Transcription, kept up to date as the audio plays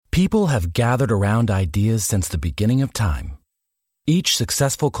People have gathered around ideas since the beginning of time. Each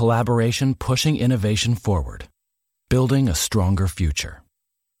successful collaboration pushing innovation forward, building a stronger future.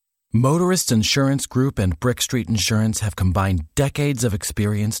 Motorist Insurance Group and Brick Street Insurance have combined decades of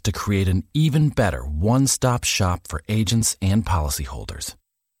experience to create an even better one-stop shop for agents and policyholders,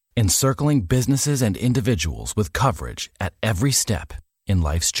 encircling businesses and individuals with coverage at every step in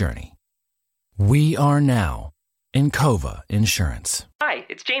life's journey. We are now Encova Insurance. Hi,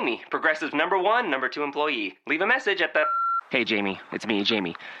 it's Jamie, Progressive's #1, #2 employee. Leave a message at the... Hey, Jamie, it's me,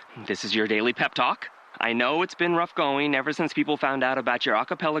 Jamie. This is your daily pep talk. I know it's been rough going ever since people found out about your a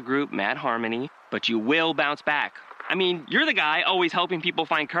cappella group, Mad Harmony, but you will bounce back. I mean, you're the guy always helping people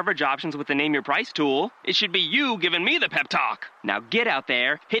find coverage options with the Name Your Price tool. It should be you giving me the pep talk. Now get out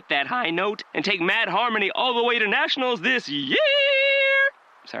there, hit that high note, and take Mad Harmony all the way to nationals this year!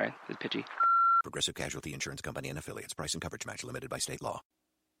 Sorry, it's pitchy. Progressive Casualty Insurance Company and Affiliates. Price and coverage match limited by state law.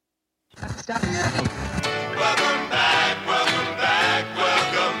 Welcome back, welcome back,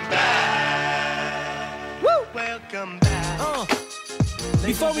 welcome back. Woo! Welcome back.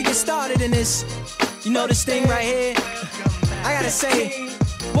 Before we get started in this, you know this thing right here? I gotta say,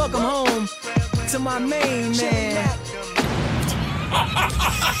 welcome home to my main man.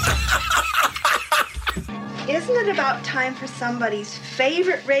 Isn't it about time for somebody's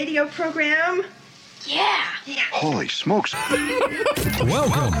favorite radio program? Yeah. Holy smokes.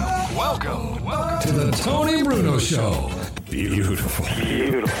 Welcome to the Tony Bruno Show. Beautiful,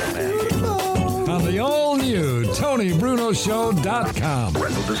 man. On the all-new TonyBrunoShow.com.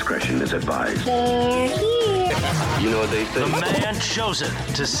 Parental discretion is advised. You know what they say? The man chosen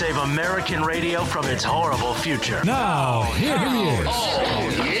to save American radio from its horrible future. Now, here he is.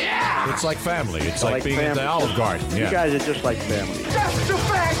 Oh, yeah! It's like family. It's like being in the Olive Garden. Yeah. You guys are just like family. That's the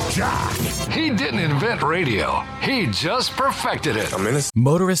fact! Jock. He didn't invent radio. He just perfected it.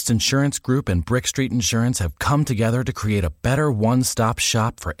 Motorist Insurance Group and Brick Street Insurance have come together to create a better one-stop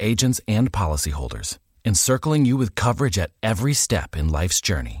shop for agents and policyholders, encircling you with coverage at every step in life's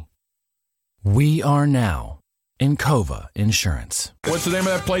journey. We are now Encova Insurance. What's the name of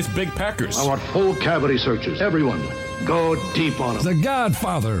that place? Big Packers. I want full cavity searches. Everyone, go deep on them. The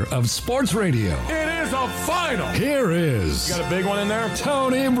godfather of sports radio. It is a final. Here is... You got a big one in there?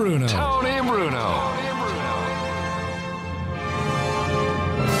 Tony Bruno. Tony Bruno.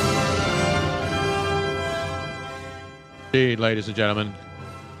 Indeed, ladies and gentlemen.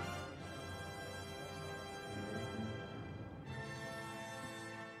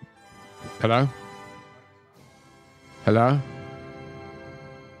 Hello? Hello?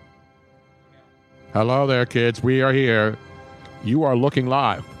 Hello there, kids. We are here. You are looking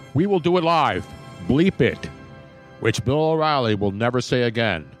live. We will do it live. Bleep it. Which Bill O'Reilly will never say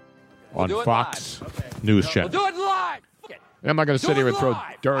again on Fox News Channel. We'll do it live. I'm not going to sit here and throw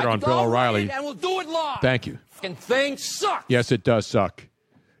dirt on Bill O'Reilly. And we'll do it live. Thank you. Fucking thing sucks. Yes, it does suck.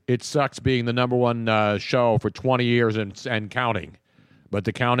 It sucks being the #1 show for 20 years and counting. But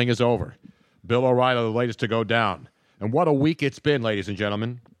the counting is over. Bill O'Reilly, the latest to go down. And what a week it's been, ladies and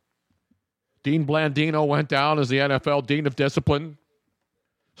gentlemen. Dean Blandino went down as the NFL Dean of Discipline.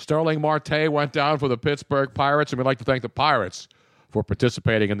 Sterling Marte went down for the Pittsburgh Pirates, and we'd like to thank the Pirates for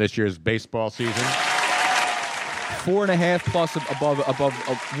participating in this year's baseball season. 4.5 plus above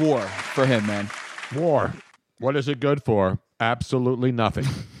WAR for him, man. WAR. What is it good for? Absolutely nothing.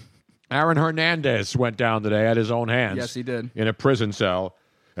 Aaron Hernandez went down today at his own hands. Yes, he did. In a prison cell.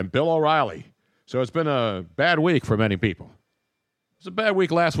 And Bill O'Reilly. So it's been a bad week for many people. It was a bad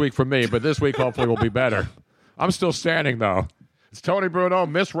week last week for me, but this week hopefully will be better. I'm still standing, though. It's Tony Bruno,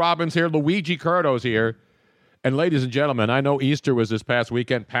 Miss Robbins here, Luigi Curto's here. And ladies and gentlemen, I know Easter was this past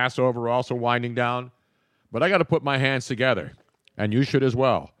weekend, Passover also winding down, but I got to put my hands together, and you should as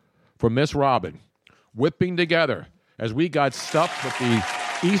well, for Miss Robin, whipping together as we got stuffed with the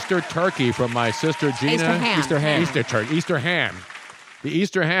Easter turkey from my sister Gina. Easter ham. Easter ham. The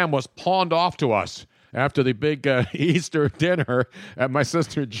Easter ham was pawned off to us after the big Easter dinner at my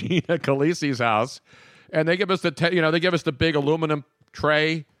sister Gina Khaleesi's house, and they give us the big aluminum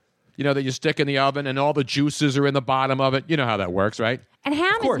tray, that you stick in the oven, and all the juices are in the bottom of it. You know how that works, right? And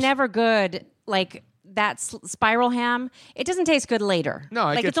ham is never good, like that spiral ham. It doesn't taste good later. No,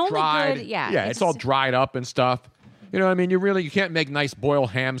 it gets it's only dried. good. Yeah, it's all dried up and stuff. You know what I mean? You can't make nice boiled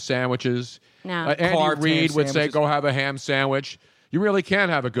ham sandwiches. No. Andy Reid would say, go have a ham sandwich. You really can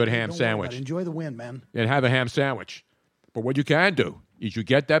have a good ham sandwich. Enjoy the win, man. And have a ham sandwich. But what you can do is you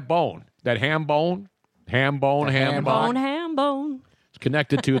get that bone, that ham bone. It's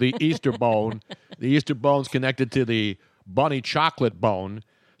connected to the Easter bone. The Easter bone's connected to the bunny chocolate bone.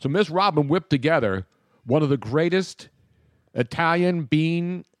 So Miss Robin whipped together one of the greatest Italian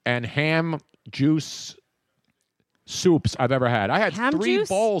bean and ham juice soups I've ever had. I had Ham 3 juice?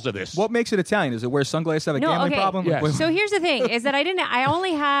 bowls of this. What makes it Italian? Does it wear sunglasses, have a gambling problem? Yes. So here's the thing: is that I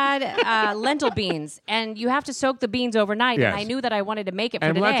only had lentil beans, and you have to soak the beans overnight. Yes. And I knew that I wanted to make it for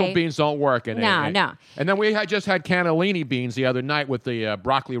And today. lentil beans don't work. No. And then we had just had cannellini beans the other night with the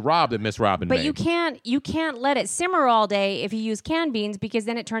broccoli rabe that Miss Robin But made. you can't let it simmer all day if you use canned beans because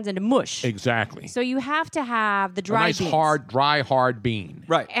then it turns into mush. Exactly. So you have to have the A dry nice, beans. dry, hard bean.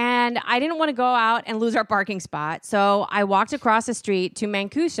 Right. And I didn't want to go out and lose our parking spot, so I walked across the street to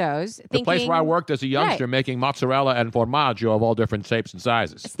Mancuso's. The place where I worked as a youngster, Right. making mozzarella and formaggio of all different shapes and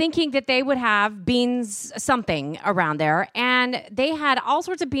sizes. Thinking that they would have beans something around there, and they had all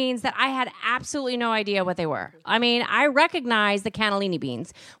sorts of beans that I had absolutely no idea what they were. I mean, I recognized the cannellini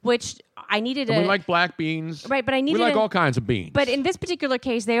beans, which I needed And we like black beans. Right, but I needed We like all kinds of beans. But in this particular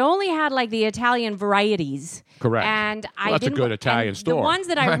case, they only had like the Italian varieties. Correct. And Well, that's a didn't good Italian and store. The ones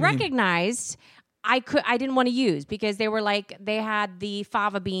that I I mean- recognized, I didn't want to use because they were like they had the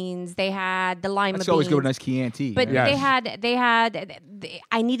fava beans, they had the lima Let's beans. always go with a nice Chianti. But they had.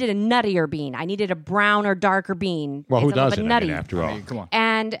 I needed a nuttier bean. I needed a brown or darker bean. Well, who It's a little doesn't? bit I nutty. mean, after all. Come on.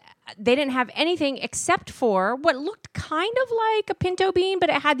 And they didn't have anything except for what looked kind of like a pinto bean, but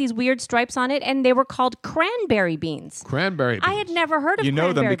it had these weird stripes on it, and they were called cranberry beans. Cranberry beans. I had never heard of You know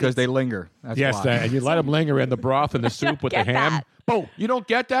them cranberry because beans. they linger. That's Yes, why. and you let them linger in the broth and the soup with the get ham. that. Oh, you don't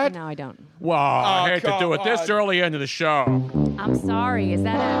get that? No, I don't. Well, I hate to come do it this on. early into the show. I'm sorry. What is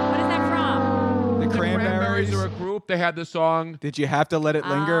that from? The Cranberries are a group. They had the song. Did you have to let it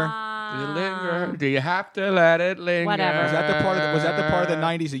linger? Do you linger? Do you have to let it linger? Whatever. Was that the part of the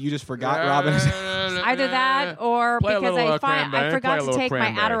 '90s that you just forgot, Robin? Either that or Play a because little, I Cranberry. forgot Play a to little take my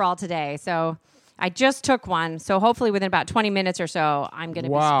Cranberry. Adderall today. So I just took one. So hopefully within about 20 minutes or so, I'm going to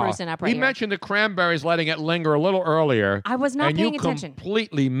be sprucing up right He here. mentioned the cranberries letting it linger a little earlier. I was not and paying you attention.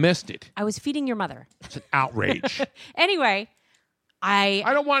 completely missed it. I was feeding your mother. It's an outrage. Anyway, I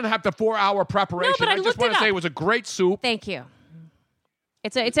don't want to have the 4-hour preparation. No, but I just looked want it to say up. it was a great soup. Thank you.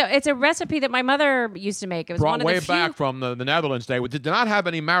 It's a recipe that my mother used to make. It was Brought one of way the few. back from the Netherlands. They did not have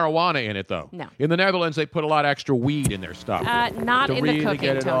any marijuana in it, though. No. In the Netherlands, they put a lot of extra weed in their stuff. Not to in the really cooking,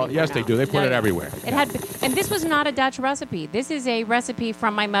 get it Tony, all. Yes, no. they do. They put No, it everywhere. It had, and this was not a Dutch recipe. This is a recipe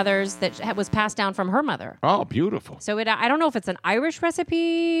from my mother's that was passed down from her mother. Oh, beautiful. So I don't know if it's an Irish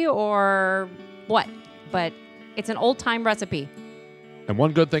recipe or what, but it's an old time recipe. And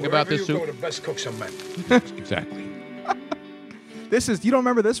one good thing about this soup. Go, the best cooks are men. Exactly. You don't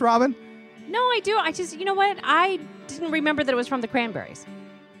remember this, Robin? No, I do. I just, you know what? I didn't remember that it was from the Cranberries.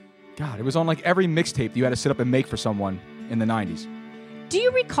 God, it was on like every mixtape you had to sit up and make for someone in the '90s. Do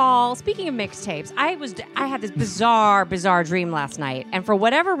you recall, speaking of mixtapes, I had this bizarre dream last night, and for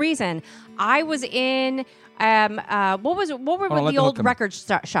whatever reason, I was in what were let the the hook old come. record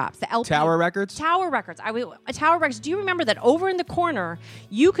shops? The LP Tower Records? Tower Records. Tower Records. Do you remember that over in the corner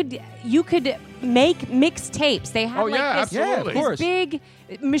you could make mixtapes? They had Oh, yeah, this, absolutely. this big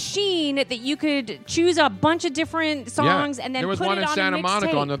machine that you could choose a bunch of different songs and then there was put one it in on Santa a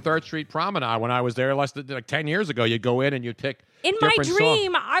Monica mixtape. on the 3rd Street Promenade when I was there less than like 10 years ago. You'd go in and you'd pick In my different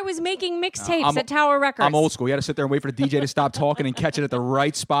dream, songs. I was making mixtapes at Tower Records. I'm old school. You had to sit there and wait for the DJ to stop talking and catch it at the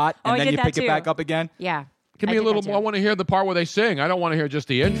right spot, and Oh, I then did you that pick it too. back up again. Yeah. Give I me a did little that more. too. I want to hear the part where they sing. I don't want to hear just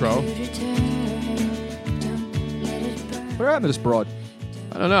the intro. What happened to this broad?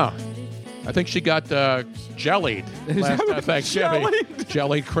 I don't know. I think she got jellied last Thanksgiving.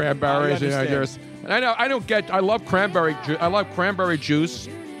 Jellied cranberries. I You know, understand. and I love cranberry. I love cranberry juice,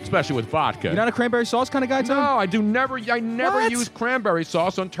 especially with vodka. You're not a cranberry sauce kind of guy, Tom? No, I do never. I never What? use cranberry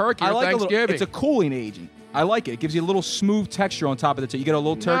sauce on turkey I or like Thanksgiving. it's a cooling agent. I like it. It gives you a little smooth texture on top of it. You get a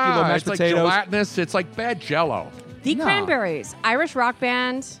little turkey, a little mashed it's potatoes. like gelatinous. It's like bad Jello. The Cranberries, Irish rock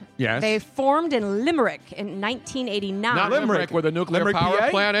band. Yes. They formed in Limerick in 1989. Not Limerick, where the nuclear Limerick, power PA?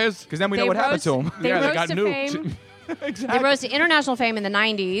 plant is. Because then we know They what happened to rose- them. they Yeah, they rose got to nuked. fame. Exactly. They rose to international fame in the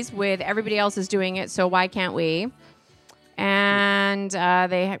 90s with everybody else is doing it, so why can't we? And I'll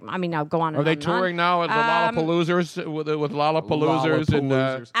go on and Are they on and on. touring now at the Lollapaloozers with Lollapaloozers?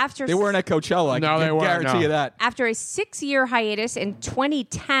 And After They weren't at Coachella. I No, can they weren't, guarantee no. you that. After a 6-year hiatus in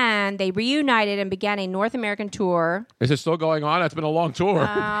 2010, they reunited and began a North American tour. is it still going on? That's been a long tour.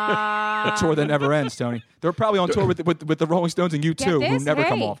 A tour that never ends, Tony. They're probably on tour with the Rolling Stones and Get U2, who this, never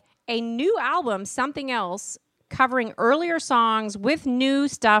come hey, off. A new album, Something Else, covering earlier songs with new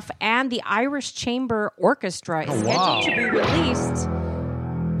stuff, and the Irish Chamber Orchestra is Oh, wow. scheduled to be released.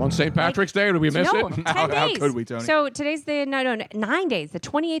 On St. Patrick's Day, did we miss No, it? 10 How days. could we, Tony? So today's 9 days, the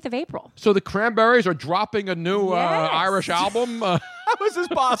 28th of April. So the Cranberries are dropping a new Yes. Irish album. How is this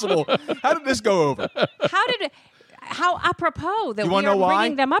possible? How did this go over? How did it? how apropos that You we wanna are know why?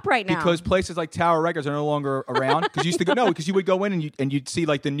 bringing them up right now. Because places like Tower Records are no longer around. Because you used to go, because you would go in and you'd see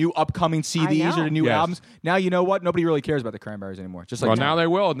like the new upcoming CDs or the new Yes. albums. Now you know what? Nobody really cares about the Cranberries anymore. Just like Well, now they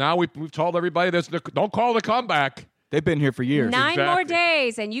will. Now we've told everybody this. Don't call it a comeback. They've been here for years. 9 more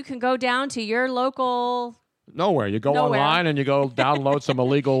days, and you can go down to your local. Nowhere. You go Nowhere. online and you go download some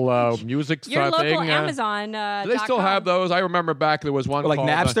illegal music Your local thing. Amazon. Do they still have those? I remember back there was one Like called,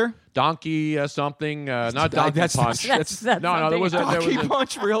 Napster? Donkey something. Not Donkey That's- Punch. that's no, there was Donkey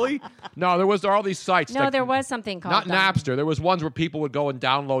Punch, really? No, there was all these sites. No, that, there was something called not that. Napster. There was ones where people would go and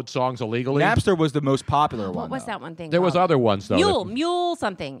download songs illegally. Napster was the most popular one. What was that one thing? There was called? other ones though. Mule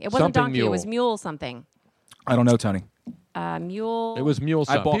something. It wasn't Something donkey. It was Mule. mule something. I don't know, Tony. Mule. It was mule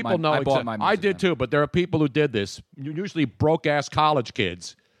I stuff. bought People my- know. I bought exact- my I did too, but there are people who did this. Usually broke ass college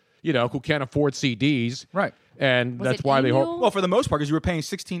kids, who can't afford CDs. Right. And Was that's it why they E-Mule? hope. Well, for the most part, because you were paying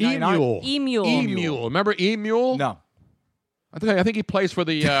 $16.99. Emule. Emule. Remember Emule? No. I think he plays for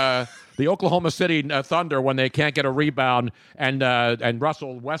the the Oklahoma City Thunder when they can't get a rebound and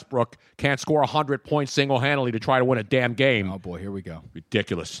Russell Westbrook can't score 100 points single handedly to try to win a damn game. Oh boy, here we go.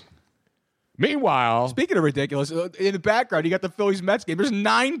 Ridiculous. Meanwhile, Speaking of ridiculous, in the background, you got the Phillies Mets game. There's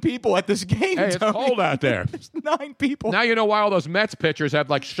 9 people at this game. hey, it's Tony. cold out there. There's 9 people. Now you know why all those Mets pitchers have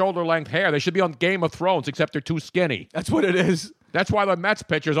like shoulder length hair. They should be on Game of Thrones, except they're too skinny. That's what it is. That's why the Mets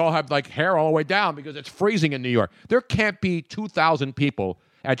pitchers all have like hair all the way down because it's freezing in New York. There can't be 2,000 people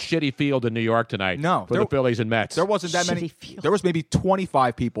at Shitty Field in New York tonight. No, for the Phillies and Mets. There wasn't that many. There was maybe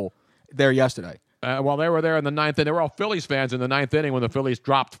 25 people there yesterday. Well, they were there in the ninth inning. They were all Phillies fans in the ninth inning when the Phillies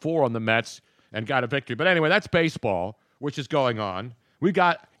dropped 4 on the Mets and got a victory. But anyway, that's baseball, which is going on. We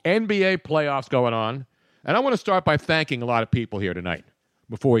got NBA playoffs going on. And I want to start by thanking a lot of people here tonight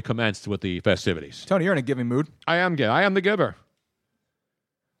before we commence with the festivities. Tony, you're in a giving mood. I am the giver.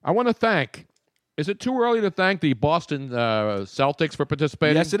 I want to thank. Is it too early to thank the Boston Celtics for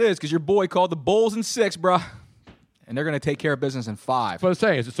participating? Yes, it is, because your boy called the Bulls in 6, bruh. And they're going to take care of business in 5. But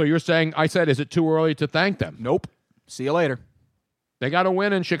say, so you're saying, I said, is it too early to thank them? Nope. See you later. They got to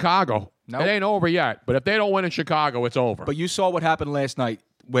win in Chicago. Nope. It ain't over yet. But if they don't win in Chicago, it's over. But you saw what happened last night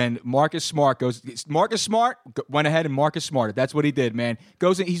when Marcus Smart went ahead and Marcus Smart. That's what he did, man.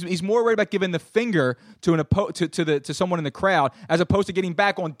 Goes in, he's more worried about giving the finger to someone in the crowd as opposed to getting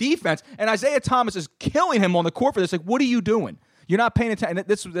back on defense. And Isaiah Thomas is killing him on the court for this. Like, what are you doing? You're not paying attention. And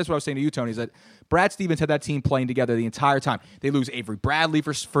this is what I was saying to you, Tony, is that Brad Stevens had that team playing together the entire time. They lose Avery Bradley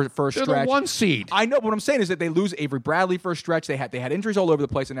for a They're stretch. the 1 seed. I know, but what I'm saying is that they lose Avery Bradley for a stretch. They had injuries all over the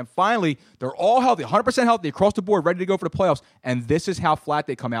place, and then finally they're all healthy, 100% healthy across the board, ready to go for the playoffs. And this is how flat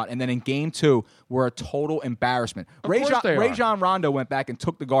they come out. And then in Game 2, we're a total embarrassment. Rajon Rondo went back and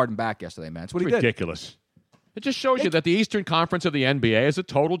took the Garden back yesterday, man. That's what he did. Ridiculous. It just shows you that the Eastern Conference of the NBA is a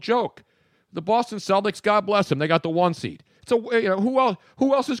total joke. The Boston Celtics, God bless them, they got the 1 seed. So who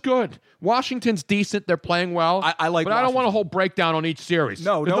else is good? Washington's decent. They're playing well. I like but I don't want a whole breakdown on each series.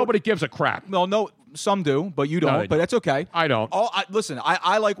 No, nobody gives a crap. Well, no, some do, but you No, don't. they But don't. that's okay. I don't. Listen,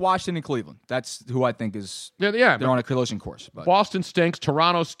 I like Washington and Cleveland. That's who I think is. Yeah, they're on a collision course. But Boston stinks.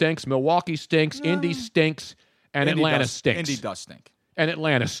 Toronto stinks. Milwaukee stinks. Indy stinks. And Indy Atlanta does. stinks. Indy does stink. And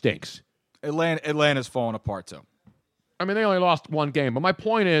Atlanta stinks. Atlanta's falling apart too. I mean, they only lost 1 game. But my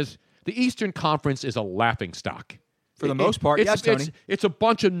point is, the Eastern Conference is a laughingstock. For the most part, yes, Tony. It's a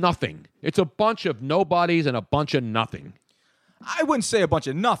bunch of nothing. It's a bunch of nobodies and a bunch of nothing. I wouldn't say a bunch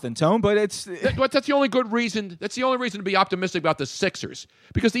of nothing, Tone, but it's. That's the only good reason. That's the only reason to be optimistic about the Sixers,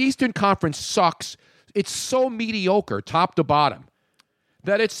 because the Eastern Conference sucks. It's so mediocre, top to bottom,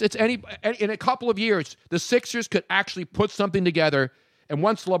 that it's in a couple of years, the Sixers could actually put something together. And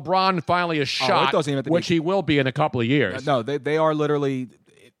once LeBron finally is shot, doesn't even have to which be- he will be in a couple of years. No, they are literally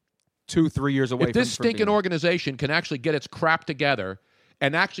 2-3 years away. If this from stinking being- organization can actually get its crap together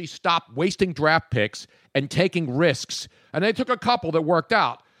and actually stop wasting draft picks and taking risks, and they took a couple that worked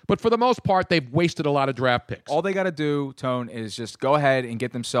out, but for the most part, they've wasted a lot of draft picks. all they got to do, Tone, is just go ahead and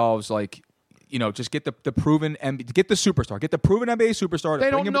get themselves just get the proven get the superstar, get the proven NBA superstar.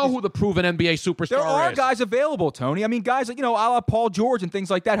 They don't know who the proven NBA superstar There are is. guys available, Tony. I mean, guys like, a la Paul George and things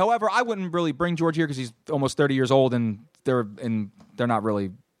like that. However, I wouldn't really bring George here because he's almost 30 years old and they're not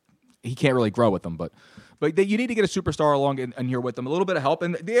really. He can't really grow with them, but you need to get a superstar along and here with them, a little bit of help.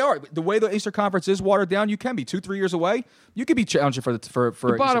 And they are the way the Eastern Conference is watered down. You can be 2-3 years away. You could be challenging for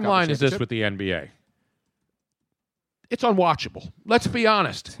The bottom line is this with the NBA. It's unwatchable. Let's be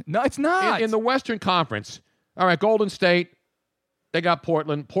honest. No, it's not. In the Western Conference, all right, Golden State, they got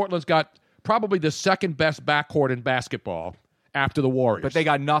Portland. Portland's got probably the second best backcourt in basketball. after the Warriors. But they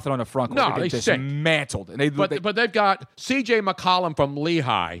got nothing on the front court. No, They they get stink. dismantled. And But they've got C.J. McCollum from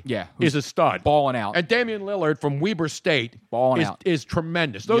Lehigh. Yeah, is a stud, balling out. And Damian Lillard from Weber State balling is, out. is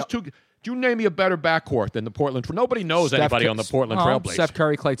tremendous. Those two. Do you name me a better backcourt than the Portland? Nobody knows anybody on the Portland Trailblazers. Steph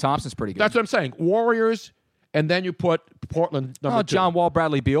Curry, Klay Thompson's pretty good. That's what I'm saying. Warriors, and then you put Portland number 2. John Wall,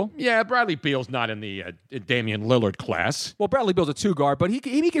 Bradley Beal. Yeah, Bradley Beal's not in the Damian Lillard class. Well, Bradley Beal's a 2 guard, but he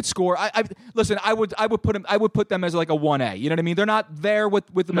could score. Listen. I would put them as like a 1A. You know what I mean? They're not there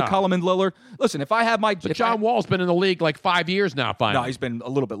with McCollum and Lillard. Listen, if I have my John Wall's been in the league like 5 years now. Finally, no, he's been a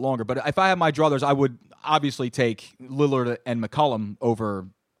little bit longer. But if I have my druthers, I would obviously take Lillard and McCollum over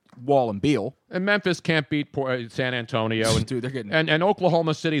Wall and Beal. And Memphis can't beat San Antonio. And, Dude, they're getting and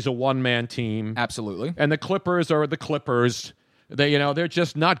Oklahoma City's a one-man team. Absolutely. And the Clippers are the Clippers. They're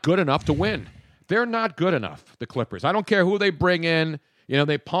just not good enough to win. They're not good enough, the Clippers. I don't care who they bring in.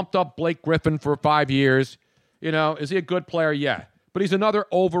 They pumped up Blake Griffin for 5 years. Is he a good player? Yeah. But he's another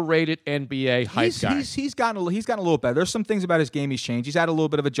overrated NBA hype guy. He's gotten a little better. There's some things about his game he's changed. He's had a little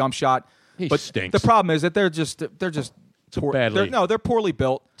bit of a jump shot. He but stinks. The problem is that they're just It's a bad league. No, they're poorly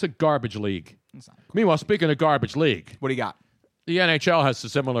built. It's a garbage league. Meanwhile, speaking of garbage league, what do you got? The NHL has a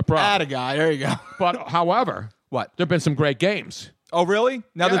similar problem. Atta guy, there you go. But however, what? There've been some great games. Oh, really?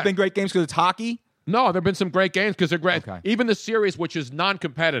 Now there's been great games because it's hockey? No, there've been some great games because they're great. Okay. Even the series, which is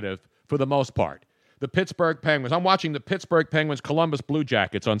non-competitive for the most part. The Pittsburgh Penguins. I'm watching the Pittsburgh Penguins Columbus Blue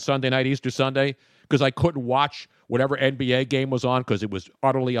Jackets on Sunday night, Easter Sunday, because I couldn't watch whatever NBA game was on because it was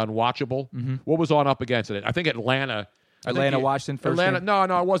utterly unwatchable. Mm-hmm. What was on up against it? I think Atlanta. Washington first Atlanta. game?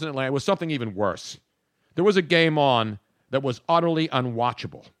 No, it wasn't Atlanta. It was something even worse. There was a game on that was utterly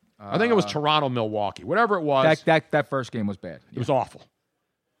unwatchable. I think it was Toronto, Milwaukee, whatever it was. That first game was bad. It was awful.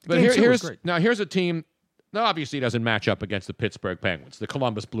 But here's a team that obviously doesn't match up against the Pittsburgh Penguins, the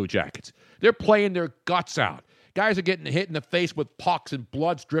Columbus Blue Jackets. They're playing their guts out. Guys are getting hit in the face with pucks and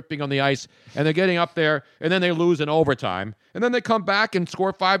blood's dripping on the ice, and they're getting up there, and then they lose in overtime, and then they come back and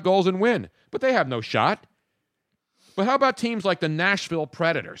score 5 goals and win. But they have no shot. But how about teams like the Nashville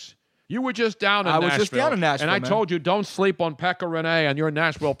Predators? You were just down in Nashville. I was just down in Nashville, and I man. told you don't sleep on Pekka Rinne and your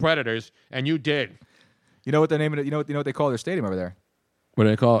Nashville Predators, and you did. You know what the name of it? You know what they call their stadium over there? What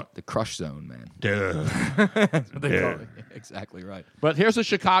do they call it? The Crush Zone, man. Duh. That's what they call it. Exactly right. But here's the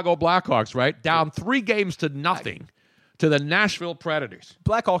Chicago Blackhawks, right? Down 3-0 to the Nashville Predators.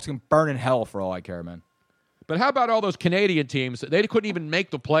 Blackhawks can burn in hell for all I care, man. But how about all those Canadian teams? They couldn't even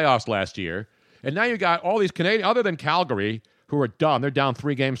make the playoffs last year. And now you got all these Canadian, other than Calgary, who are done. They're down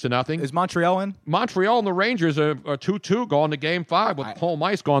 3-0. Is Montreal in? Montreal and the Rangers are 2-2 going to Game 5 with Paul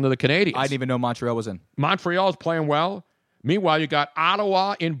Mice going to the Canadiens. I didn't even know Montreal was in. Montreal's playing well. Meanwhile, you got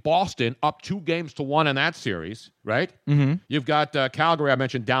Ottawa in Boston up 2-1 in that series, right? Mm-hmm. You've got Calgary, I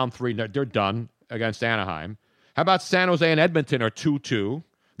mentioned, down 3. They're done against Anaheim. How about San Jose and Edmonton are 2-2,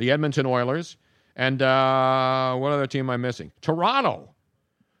 the Edmonton Oilers. And what other team am I missing? Toronto.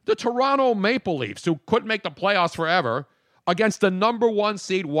 The Toronto Maple Leafs, who couldn't make the playoffs forever, against the number 1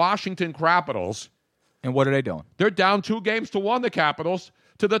 seed Washington Capitals. And what are they doing? They're down 2-1, the Capitals,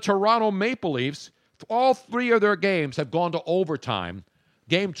 to the Toronto Maple Leafs. All 3 of their games have gone to overtime.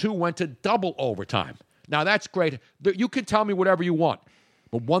 Game 2 went to double overtime. Now, that's great. You can tell me whatever you want,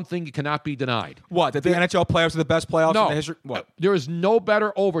 but one thing you cannot be denied. What? That the NHL playoffs are the best playoffs in the history? What? There is no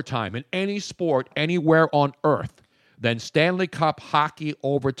better overtime in any sport anywhere on earth than Stanley Cup hockey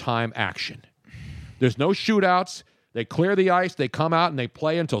overtime action. There's no shootouts. They clear the ice, they come out, and they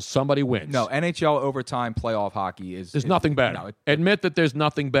play until somebody wins. No, NHL overtime playoff hockey is... There's nothing better. Admit that there's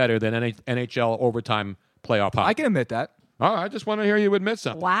nothing better than NHL overtime playoff hockey. I can admit that. All right, I just want to hear you admit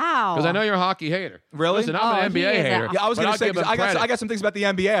something. Wow. Because I know you're a hockey hater. Really? Listen, I'm an NBA hater. Yeah, I was going to say, I got some things about the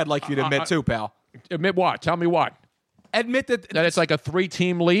NBA I'd like you to admit too, pal. Admit what? Tell me what? Admit that it's like a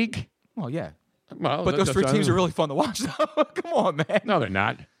 3-team league? Well, yeah. Well, but those 3 teams are really fun to watch, though. Come on, man. No, they're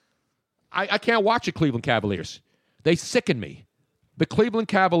not. I can't watch the Cleveland Cavaliers. They sicken me. The Cleveland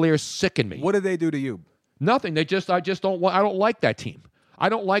Cavaliers sicken me. What did they do to you? Nothing. I just don't like that team. I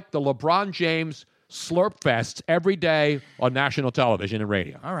don't like the LeBron James slurp fests every day on national television and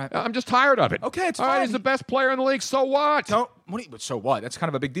radio. All right. I'm just tired of it. Okay, it's all fine. right, he's the best player in the league. So what? So what? That's kind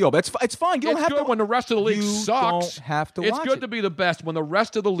of a big deal. But it's fine. You don't have good to. When the rest of the league sucks. You don't have to It's watch good it. to be the best when the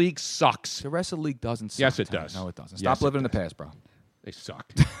rest of the league sucks. The rest of the league doesn't suck. Yes, it does. No, it doesn't. Yes, Stop living in the past, bro. They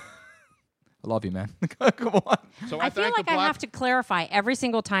suck. I love you, man. Come on. So I feel like I have to clarify every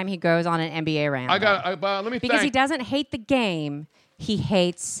single time he goes on an NBA rant. Let me because he thank doesn't hate the game, he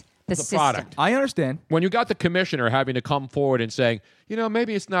hates the system. product. I understand. When you got the commissioner having to come forward and saying,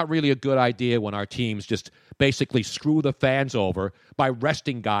 maybe it's not really a good idea when our teams just basically screw the fans over by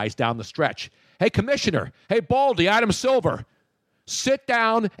resting guys down the stretch. Hey, commissioner. Hey, Baldy, Adam Silver. Sit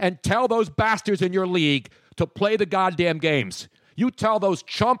down and tell those bastards in your league to play the goddamn games. You tell those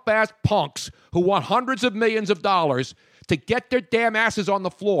chump-ass punks who want hundreds of millions of dollars to get their damn asses on the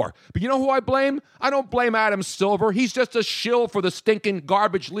floor. But you know who I blame? I don't blame Adam Silver. He's just a shill for the stinking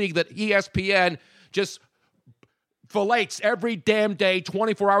garbage league that ESPN just fillets every damn day,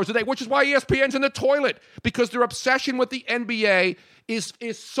 24 hours a day, which is why ESPN's in the toilet, because their obsession with the NBA is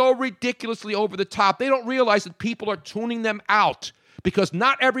so ridiculously over the top. They don't realize that people are tuning them out, because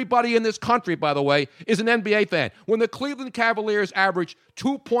not everybody in this country, by the way, is an NBA fan. When the Cleveland Cavaliers average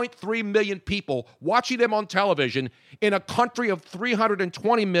 2.3 million people watching them on television in a country of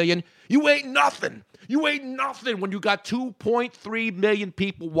 320 million, you ain't nothing. You ain't nothing when you got 2.3 million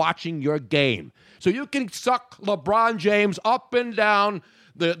people watching your game. So you can suck LeBron James up and down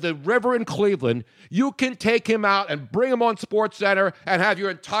the river in Cleveland. You can take him out and bring him on SportsCenter and have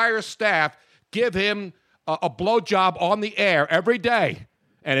your entire staff give him a blowjob on the air every day,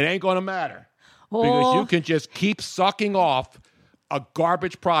 and it ain't going to matter. Because you can just keep sucking off a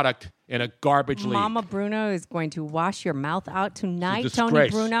garbage product in a garbage league. Mama Bruno is going to wash your mouth out tonight, It's a Tony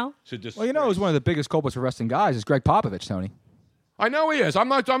disgrace. Bruno. It's a disgrace. Well, you know, who's one of the biggest culprits for arresting guys is Greg Popovich, Tony. I know he is. I'm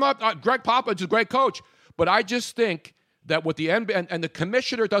not. Greg Popovich is a great coach, but I just think that with the NBA and the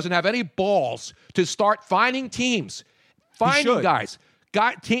commissioner doesn't have any balls to start finding teams, finding guys,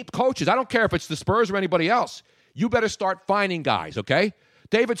 team coaches. I don't care if it's the Spurs or anybody else. You better start finding guys. Okay.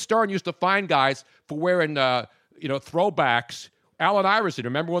 David Stern used to find guys for wearing throwbacks. Allen Iverson,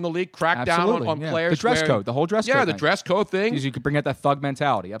 remember when the league cracked down on players? The dress code, the whole dress code. Yeah, the dress code thing. Because you could bring out that thug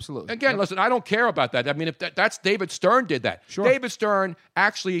mentality. Absolutely. Again, listen, I don't care about that. I mean, if that's David Stern did that. Sure. David Stern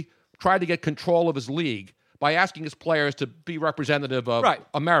actually tried to get control of his league by asking his players to be representative of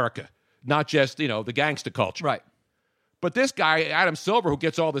America, not just, the gangster culture. Right. But this guy, Adam Silver, who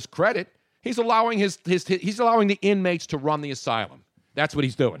gets all this credit, he's allowing he's allowing the inmates to run the asylum. That's what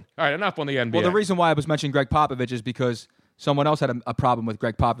he's doing. All right, enough on the NBA. Well, the reason why I was mentioning Greg Popovich is because someone else had a problem with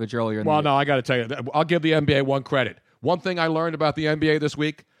Greg Popovich earlier. No, I got to tell you, I'll give the NBA one credit. One thing I learned about the NBA this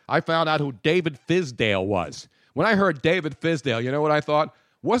week, I found out who David Fizdale was. When I heard David Fizdale, you know what I thought?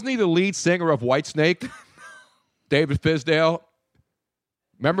 Wasn't he the lead singer of Whitesnake? David Fizdale.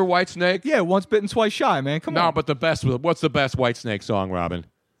 Remember Whitesnake? Yeah, once bitten, twice shy, man. Come on. No, but what's the best Whitesnake song, Robin?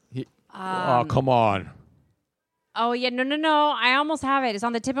 Oh, come on. Oh, yeah. No. I almost have it. It's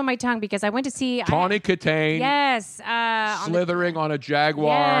on the tip of my tongue because I went to see... Tawny Katane. Yes. Slithering on a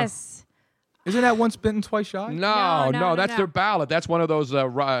Jaguar. Yes. Isn't that once bitten, twice shy? No. That's their ballad. That's one of those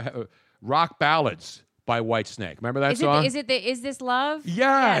rock ballads by Whitesnake. Remember that song? Is This Love?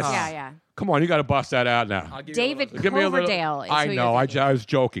 Yes. Yeah. Come on, you got to bust that out now. David Coverdale. I know. I was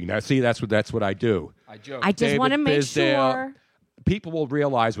joking. That's what I do. I joke. I just want to make sure. People will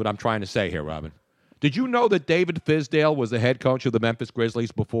realize what I'm trying to say here, Robin. Did you know that David Fizdale was the head coach of the Memphis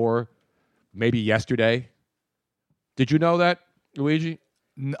Grizzlies before maybe yesterday? Did you know that, Luigi?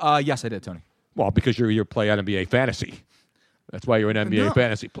 Yes, I did, Tony. Well, because you play NBA fantasy. That's why you're an NBA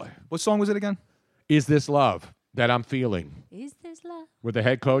fantasy player. What song was it again? Is This Love That I'm Feeling? Is This Love? With the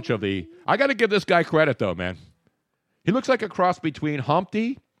head coach of the... I got to give this guy credit, though, man. He looks like a cross between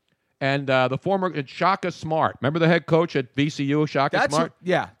Humpty and the former Shaka Smart. Remember the head coach at VCU, Shaka Smart?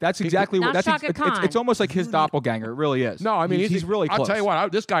 That's exactly what... Not Shaka Khan. It's almost like his doppelganger. It really is. No, I mean... He's really close. I'll tell you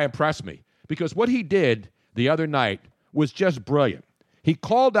what, this guy impressed me. Because what he did the other night was just brilliant. He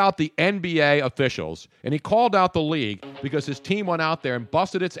called out the NBA officials, and he called out the league because his team went out there and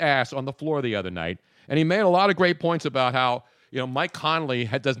busted its ass on the floor the other night. And he made a lot of great points about how, Mike Conley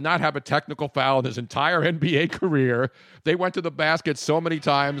does not have a technical foul in his entire NBA career. They went to the basket so many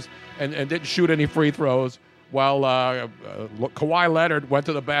times and didn't shoot any free throws, while Kawhi Leonard went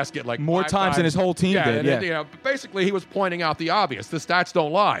to the basket like more 5 times than his whole team did. And basically, he was pointing out the obvious. The stats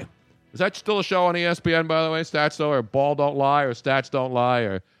don't lie. Is that still a show on ESPN, by the way? Stats don't, or Ball Don't Lie, or Stats Don't Lie,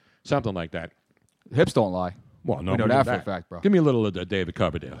 or something like that. Hips don't lie. Well, no, we know that for a fact, bro. Give me a little of David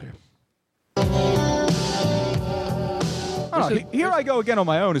Coverdale here. Here I Go Again on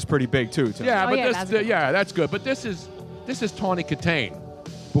My Own is pretty big too. Tony. Yeah, that's good. But this is Tawny Katane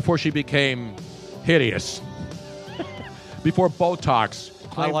before she became hideous. Before Botox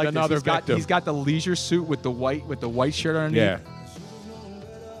claimed another victim. He's got the leisure suit with the white shirt underneath. Yeah.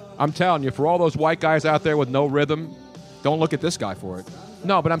 I'm telling you, for all those white guys out there with no rhythm, don't look at this guy for it.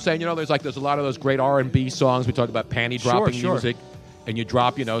 No, but I'm saying, there's a lot of those great R&B songs. We talked about panty dropping music, and you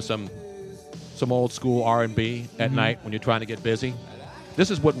drop, some old school R&B at night when you're trying to get busy. This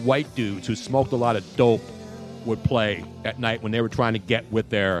is what white dudes who smoked a lot of dope would play at night when they were trying to get with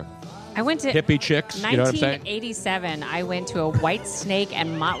their I went to hippie chicks. You know what I'm saying? 1987. I went to a White Snake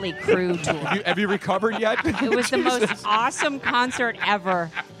and Motley Crue tour. Have you recovered yet? It was the most awesome concert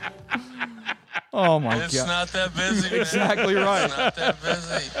ever. Oh my It's God! not that busy. Exactly right. It's not that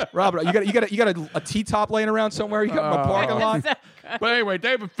busy. Robert, you got a T-top laying around somewhere? You got in a parking lot? But anyway,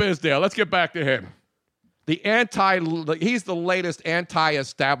 David Fizdale. Let's get back to him. He's the latest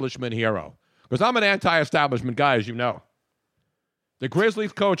anti-establishment hero. Because I'm an anti-establishment guy, as you know. The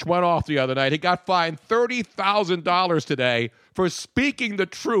Grizzlies coach went off the other night. He got fined $30,000 today for speaking the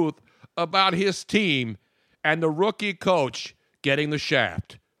truth about his team and the rookie coach getting the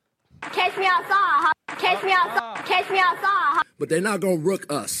shaft. Catch me outside. Catch me outside. Catch me outside. But they're not going to rook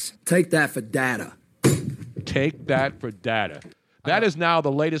us. Take that for data. Take that for data. That is now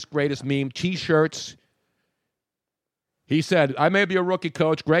the latest, greatest meme. T-shirts. He said, I may be a rookie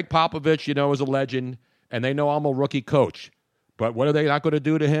coach. Greg Popovich, is a legend, and they know I'm a rookie coach. But what are they not going to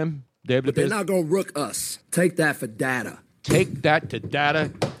do to him? But they're not going to rook us. Take that for data. Take that to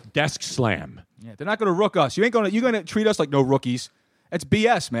data. Desk slam. Yeah, they're not going to rook us. You're going to treat us like no rookies. That's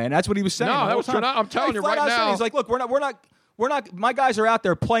BS, man. That's what he was saying. No, that was true. I'm telling you right now. He's like, look, we're not. My guys are out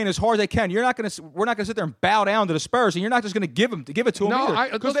there playing as hard as they can. We're not going to sit there and bow down to the Spurs, and you're not just going to give it to them. No,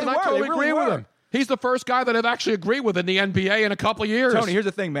 either. I totally agree with him. He's the first guy that I've actually agreed with in the NBA in a couple of years. Tony, here's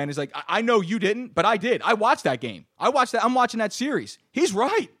the thing, man. He's like, I know you didn't, but I did. I watched that game. I'm watching that series. He's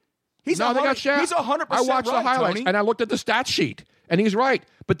right. They got shafted. He's 100% I watched the highlights, Tony. and I looked at the stat sheet, and he's right.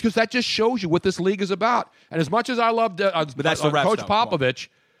 But because that just shows you what this league is about. And as much as I love but that's the refs, Coach though. Popovich,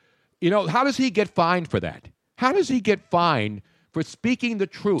 how does he get fined for that? How does he get fined for speaking the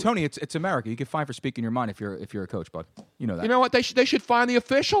truth? Tony, it's America. You get fined for speaking your mind if you're a coach, bud. You know that. You know what? They should fine the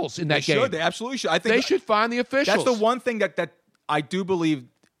officials in that game. They absolutely should. I think they should fine the officials. That's the one thing that I do believe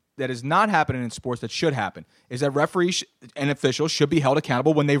that is not happening in sports that should happen is that referees and officials should be held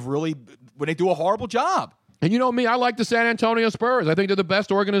accountable when they do a horrible job. And you know me, I like the San Antonio Spurs. I think they're the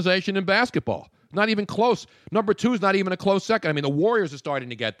best organization in basketball. Not even close. Number 2 is not even a close second. I mean, the Warriors are starting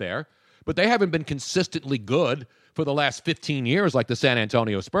to get there, but they haven't been consistently good for the last 15 years like the San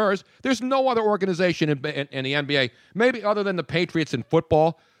Antonio Spurs. There's no other organization in the NBA, maybe other than the Patriots in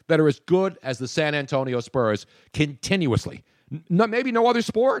football, that are as good as the San Antonio Spurs continuously. Maybe no other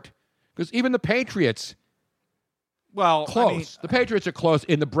sport, because even the Patriots, close. The Patriots are close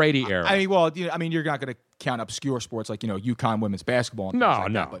in the Brady era. You're not going to count obscure sports like UConn women's basketball. No.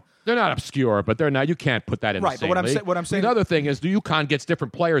 They're not obscure, but they're not. You can't put that in the same league. What I'm saying. The other thing is, the UConn gets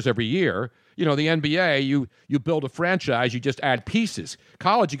different players every year. The NBA, you build a franchise, you just add pieces.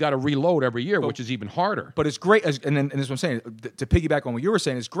 College, you got to reload every year, which is even harder. But as great as, and this is what I'm saying, to piggyback on what you were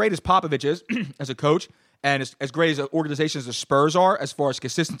saying, as great as Popovich is as a coach, and as great as an organization as the Spurs are, as far as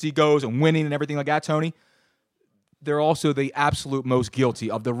consistency goes and winning and everything like that, Tony, they're also the absolute most guilty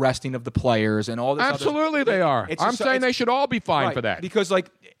of the resting of the players and all this. Absolutely, they are. I'm saying they should all be fined for that. Because,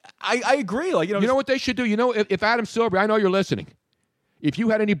 I agree. You know what they should do? If Adam Silver, I know you're listening. If you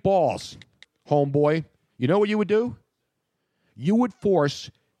had any balls, homeboy, you know what you would do? You would force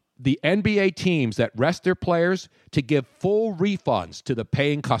the NBA teams that rest their players to give full refunds to the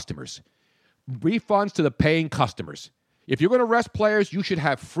paying customers. Refunds to the paying customers. If you're going to rest players, you should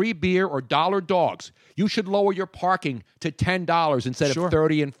have free beer or dollar dogs. You should lower your parking to $10 instead of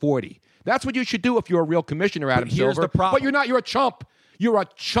 $30 and $40. That's what you should do if you're a real commissioner, Adam here's Silver. the problem. But you're not. You're a chump. You're a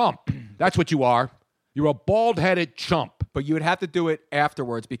chump. That's what you are. You're a bald-headed chump. But you would have to do it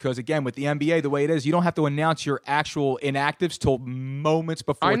afterwards because, again, with the NBA, the way it is, you don't have to announce your actual inactives till moments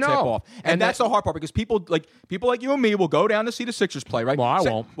before tip-off. And that's the hard part because people like you and me will go down to see the Sixers play, right? Well, I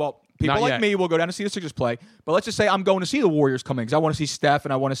won't. Well, people Not like yet. me will go down to see the Sixers play. But let's just say I'm going to see the Warriors come in because I want to see Steph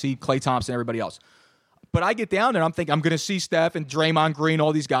and I want to see Klay Thompson and everybody else. But I get down there and I'm thinking I'm going to see Steph and Draymond Green,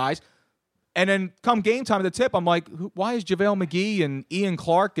 all these guys. And then come game time at the tip, I'm like, why is JaVale McGee and Ian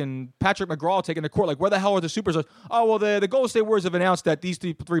Clark and Patrick McGraw taking the court? Like, where the hell are the superstars? Oh, well, the Golden State Warriors have announced that these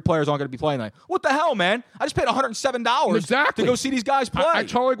three players aren't going to be playing tonight. What the hell, man? I just paid $107 to go see these guys play. I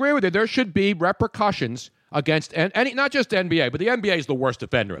totally agree with you. There should be repercussions against, and not just NBA, but the NBA is the worst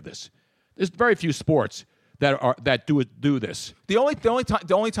offender of this. There's very few sports that do this. The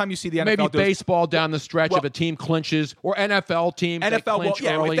only time you see the NFL maybe baseball down the stretch if a team clinches, or NFL teams that clinch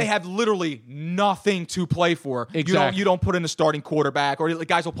early. If they have literally nothing to play for. Exactly. You don't put in the starting quarterback, or the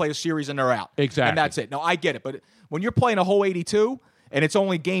guys will play a series and they're out. Exactly. And that's it. No, I get it. But when you're playing a whole 82 and it's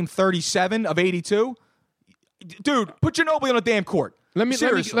only game 37 of 82, dude, put Ginobili on a damn court. Let me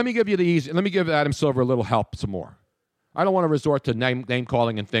give you the easy. Let me give Adam Silver a little help some more. I don't want to resort to name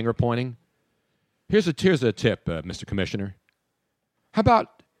calling and finger pointing. Here's a tip, Mr. Commissioner. How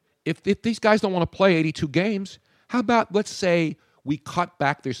about if these guys don't want to play 82 games, how about let's say we cut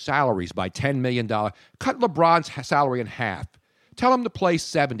back their salaries by $10 million. Cut LeBron's salary in half. Tell him to play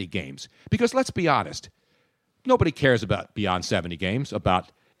 70 games. Because let's be honest, nobody cares about beyond 70 games,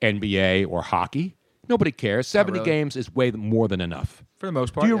 about NBA or hockey. Nobody cares. 70 games is way more than enough. For the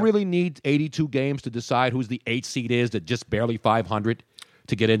most part. Do you really need 82 games to decide who's the 8th seed is that just barely 500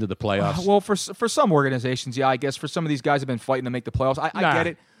 to get into the playoffs? Well, for some organizations, yeah, I guess for some of these guys have been fighting to make the playoffs. I get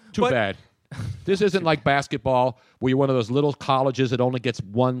it. Too bad. This isn't like basketball where you're one of those little colleges that only gets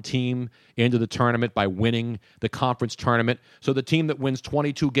one team into the tournament by winning the conference tournament. So the team that wins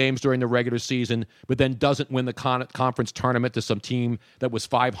 22 games during the regular season but then doesn't win the conference tournament to some team that was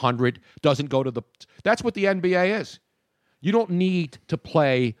 500 doesn't go to the... That's what the NBA is. You don't need to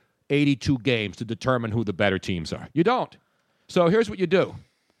play 82 games to determine who the better teams are. You don't. So here's what you do.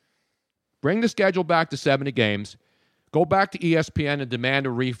 Bring the schedule back to 70 games. Go back to ESPN and demand a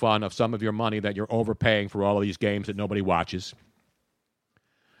refund of some of your money that you're overpaying for all of these games that nobody watches.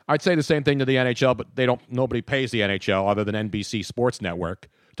 I'd say the same thing to the NHL, but nobody pays the NHL other than NBC Sports Network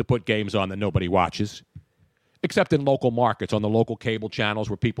to put games on that nobody watches, except in local markets, on the local cable channels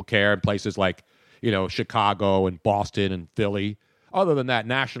where people care, in places like, Chicago and Boston and Philly. Other than that,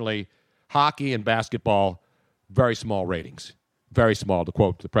 nationally, hockey and basketball, very small ratings. Very small, to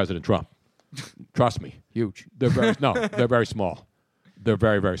quote the President Trump. Trust me. Huge. They're very small. They're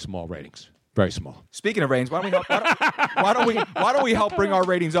very, very small ratings. Very small. Speaking of ratings, why don't we help bring our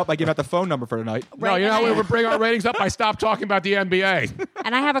ratings up by giving out the phone number for tonight? No, you know how we would bring our ratings up? I stopped talking about the NBA.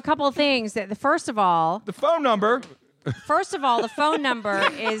 And I have a couple of things. First of all, the phone number. First of all, the phone number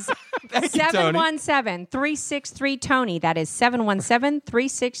is 717-363-TONY. That is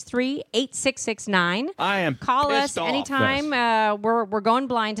 717-363-8669. I am Call us off. anytime. We're going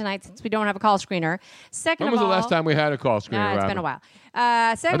blind tonight since we don't have a call screener. Second When was of all, the last time we had a call screener? It's been a while.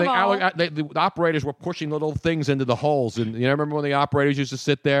 Second I of all, think the operators were pushing little things into the holes. And remember when the operators used to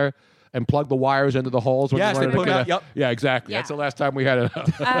sit there and plug the wires into the holes? Yes, they put out. Yep. Yeah, exactly. Yeah. That's the last time we had a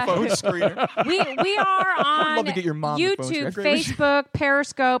phone screener. we are on love to get your mom the phone YouTube, screener. Facebook,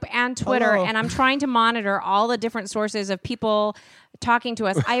 Periscope, and Twitter, Hello. and I'm trying to monitor all the different sources of people talking to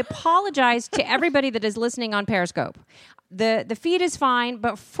us. I apologize to everybody that is listening on Periscope. The feed is fine,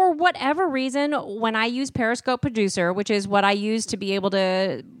 but for whatever reason, when I use Periscope Producer, which is what I use to be able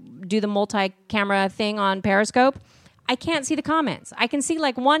to do the multi-camera thing on Periscope, I can't see the comments. I can see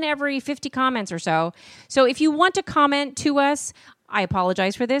like one every 50 comments or so. So if you want to comment to us, I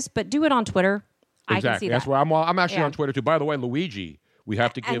apologize for this, but do it on Twitter. Exactly. I can see That's that. where I'm actually Yeah. on Twitter too. By the way, Luigi, we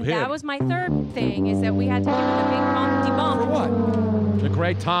have to give And him that was my third thing, is that we had to give him a big bump. For what? the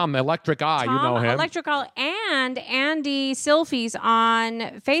great Tom Electric Eye. Tom You know him. Electrical and Andy Silfies on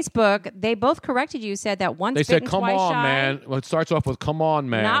Facebook, they both corrected you, said that once They bitten, said, "Come twice on, shy." man." Well, it starts off with "Come on,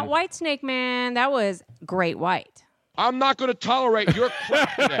 man." Not White Snake Man. That was Great White. I'm not going to tolerate your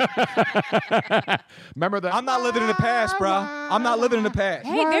crap today. Remember that? I'm not living in the past, bro. I'm not living in the past.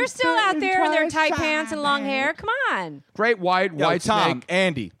 Hey, they're still out there in their tight pants and long hair. Come on. Great White, Yo, White Tom, Snake.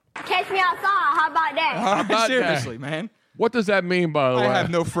 Andy. Catch me outside. How about that? How about Seriously, that? man. What does that mean, by the way? I have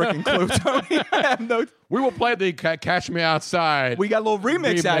no freaking clue, Tony. I have no. We will play the Catch Me Outside. We got a little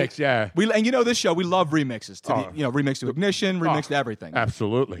remix out. Yeah. And you know this show, we love remixes. Remix to Ignition, remix to everything.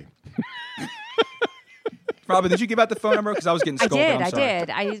 Absolutely. Robin, did you give out the phone number? Because I was getting scolded. I'm I sorry. did.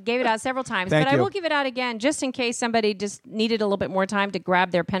 I gave it out several times, Thank but I you. will give it out again just in case somebody just needed a little bit more time to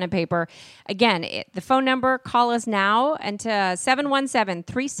grab their pen and paper. Again, the phone number, call us now and to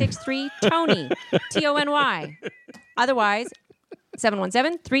 717-363-TONY, Tony. Otherwise,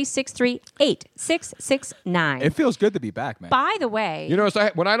 717-363-8669. It feels good to be back, man. By the way, You know,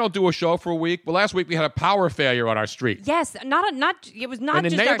 when I don't do a show for a week, well, last week we had a power failure on our street. yes, it was not in the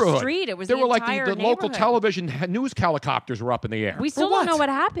just neighborhood. our street. It was there the were like entire the local neighborhood. television news helicopters were up in the air. We still don't know what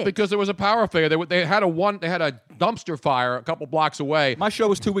happened. Because there was a power failure. They had a dumpster fire a couple blocks away. My show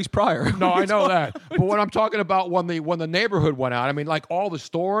was 2 weeks prior. No, I know that. But what I'm talking about when the neighborhood went out, I mean, like all the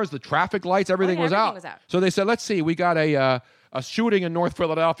stores, the traffic lights, everything, was, everything out. was out. So they said, let's see, we got a shooting in North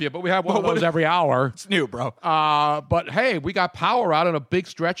Philadelphia, but we have one of those every hour. It's new, bro. But hey, we got power out in a big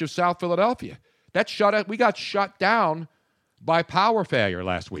stretch of South Philadelphia. We got shut down by power failure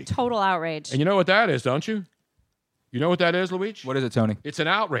last week. Total outrage. And you know what that is, don't you? You know what that is, Luigi? What is it, Tony? It's an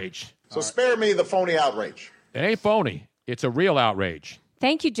outrage. So spare me the phony outrage. It ain't phony. It's a real outrage.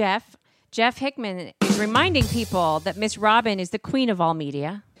 Thank you, Jeff. Jeff Hickman is reminding people that Miss Robin is the queen of all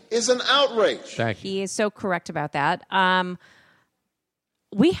media. Is an outrage. Thank you. He is so correct about that.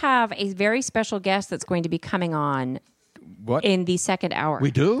 We have a very special guest that's going to be coming on in the second hour. We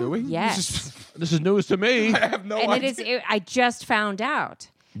do? Do we? Yes. This is news to me. I have no And idea. I just found out.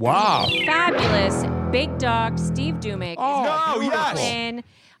 Wow. Fabulous big dog, Steve Dumick, Oh, is yes. in.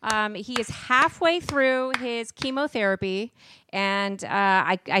 He is halfway through his chemotherapy, and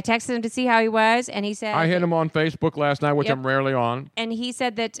I texted him to see how he was, and he said I hit him on Facebook last night, which Yep. I'm rarely on. and he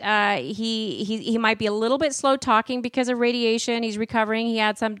said that he might be a little bit slow talking because of radiation. He's recovering. He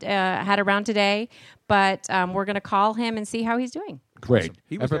had a round today, but we're going to call him and see how he's doing. Great.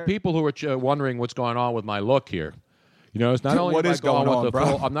 He And was for there. people who are wondering what's going on with my look here, it's not only What am I is going going on, with the bro?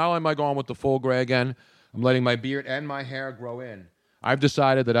 full. I'm not only am I going with the full gray again. I'm letting my beard and my hair grow in. I've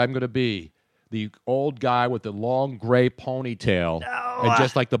decided that I'm going to be the old guy with the long gray ponytail and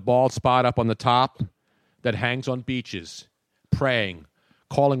just like the bald spot up on the top that hangs on beaches, praying,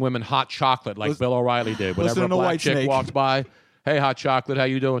 calling women hot chocolate like Bill O'Reilly did. Whenever listen a to black chick Whitesnake. walks by, hey, hot chocolate, how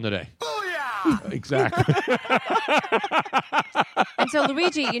you doing today? Exactly. And so,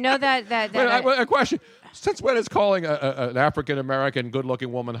 Luigi, you know that Wait, a question. Since when is calling an African American good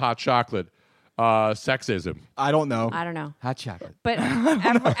looking woman hot chocolate sexism? I don't know. I don't know. Hot chocolate. But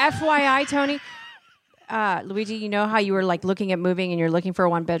FYI, Tony, Luigi, you know how you were like looking at moving and you're looking for a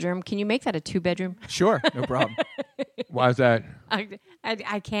 1-bedroom? Can you make that a 2-bedroom? Sure, no problem. Why is that?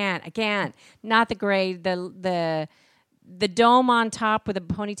 I can't. Not the gray, the dome on top with a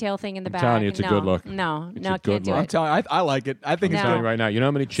ponytail thing in the back. telling you, it's a no, good look. No, It's no, a good can't do look. I'm it. telling you, I like it. I think No. it's I'm telling good. you right now. You know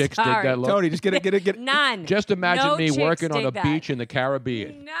how many chicks dig Sorry. that look? Tony, just get it. None. Just imagine No me chicks working on dig a that. beach in the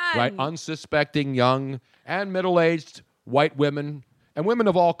Caribbean. None. Right? Unsuspecting young and middle-aged white women, and women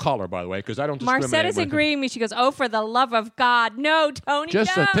of all color, by the way, because I don't discriminate. Marcetta's with them. agreeing with me. She goes, "Oh, for the love of God, no, Tony,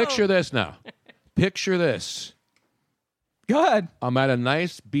 Just no." picture this now. Picture this. Go ahead. I'm at a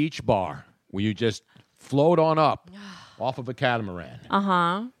nice beach bar where you just float on up off of a catamaran.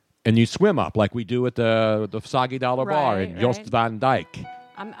 Uh-huh. And you swim up like we do at the Soggy Dollar Bar Right, in Joost van Dyke.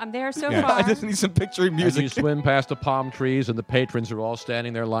 I'm there so Yeah. far. I just need some picturing And you music. swim past the palm trees, and the patrons are all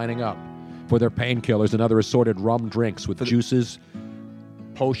standing there lining up for their painkillers and other assorted rum drinks with juices,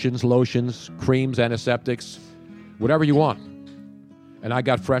 potions, lotions, creams, antiseptics, whatever you want. And I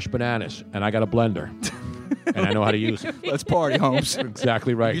got fresh bananas, and I got a blender, and I know how to use it. Let's party, Holmes.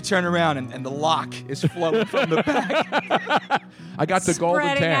 Exactly right. You turn around and the lock is flowing from the back. I got the golden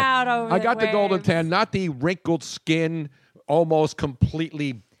Spreading tan. out over I the got the golden waves. tan, not the wrinkled skin, almost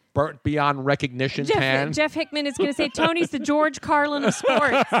completely burnt beyond recognition tan. Jeff Hickman is going to say Tony's the George Carlin of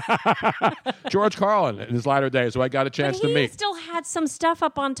sports. George Carlin in his latter days, who I got a chance But to he meet. still had some stuff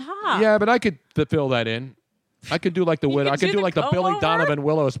up on top. Yeah, but I could fill that in. I could do like the widow. I could do like the Billy Donovan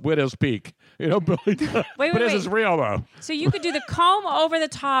Widow's Peak. You know, Billy. But wait, this wait. is real though. So you could do the comb over the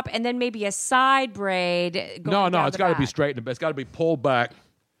top and then maybe a side braid. Going No, down it's the got to be back. straight. It's got to be pulled back.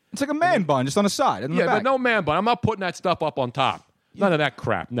 It's like a man bun, just on the side. In the Yeah, back. but no man bun. I'm not putting that stuff up on top. None of that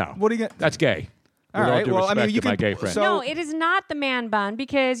crap. No. What are you gonna? That's gay. All With right, due well, I mean, respect you to my can- gay friend. so- No, it is not the man bun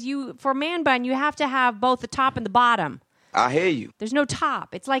because for man bun you have to have both the top and the bottom. I hear you. There's no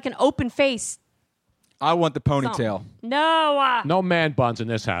top. It's like an open face. I want the ponytail. No. No man buns in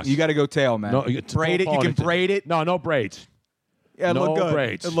this house. You got to go tail, man. No, it's braid it. full You can ponytail. braid it. No, no braids. Yeah, it no look good.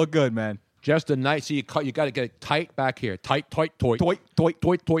 braids. It look good, man. Just a nice. See, you got to get it tight back here. Tight, Toit, very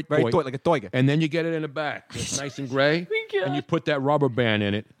toit, like a toiga. And then you get it in the back. It's nice and gray. And you put that rubber band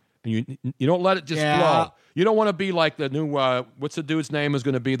in it. And you don't let it just Yeah. flow. You don't want to be like the new, what's the dude's name is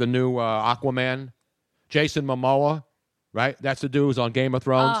going to be the new Aquaman? Jason Momoa, right? That's the dude who's on Game of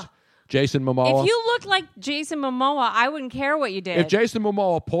Thrones. Jason Momoa. If you looked like Jason Momoa, I wouldn't care what you did. If Jason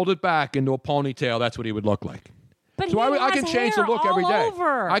Momoa pulled it back into a ponytail, that's what he would look like. But So he I has can change the hair look every all day.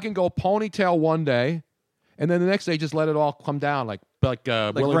 over. I can go ponytail one day, and then the next day just let it all come down like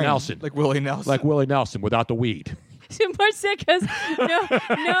Willie rain. Nelson. Like Willie Nelson. Like Willie Nelson without the weed. Marcet goes,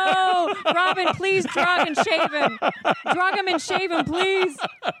 no, Robin, please drug and shave him. Drug him and shave him, please.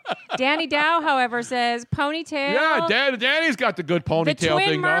 Danny Dow, however, says ponytail. Yeah, Danny's got the good ponytail The twin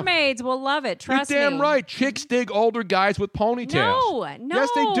thing. though. mermaids will love it. Trust You're damn me. right. Chicks dig older guys with ponytails. No. Yes,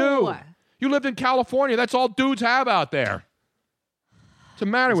 they do. You lived in California. That's all dudes have out there. What's the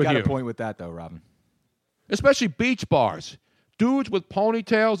matter He's with got you? a point with that, though, Robin. Especially beach bars. Dudes with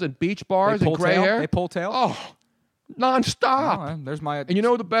ponytails and beach bars They and pull gray tail? hair. They pull tail? Oh, nonstop. Oh, there's my. And you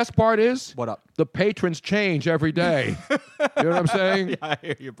know the best part is? What up? The patrons change every day. You know what I'm saying? Yeah, I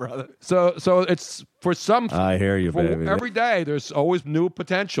hear you, brother. So it's for some. I hear you, for baby. Every day there's always new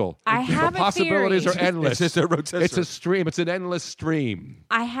potential. I The have a possibilities theory. are endless. It's just a rotisserie. It's a stream. It's an endless stream.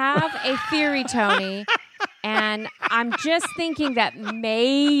 I have a theory, Tony, and I'm just thinking that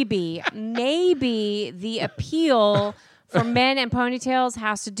maybe the appeal for men and ponytails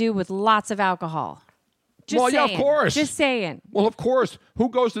has to do with lots of alcohol. Just well, saying. yeah, of course. Just saying. Well, of course. Who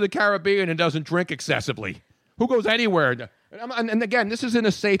goes to the Caribbean and doesn't drink excessively? Who goes anywhere? And again, this is in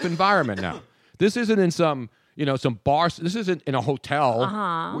a safe environment now. This isn't in some bar. This isn't in a hotel.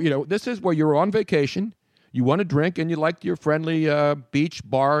 Uh-huh. This is where you're on vacation. You want to drink, and you like your friendly beach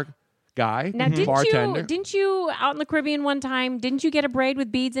bar guy, Now, bartender. didn't you out in the Caribbean one time? Didn't you get a braid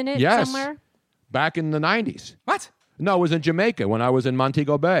with beads in it Yes. somewhere? Back in the 90s. What? No, it was in Jamaica when I was in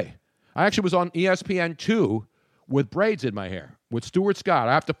Montego Bay. I actually was on ESPN2 with braids in my hair with Stuart Scott.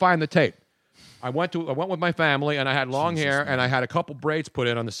 I have to find the tape. I went with my family, and I had long hair, and I had a couple braids put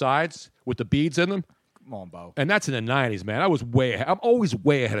in on the sides with the beads in them. Come on, Bo. And that's in the 90s, man. I was way ahead. I'm always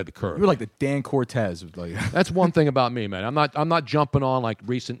way ahead of the curve. You were like the Dan Cortez. That's one thing about me, man. I'm not jumping on like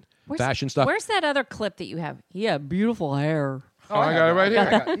recent fashion stuff. Where's that other clip that you have? Yeah, beautiful hair. Oh, I got it right here.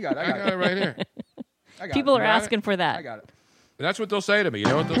 I got it right here. People are You got it? asking for that. I got it. That's what they'll say to me. You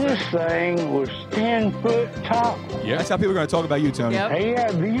know what they'll say? This thing was 10 foot tall. Yeah. That's how people are going to talk about you, Tony. Yep. He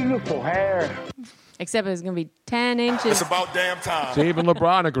had beautiful hair. Except it's going to be 10 inches. It's about damn time. See, even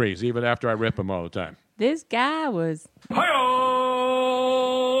LeBron agrees, even after I rip him all the time. This guy was.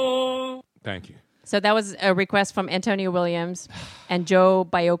 Thank you. So that was a request from Antonio Williams and Joe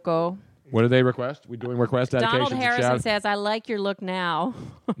Baiocco. What did they request? We doing request dedications? Donald and Harrison shout- says, "I like your look now."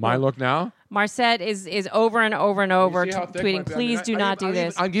 My look now? Marcette is over and over and over You see how thick tweeting, my- "Please do not do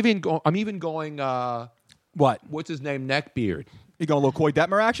this." I'm even going. What? What's his name? Neckbeard. You going a little Coy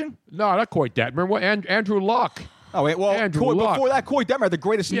Detmer action? No, not Coy Detmer. What? Andrew Luck. Oh wait, well, Andrew Luck. before that, Coy Detmer, the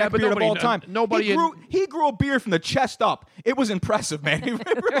greatest Yeah, neck but beard of nobody- all time. nobody he grew a beard from the chest up. It was impressive, man.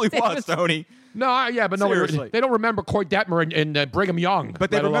 It really was, Tony. No, yeah, but no, Seriously. they don't remember Coy Detmer and Brigham Young.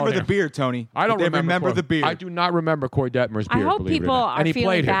 But they let remember alone the him. beard, Tony. I don't They remember Coy- the beard. I do not remember Coy Detmer's I beard. hope believe it or people not. are And he feeling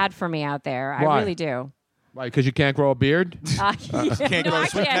played here. bad for me out there. Why? I really do. Why? Because you can't grow a beard? Can't grow a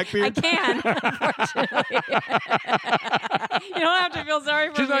sweet neck I beard? can. Unfortunately. You don't have to feel sorry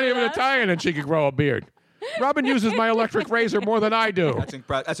for She's me. not even Russ. Italian, and she can grow a beard. Robin uses my electric razor more than I do. That's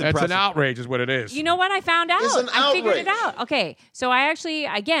That's an impressive. outrage, is what it is. You know what I found out? It's an I figured it outrage. out. Okay, so I actually,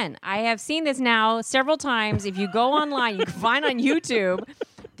 again, I have seen this now several times. If you go online, you can find on YouTube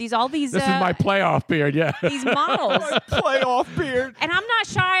all these. This is my playoff beard. Yeah. These models. Playoff beard. And I'm not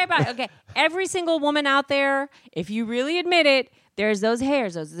shy about. Okay, every single woman out there, if you really admit it, there's those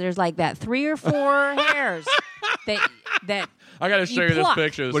hairs. There's like that 3 or 4 hairs that. I got to show you this pluck.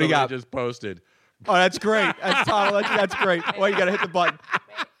 picture that What do you somebody got? just posted. Oh, that's great. That's Tyler. That's great. Well, you got to hit the button.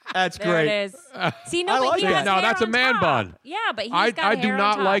 That's There great. it is. See, no, I but like he that. has No, hair that's a on man top. bun. Yeah, but he's I got do hair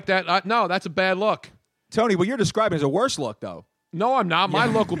not on like top. that. No, that's a bad look. Tony, what you're describing is a worse look, though. No, I'm not. My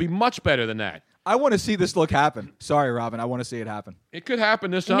look will be much better than that. I want to see this look happen. Sorry, Robin. I want to see it happen. It could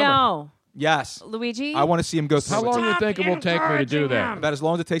happen this summer. No, Yes. Luigi. I want to see him go through How it. long do you think it will take me to do that? About as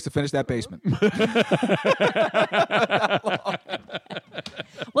long as it takes to finish that basement.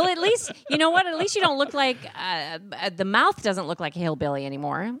 Well, at least you know what. At least you don't look like the mouth doesn't look like a hillbilly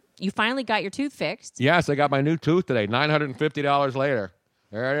anymore. You finally got your tooth fixed. Yes, I got my new tooth today. $950 later.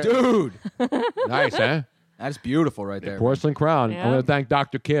 There it is. Dude. Nice, huh? That's beautiful right there. Porcelain crown. Yeah. I want to thank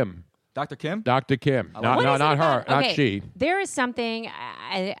Dr. Kim. Dr. Kim? Dr. Kim. What Not is it her. about- Not okay, she. There is something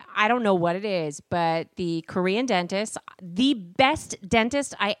I don't know what it is, but the Korean dentist, the best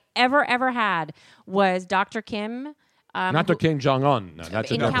dentist I ever had was Dr. Kim. Not the Kim Jong Un. No,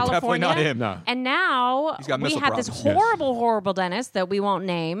 that's in another. California. Definitely not him. No. And now He's got we missile have this problems. horrible dentist that we won't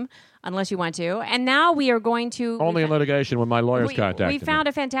name unless you want to. And now we are going to Only in litigation when my lawyers contacted we me. found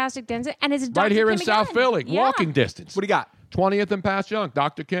a fantastic dentist, and it's Dr. Right here Kim in South again. Philly, Yeah. walking distance. What do you got? 20th and Pass Young,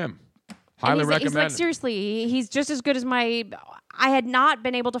 Dr. Kim. Highly And he's recommend. like, seriously, he's just as good as my. I had not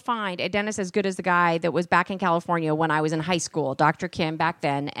been able to find a dentist as good as the guy that was back in California when I was in high school, Dr. Kim back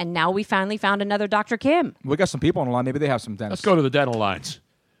then. And now we finally found another Dr. Kim. We got some people on the line. Maybe they have some dentists. Let's go to the dental lines.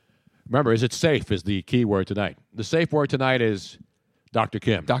 Remember, is it safe is the key word tonight. The safe word tonight is Dr.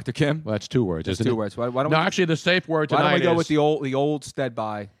 Kim. Dr. Kim? Well, that's 2 words, That's isn't 2 it? words. Why don't No, we, actually, the safe word why tonight don't we go is with the old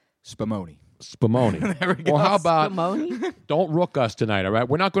Stead-by Spumoni? Spumoni. There we go. Or how about Spumoni? don't rook us tonight, all right?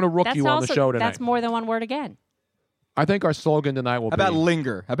 We're not going to rook That's you on the also show tonight. that's more than one word again. I think our slogan tonight will How about be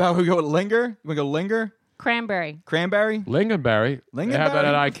linger? How about we go with linger? We go linger? Cranberry. Cranberry? Lingonberry. They have that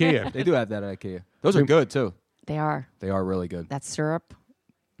at IKEA. They do have that at IKEA. Those are good, too. They are. They are really good. That's syrup.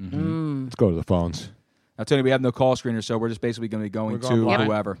 Let's go to the phones. Now, Tony, we have no call screener, so we're just basically going to be going We're going to blind.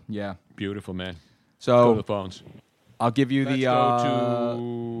 whoever. Yeah. Beautiful, man. So Let's go to the phones. I'll give you Let's the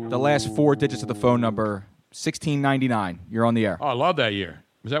go to the last 4 digits of the phone number. 1699. You're on the air. Oh, I love that year.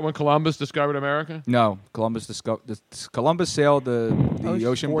 Was that when Columbus discovered America? No, Columbus sailed the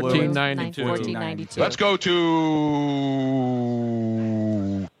ocean blue. 1492. 1492. Let's go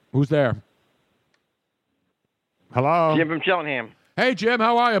to... Who's there? Hello? Jim from Cheltenham. Hey, Jim.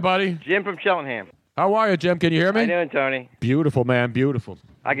 How are you, buddy? Jim from Cheltenham. How are you, Jim? Can you hear me? How you doing, Tony? Beautiful, man. Beautiful.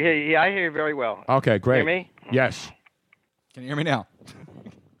 I can hear you. Yeah, I hear you very well. Okay, great. Hear me? Yes. Can you hear me now?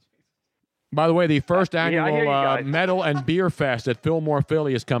 By the way, the first I hear you annual guys. Metal and Beer Fest at Fillmore,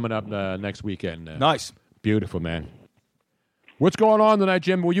 Philly is coming up next weekend. Nice. Beautiful, man. What's going on tonight,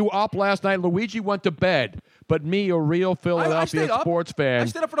 Jim? Were you up last night? Luigi went to bed, but me, a real Philadelphia stayed up. sports fan, I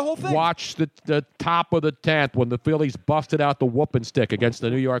stayed up for the whole thing. watched the top of the 10th when the Phillies busted out the whooping stick against the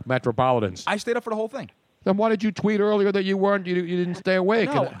New York Metropolitans. I stayed up for the whole thing. Then why did you tweet earlier that you didn't stay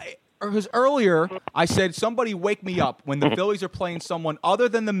awake? No, because earlier I said somebody wake me up when the Phillies are playing someone other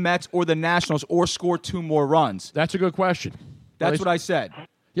than the Mets or the Nationals or score 2 more runs. That's a good question. That's what I said.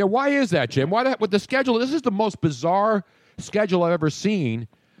 Yeah, why is that, Jim? Why with the schedule? This is the most bizarre schedule I've ever seen.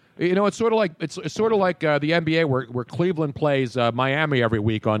 You know, it's sort of like the NBA where Cleveland plays Miami every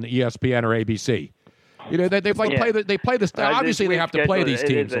week on ESPN or ABC. You know, they play the obviously they have to play these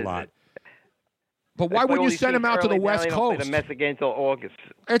teams a lot. But why wouldn't you send them out to the West Coast? The Mets again until August.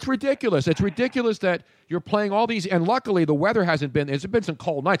 It's ridiculous. It's ridiculous that you're playing all these, and luckily the weather hasn't been. There's been some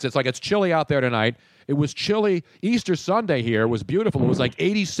cold nights. It's chilly out there tonight. It was chilly. Easter Sunday here was beautiful. It was like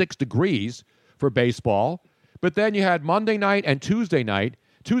 86 degrees for baseball. But then you had Monday night and Tuesday night.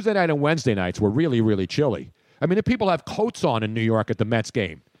 Tuesday night and Wednesday nights were really, really chilly. I mean, the people have coats on in New York at the Mets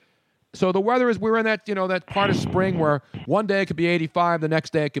game. So the weather we're in that part of spring where one day it could be 85, the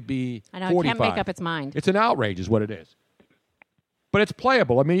next day it could be 45. I know, it can't make up its mind. It's an outrage is what it is. But it's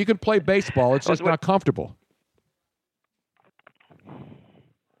playable. I mean, you can play baseball. It's just not comfortable.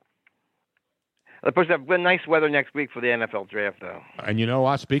 Of course, have nice weather next week for the NFL draft, though. And you know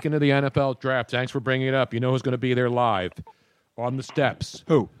what? Speaking of the NFL draft, thanks for bringing it up. You know who's going to be there live on the steps?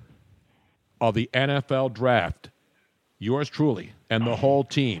 Who? Of the NFL draft. Yours truly and the whole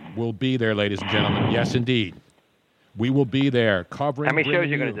team will be there, ladies and gentlemen. Yes, indeed. We will be there covering. How many shows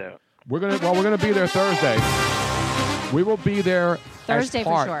bringing are you going to do? We're going to be there Thursday. We will be there Thursday as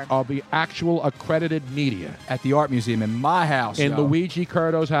part for sure. of the actual accredited media at the Art Museum in my house. In Luigi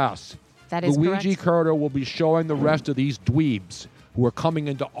Curto's house. That is Luigi Curto will be showing the rest of these dweebs who are coming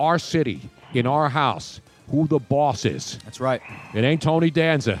into our city, in our house, who the boss is. That's right. It ain't Tony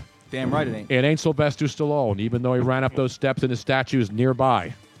Danza. Damn right it ain't. It ain't Sylvester Stallone, even though he ran up those steps in his statues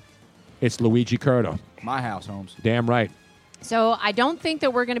nearby. It's Luigi Curto. My house, Holmes. Damn right. So I don't think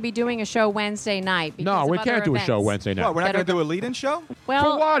that we're going to be doing a show Wednesday night. No, we can't do a show Wednesday night. What, we're not going to do a lead-in show?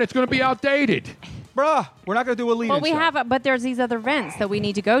 Well, for what? It's going to be outdated. Bruh, we're not going to do a lead-in show. But there's these other events that we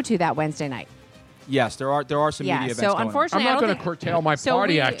need to go to that Wednesday night. Yes, there are some media events so going unfortunately, I'm not going to curtail my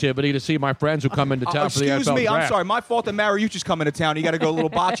party activity to see my friends who come into town for the NFL Excuse me, draft. I'm sorry. My fault that Mariucci's coming to town. You got to go a little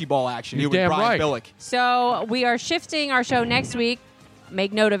bocce ball action. You're here with damn Brian right. Billick. So we are shifting our show next week.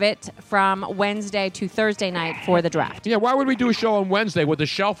 Make note of it, from Wednesday to Thursday night for the draft. Yeah, why would we do a show on Wednesday where the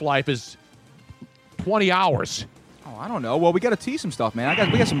shelf life is 20 hours? Oh, I don't know. Well, we got to tease some stuff, man.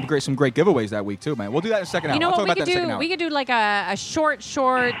 We got some great giveaways that week too, man. We'll do that in the second hour. You know I'll what talk we about could that in the second do? hour. We could do like a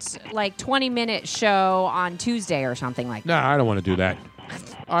short, like 20-minute show on Tuesday or something like that. No, I don't want to do that.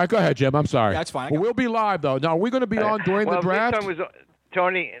 All right, go ahead, Jim. I'm sorry. That's fine. Well, we'll be live, though. Now, are we going to be on during the draft?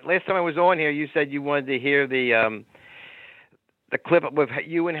 Tony, last time I was on here, you said you wanted to hear the clip with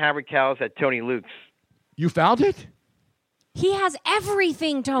you and Howard Callis at Tony Luke's. You found it? He has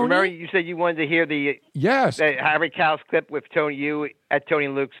everything, Tony. Remember, you said you wanted to hear the Howard Callis clip with you at Tony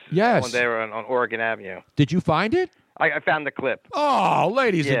Luke's on there on Oregon Avenue. Did you find it? I found the clip. Oh,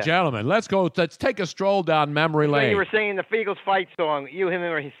 ladies and gentlemen, let's take a stroll down memory So lane. you were singing the Eagles fight song. You, him,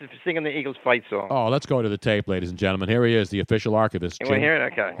 and were singing the Eagles fight song. Oh, let's go to the tape, ladies and gentlemen. Here he is, the official archivist. You want to hear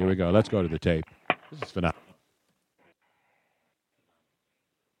it? Okay. Here we go. Let's go to the tape. This is phenomenal.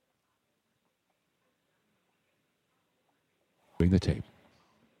 Bring the tape.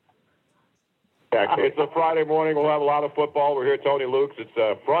 It's a Friday morning. We'll have a lot of football. We're here at Tony Luke's. It's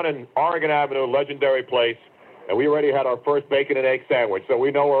front in Oregon Avenue, legendary place. And we already had our first bacon and egg sandwich, so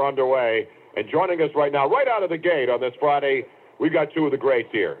we know we're underway. And joining us right now, right out of the gate on this Friday, we've got two of the greats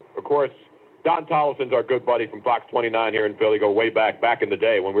here. Of course, Don Tollison's our good buddy from Fox 29 here in Philly. Go way back in the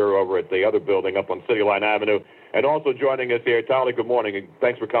day when we were over at the other building up on City Line Avenue. And also joining us here, Tolly, good morning, and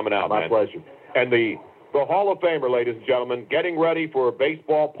thanks for coming out, man. My pleasure. And the Hall of Famer, ladies and gentlemen, getting ready for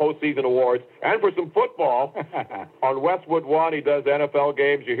baseball postseason awards and for some football. On Westwood One, he does NFL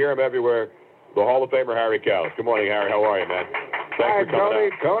games. You hear him everywhere. The Hall of Famer, Harry Callis. Good morning, Harry. How are you, man? Hi,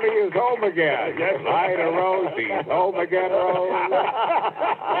 Tony. Tony is home again. Yes. Hi to Rosie. Home again, Rose.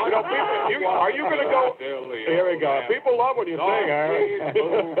 Are you going to go? Here we go. People love when you sing, Harry.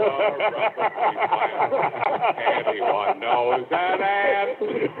 Anyone knows that ass.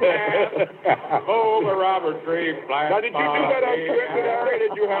 Oh, the Robert Tree. Now, did you do that on script, Harry, or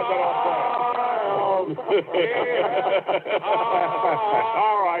did you have that on hopes.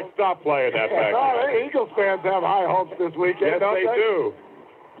 All right, stop playing that back. Oh, Eagles fans have high hopes this weekend. Yes, they do.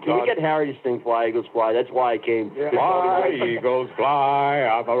 Can you get Harry to sing Fly, Eagles, Fly? That's why I came. Fly, Eagles, fly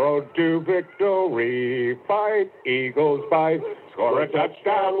on the road to victory. Fight, Eagles, fight. Score a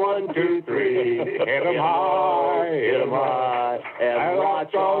touchdown, 1, 2, 3. Hit 'em high, and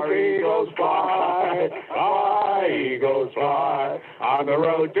watch our Eagles fly. Fly, Eagles, fly on the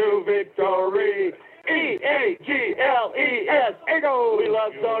road to victory. E-A-G-L-E-S, Eagles. We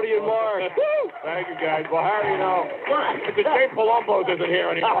love Tony and Mark. Thank you, guys. Well, Harry, it's a shame Palumbo's isn't here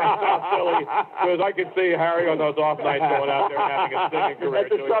anymore in South Philly, because I could see Harry on those off nights going out there and having a singing career. At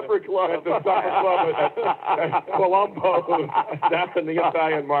the supper club. At the supper club at Palumbo, down in the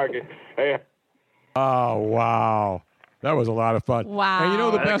Italian market. Hey. Oh, wow. That was a lot of fun. Wow. And you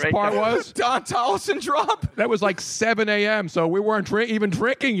know the best part was? Don Tollison drop. That was like 7 a.m., so we weren't even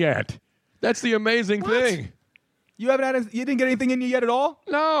drinking yet. That's the amazing thing. You didn't get anything in you yet at all?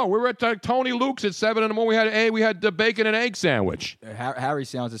 No, we were at Tony Luke's at 7 in the morning. We had the bacon and egg sandwich. Harry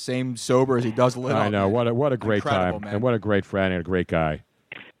sounds the same sober as he does lit. I know. What a great time. Man. And what a great friend and a great guy.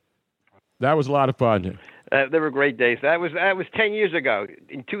 That was a lot of fun. They were great days. That was 10 years ago,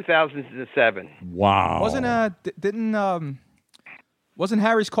 in 2007. Wow. Wasn't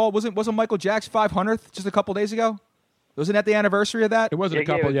Harry's call? Wasn't Michael Jack's 500th just a couple days ago? Wasn't that the anniversary of that? It wasn't a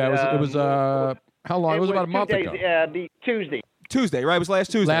couple. It was how long? It was about a month ago. Tuesday. Tuesday, right? It was last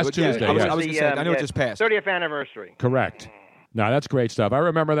Tuesday. Last Tuesday. I was yes. going to say. I know it just passed. 30th anniversary. Correct. No, that's great stuff. I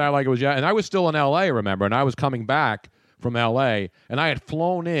remember that like it was. And I was still in L.A. Remember, and I was coming back from L.A. and I had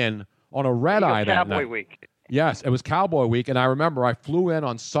flown in on a red eye that night. Cowboy Week. Yes, it was Cowboy Week, and I remember I flew in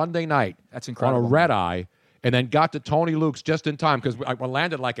on Sunday night. That's incredible. On a red eye, and then got to Tony Luke's just in time because I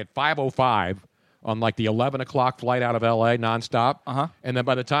landed like at 5:05 on like the 11 o'clock flight out of L.A. nonstop. Uh-huh. And then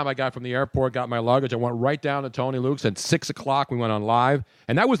by the time I got from the airport, got my luggage, I went right down to Tony Luke's. At 6 o'clock, we went on live,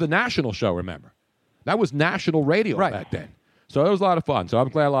 and that was the national show. Remember, that was national radio back then. So it was a lot of fun. So I'm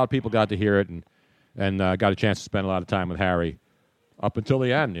glad a lot of people got to hear it and got a chance to spend a lot of time with Harry up until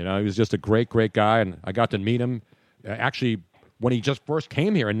the end. You know, he was just a great, great guy, and I got to meet him actually when he just first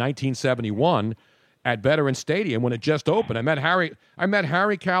came here in 1971 at Veterans Stadium when it just opened. I met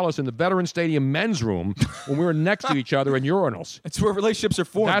Harry Callis in the Veterans Stadium men's room when we were next to each other in urinals. That's where relationships are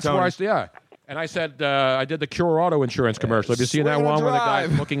formed. That's Tony. where And I said, I did the Cure Auto Insurance commercial. Have you seen that one where the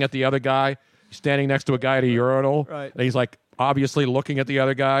guy's looking at the other guy, standing next to a guy at a urinal? Right. And he's like obviously looking at the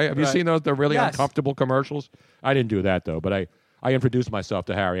other guy. Have you seen those? They're really uncomfortable commercials. I didn't do that, though, but I introduced myself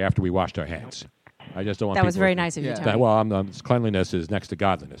to Harry after we washed our hands. I just don't want that was people very nice of you, Tony. Well, cleanliness is next to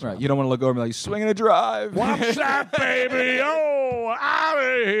godliness. Right. You don't want to look over and be like, swinging a drive. What's that, baby? Oh, out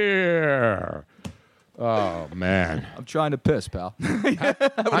of here. Oh, man. I'm trying to piss, pal.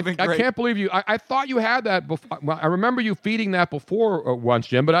 I can't believe you. I thought you had that before. Well, I remember you feeding that before once,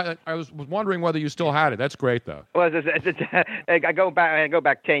 Jim, but I was wondering whether you still had it. That's great, though. Well, I go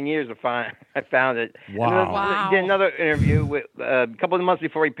back 10 years to find. I found it. Wow. He did another interview with a couple of months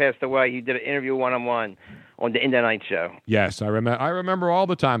before he passed away. He did an interview one-on-one on the India Night Show. Yes, I remember all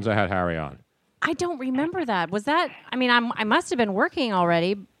the times I had Harry on. I don't remember that. Was that? I mean, I must have been working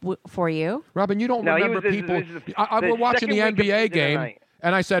already for you. Robin, you don't remember people. I was watching the NBA game,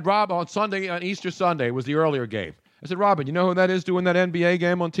 and I said, Rob, on Easter Sunday, was the earlier game. I said, Robin, you know who that is doing that NBA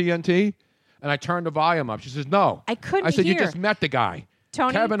game on TNT? And I turned the volume up. She says, no. I couldn't I said, hear. You just met the guy.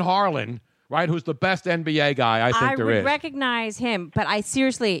 Tony? Kevin Harlan, right, who's the best NBA guy I think there is. I would recognize him, but I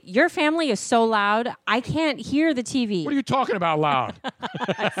seriously, your family is so loud, I can't hear the TV. What are you talking about loud?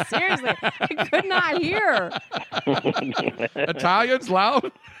 Seriously, I could not hear. Italians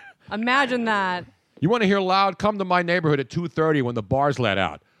loud? Imagine that. You want to hear loud? Come to my neighborhood at 2:30 when the bars let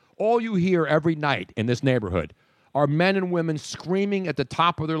out. All you hear every night in this neighborhood are men and women screaming at the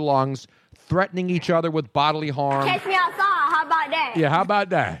top of their lungs, threatening each other with bodily harm. Catch me outside. How about that? Yeah, how about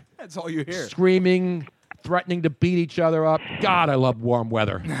that? That's all you hear. Screaming, threatening to beat each other up. God, I love warm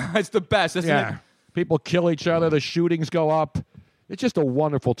weather. It's the best, isn't it? People kill each other. The shootings go up. It's just a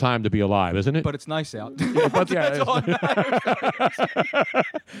wonderful time to be alive, isn't it? But it's nice out. That's all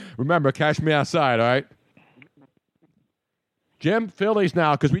Remember, catch me outside, all right? Jim, Phillies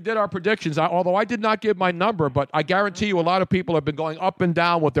now, because we did our predictions. Although I did not give my number, but I guarantee you a lot of people have been going up and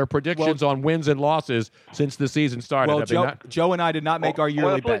down with their predictions on wins and losses since the season started. Well, Joe and I did not make our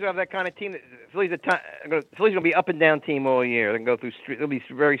yearly the Phillies bet. have that kind of team. Phillies will be up and down team all year. They can go through. They'll be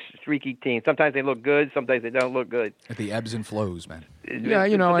very streaky teams. Sometimes they look good. Sometimes they don't look good. At the ebbs and flows, man. Yeah,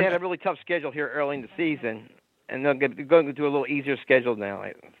 you know, they had a really tough schedule here early in the season, and they're going to do a little easier schedule now.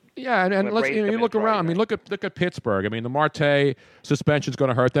 Yeah, and With let's Braves you coming look in around. I mean, look at Pittsburgh. I mean, the Marte suspension's going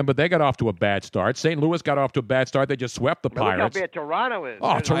to hurt them, but they got off to a bad start. St. Louis got off to a bad start. They just swept the But look how Pirates. bad Toronto is.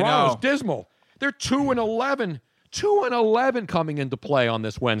 Oh, Toronto's dismal. They're 2-11, 2-11 coming into play on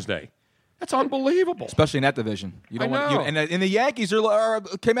this Wednesday. That's unbelievable. Especially in that division. You don't I want, know. and the Yankees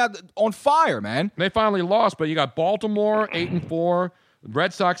came out on fire, man. They finally lost, but you got Baltimore 8-4.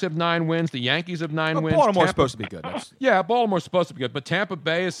 Red Sox have 9 wins. The Yankees have 9 wins. Baltimore's Tampa- supposed to be good. Yeah, Baltimore's supposed to be good, but Tampa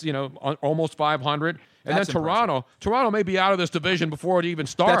Bay is almost 500, and That's then Toronto may be out of this division before it even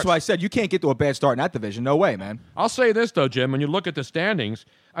starts. That's why I said you can't get to a bad start in that division. No way, man. I'll say this though, Jim. When you look at the standings,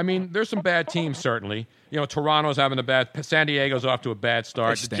 I mean, there's some bad teams certainly. Toronto's having a bad. San Diego's off to a bad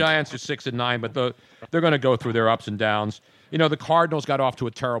start. They The stink. Giants are 6-9, but they're going to go through their ups and downs. The Cardinals got off to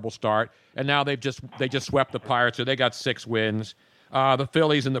a terrible start, and now they just swept the Pirates, so they got 6 wins. The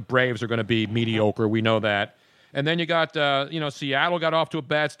Phillies and the Braves are going to be mediocre. We know that. And then you got, Seattle got off to a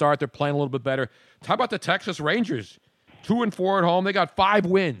bad start. They're playing a little bit better. How about the Texas Rangers? 2-4 at home. They got 5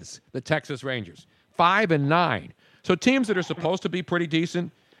 wins, the Texas Rangers. 5-9. So teams that are supposed to be pretty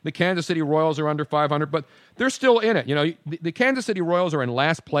decent. The Kansas City Royals are under 500, but they're still in it. The Kansas City Royals are in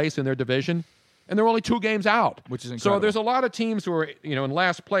last place in their division, and they're only 2 games out. Which is incredible. So there's a lot of teams who are, in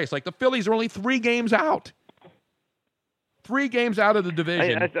last place. Like the Phillies are only 3 games out. 3 games out of the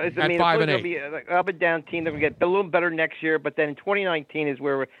division at 5-8. Be an up and down team. They're going to get a little better next year, but then in 2019 is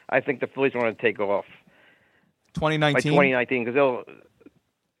where I think the Phillies are going to take off. 2019? By 2019, because a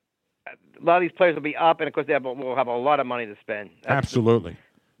lot of these players will be up, and of course will have a lot of money to spend. Absolutely.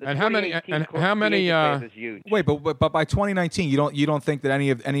 The How many? 2018 is huge. Wait, but by 2019, you don't think that any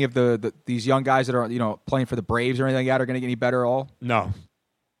of the these young guys that are playing for the Braves or anything like that are going to get any better at all? No.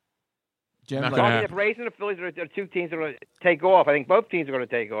 Jim, The Braves and the Phillies are 2 teams that are going to take off. I think both teams are going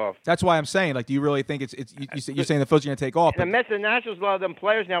to take off. That's why I'm saying, do you really think you're saying the Phillies are going to take off? And the Mets and Nationals, a lot of them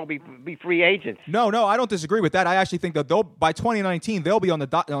players now will be free agents. No, I don't disagree with that. I actually think that by 2019 they'll be on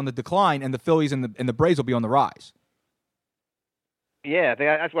the decline, and the Phillies and the Braves will be on the rise. Yeah,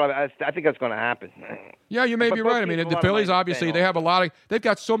 I think that's going to happen. Yeah, you may be right. I mean, the Phillies obviously they have they've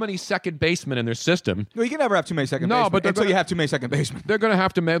got so many second basemen in their system. No, you can never have too many second basemen. But until you have too many second basemen. They're going to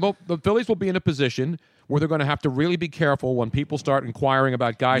have to. The Phillies will be in a position where they're going to have to really be careful when people start inquiring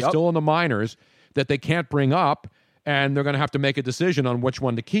about guys still in the minors that they can't bring up, and they're going to have to make a decision on which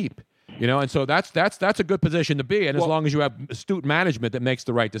one to keep. And so that's a good position to be in, as long as you have astute management that makes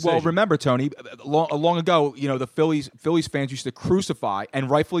the right decision. Well, remember, Tony, long ago, the Phillies fans used to crucify,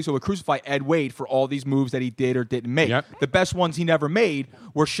 and rightfully so, would crucify Ed Wade for all these moves that he did or didn't make. Yep. The best ones he never made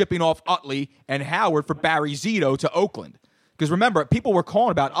were shipping off Utley and Howard for Barry Zito to Oakland. Because remember, people were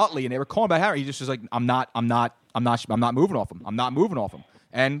calling about Utley and they were calling about Howard. He just was like, I'm not moving off him. I'm not moving off him.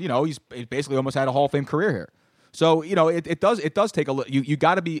 And he's basically almost had a Hall of Fame career here. So, it does take a look. You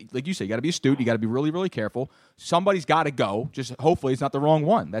got to be, like you say, you got to be astute. You got to be really, really careful. Somebody's got to go. Just hopefully it's not the wrong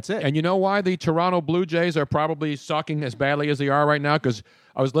one. That's it. And you know why the Toronto Blue Jays are probably sucking as badly as they are right now? Because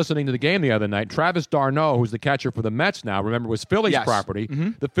I was listening to the game the other night. Travis d'Arnaud, who's the catcher for the Mets now, remember, was Phillies property. Mm-hmm.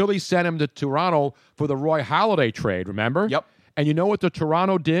 The Phillies sent him to Toronto for the Roy Halladay trade, remember? Yep. And you know what the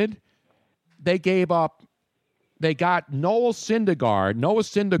Toronto did? They got Noah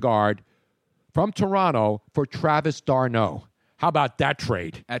Syndergaard from Toronto for Travis d'Arnaud. How about that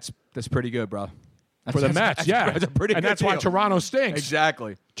trade? That's pretty good, bro. For the Mets, that's a pretty and good that's why deal. Toronto stinks.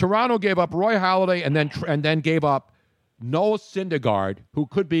 Exactly. Toronto gave up Roy Halladay and then gave up Noah Syndergaard, who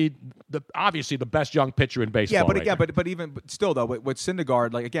could be obviously the best young pitcher in baseball. Yeah, but right again, now. but still though, with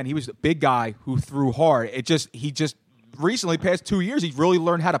Syndergaard, again, he was a big guy who threw hard. He just recently, past 2 years, he's really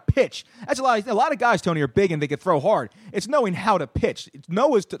learned how to pitch. That's a lot of guys, Tony, are big and they can throw hard. It's knowing how to pitch.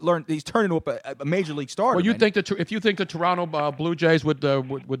 Noah's he's turned into a major league starter. Well, if you think the Toronto Blue Jays would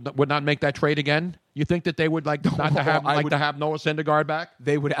not make that trade again, you think that they would like to have Noah Syndergaard back?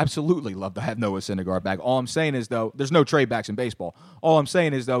 They would absolutely love to have Noah Syndergaard back. All I'm saying is though, there's no trade backs in baseball. All I'm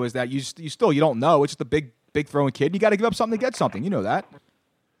saying is though is that you don't know. It's just a big throwing kid. You got to give up something to get something. You know that.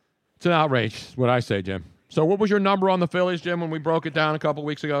 It's an outrage. Is what I say, Jim. So what was your number on the Phillies, Jim, when we broke it down a couple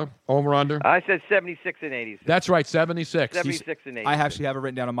weeks ago? Over, under? I said 76 and 86. That's right, 76. 76 and 86. I actually have it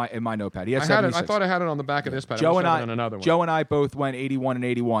written down in my notepad. He had I 76. I thought I had it on the back of this pad. Joe and on another one. Joe and I both went 81 and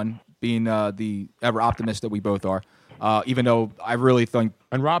 81, being the ever optimist that we both are. Even though I really think...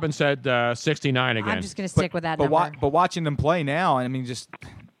 And Robin said 69 again. I'm just going to stick with that but number. But watching them play now, I mean, just...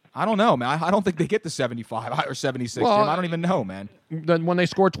 I don't know, man. I don't think they get to 75 or 76. Well, Jim. I don't even know, man. Then when they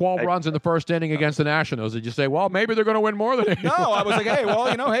scored 12 runs in the first inning against the Nationals, did you say, well, maybe they're going to win more than 81? No, I was like, hey,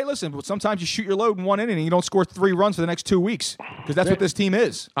 hey, listen, sometimes you shoot your load in one inning and you don't score 3 runs for the next 2 weeks because that's what this team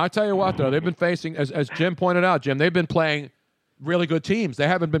is. I tell you what, though, they've been facing, as Jim pointed out, Jim, they've been playing really good teams. They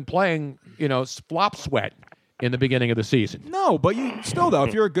haven't been playing, flop sweat in the beginning of the season. No, but you still, though,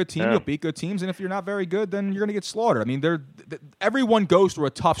 if you're a good team, you'll beat good teams, and if you're not very good, then you're going to get slaughtered. I mean, everyone goes through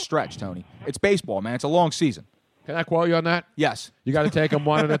a tough stretch, Tony. It's baseball, man. It's a long season. Can I quote you on that? Yes. You got to take them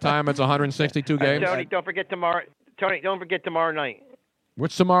one at a time. It's 162 games. Tony, don't forget tomorrow. Tony, don't forget tomorrow night.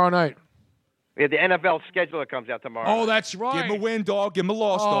 What's tomorrow night? We have the NFL schedule that comes out tomorrow. Oh, that's right. Give them a win, dog. Give them a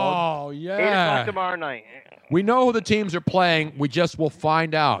loss, dog. Oh, yeah. 8 o'clock tomorrow night. We know who the teams are playing. We just will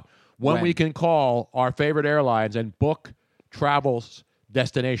find out when we can call our favorite airlines and book travels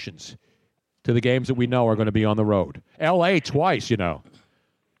destinations to the games that we know are going to be on the road. L.A. twice,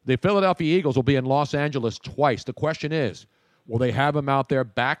 The Philadelphia Eagles will be in Los Angeles twice. The question is, will they have them out there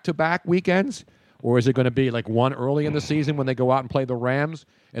back-to-back weekends? Or is it going to be like one early in the season when they go out and play the Rams,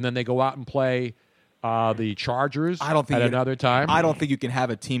 and then they go out and play the Chargers at another time? I don't think you can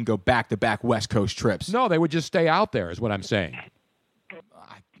have a team go back-to-back West Coast trips. No, they would just stay out there is what I'm saying.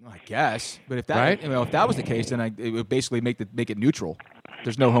 I guess. But if that if that was the case, then it would basically make it neutral.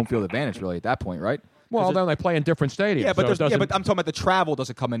 There's no home field advantage, really, at that point, right? Well, then they play in different stadiums. Yeah, but, so but I'm talking about the travel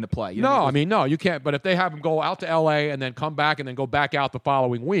doesn't come into play. You know no, what I mean? no, you can't. But if they have them go out to L.A. and then come back and then go back out the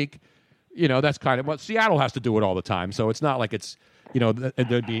following week, that's kind of what Seattle has to do it all the time. So it's not like it's,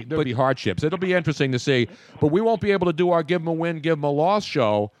 there'd be hardships. It'll be interesting to see. But we won't be able to do our give them a win, give them a loss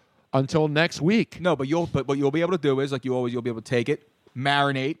show until next week. No, but what you'll be able to do is, like you always, you'll be able to take it,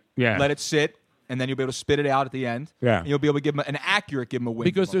 marinate, let it sit, and then you'll be able to spit it out at the end. Yeah. And you'll be able to give them give them a win.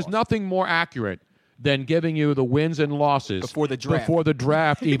 Because there's nothing more accurate than giving you the wins and losses before the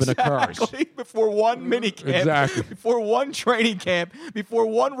draft even occurs. Before one mini camp, exactly. Before one training camp, before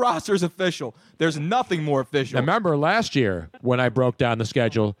one roster is official. There's nothing more official. Now, remember last year when I broke down the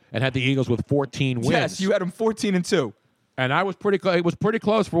schedule and had the Eagles with 14 wins? Yes, you had them 14-2. And I was it was pretty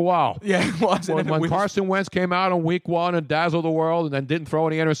close for a while. Yeah, it was. When Carson Wentz came out on week 1 and dazzled the world and then didn't throw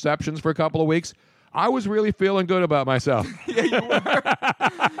any interceptions for a couple of weeks, I was really feeling good about myself. Yeah, you were.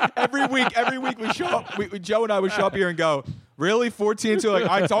 every week we show up. Joe and I would show up here and go, really? 14-2? Like,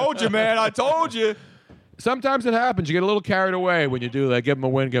 I told you, man. I told you. Sometimes it happens. You get a little carried away when you do that. Give them a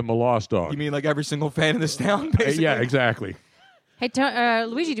win, give them a loss, dog. You mean like every single fan in this town, basically? Yeah, exactly. Hey,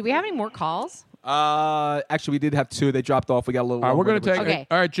 Luigi, do we have any more calls? Actually, we did have 2. They dropped off. We got a little. All right, we're going to take. Okay.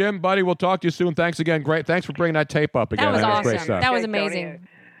 All right, Jim, buddy, we'll talk to you soon. Thanks again. Great. Thanks for bringing that tape up again. That was awesome. Great stuff. That was amazing.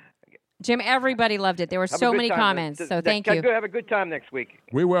 Jim, everybody loved it. There were so many comments, so thank you. Have a good time next week.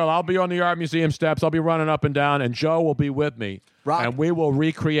 We will. I'll be on the Art Museum steps. I'll be running up and down, and Joe will be with me. And we will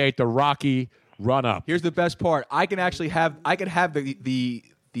recreate the Rocky run-up. Here's the best part. I can actually have the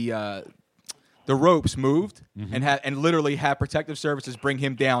ropes moved and literally have protective services bring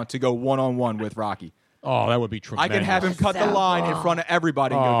him down to go one-on-one with Rocky. Oh, that would be tremendous. I can have him cut the line in front of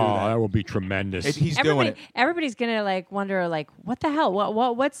everybody and go do that. That would be tremendous. He's doing it. Everybody's gonna wonder what the hell?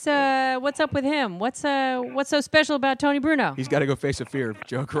 What's up with him? What's so special about Tony Bruno? He's got to go face a fear.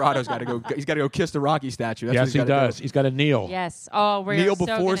 Joe Corrado's got to go. He's got to go kiss the Rocky statue. That's yes, he does. He's got to kneel. Yes. Oh, we're kneel so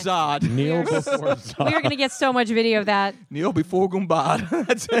before Zod. Kneel before Zod. We're gonna get so much video of that. Kneel before Gumbad.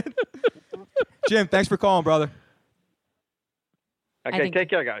 That's it. Jim, thanks for calling, brother. Okay, take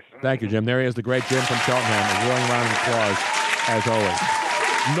care, guys. Thank you, Jim. There he is, the great Jim from Cheltenham. A roaring round of applause, as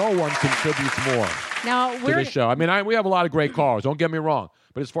always. No one contributes more to this show. I mean, we have a lot of great callers. Don't get me wrong.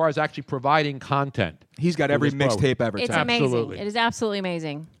 But as far as actually providing content, he's got every mixtape ever. It's amazing. Absolutely. It is absolutely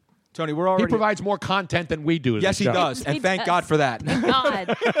amazing. Tony, we're already. He provides more content than we do. Yes, he does, and thank God for that. Thank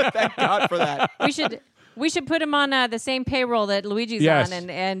God. Thank God for that. We should put him on the same payroll that Luigi's on,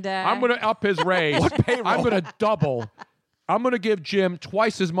 and I'm going to up his raise. What payroll? I'm going to double. I'm going to give Jim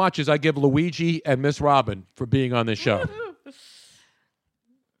twice as much as I give Luigi and Miss Robin for being on this show.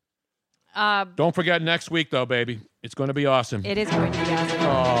 Don't forget next week, though, baby. It's going to be awesome. It is going to be awesome.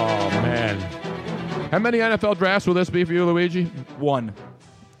 Oh, man. How many NFL drafts will this be for you, Luigi? 1.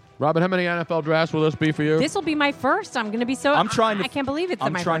 Robin, how many NFL drafts will this be for you? This will be my first. I'm going to be so. I can't believe it's my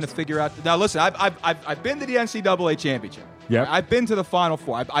first. I'm trying to figure out. Now, listen, I've been to the NCAA championship. Yeah. I've been to the Final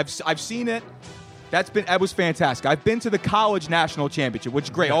Four. I've seen it. That was fantastic. I've been to the college national championship, which is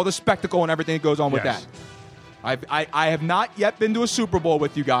great. All the spectacle and everything that goes on with that. I have not yet been to a Super Bowl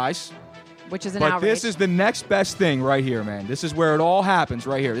with you guys. Which is an outrage. outrage. But this is the next best thing right here, man. This is where it all happens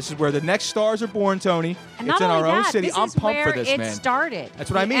right here. This is where the next stars are born, Tony. And it's in our own that, city. This I'm is pumped where for this, it man. Started.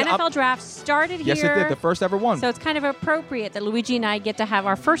 That's what I mean. The NFL draft started here. Yes, it did. The first ever one. So it's kind of appropriate that Luigi and I get to have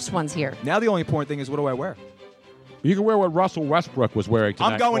our first ones here. Now the only important thing is, what do I wear? You can wear what Russell Westbrook was wearing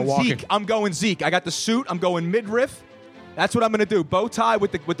tonight. I'm going Zeke. I got the suit. I'm going midriff. That's what I'm going to do. Bow tie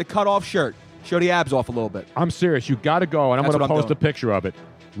with the cut-off shirt. Show the abs off a little bit. I'm serious. You got to go, and I'm going to post a picture of it.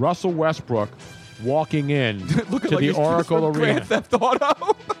 Russell Westbrook walking in to like the he's Oracle from Arena. Grand Theft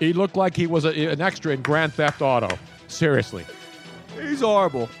Auto. He looked like he was an extra in Grand Theft Auto. Seriously. He's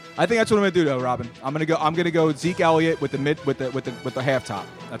horrible. I think that's what I'm gonna do though, Robin. I'm gonna go Zeke Elliott with the half top.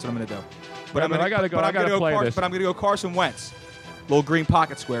 That's what I'm gonna do. Wait a minute, I gotta play this. But I'm gonna go Carson Wentz. Little green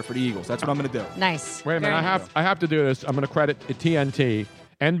pocket square for the Eagles. That's what I'm gonna do. Nice. Wait a minute, I have to do this. I'm going to credit TNT,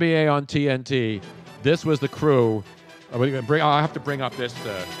 NBA on TNT. This was the crew. I have to bring up this.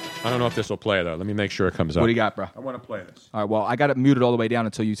 I don't know if this will play though. Let me make sure it comes up. What do you got, bro? I want to play this. All right. Well, I got it muted all the way down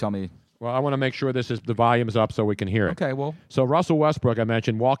until you tell me. Well, I want to make sure the volume's up so we can hear it. Okay. Well. So Russell Westbrook, I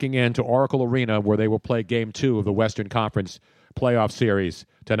mentioned, walking into Oracle Arena where they will play Game 2 of the Western Conference playoff series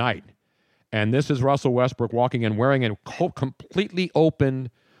tonight. And this is Russell Westbrook walking in wearing a completely open,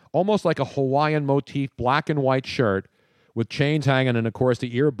 almost like a Hawaiian motif, black and white shirt with chains hanging and, of course,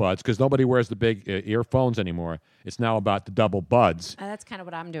 the earbuds because nobody wears the big earphones anymore. It's now about the double buds. That's kind of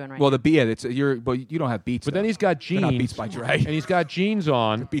what I'm doing right Well, now. you don't have Beats. But then he's got jeans. They're not Beats by Dre. And he's got jeans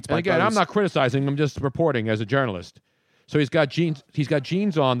on. Beats and by again, Buzz. I'm not criticizing. I'm just reporting as a journalist. So he's got jeans. He's got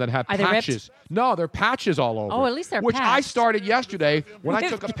jeans on that have Are they ripped? patches. No, they're patches all over. Oh, at least they're which I patched. started yesterday when I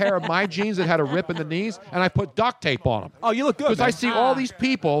took a pair of my jeans that had a rip in the knees and I put duct tape on them. Oh, you look good. Because I see all these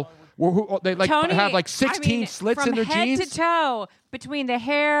people who they Tony, have like 16 slits in their from head jeans. to toe, between the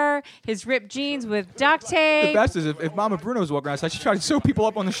hair, his ripped jeans with duct tape. The best is if Mama Bruno's walking around, I should try to sew people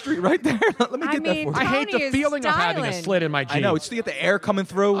up on the street right there. Let me get that for you. I hate the feeling of having a slit in my jeans. I know. It's to get the air coming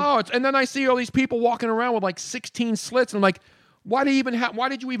through. Oh, and then I see all these people walking around with like 16 slits, and I'm like, why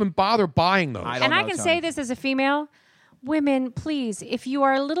did you even bother buying those? And I can say this as a female. Women, please, if you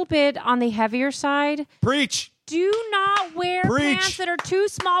are a little bit on the heavier side, preach. Do not wear pants that are too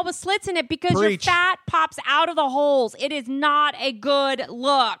small with slits in it because your Preach. fat pops out of the holes. It is not a good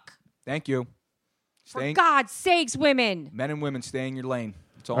look. Thank you. For God's sakes, women. Men and women, stay in your lane.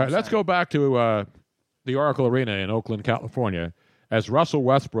 That's all. All right, let's go back to the Oracle Arena in Oakland, California, as Russell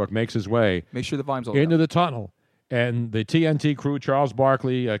Westbrook makes his way Make sure the volume's all into down. the tunnel. And the TNT crew, Charles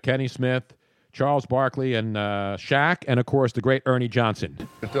Barkley, Kenny Smith, Charles Barkley, and Shaq, and, of course, the great Ernie Johnson.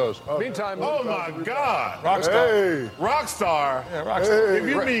 It does. Meantime, oh my God, Rockstar. Hey. Rockstar. Yeah, Rockstar. If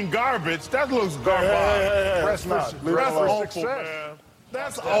you mean garbage, that looks garbage. That's not. That's awful, man.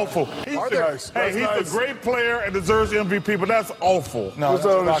 That's awful. He's a great player and deserves the MVP, but that's awful. No, what's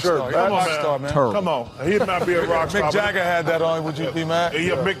on the shirt? Come on, Rockstar, man. Terrible. Come on. He might be a rock star. Mick Jagger had that on. Would you be mad?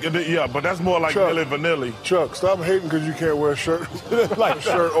 Yeah, but that's more like Milli Vanilli. Chuck, stop hating because you can't wear a shirt like a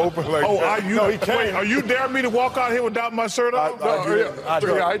shirt open like that. He can't. Wait, are you daring me to walk out here without my shirt on? I dare you.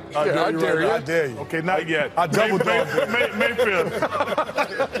 I dare you. Okay, not yet. I double dog. Mayfield.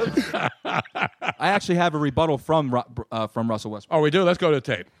 I actually have a rebuttal from Russell Westbrook. Oh, we do? Let's go to the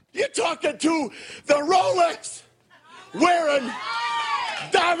tape. You're talking to the Rolex wearing,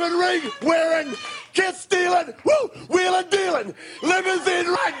 diamond ring wearing, kiss stealing, wheeling dealing, limousine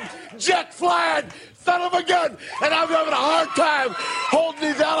riding, jet flying, son of a gun, and I'm having a hard time holding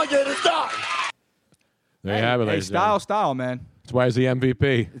these alligators down. There you have it, ladies and gentlemen. Style, man. That's why he's the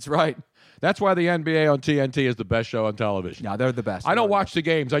MVP. It's right. That's why the NBA on TNT is the best show on television. Yeah, they're the best. I don't watch the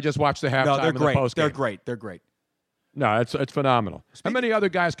games. I just watch the halftime No, they're and great. the postgame. They're great. They're great. No, it's phenomenal. How many other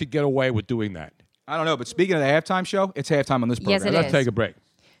guys could get away with doing that? I don't know, but speaking of the halftime show, it's halftime on this program. Yes, it Let's is. take a break.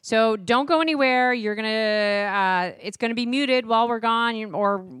 So don't go anywhere. You're gonna. It's gonna be muted while we're gone,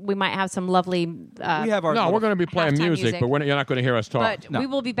 or we might have some lovely. We have our we're going to be playing halftime music, but you're not going to hear us talk. But we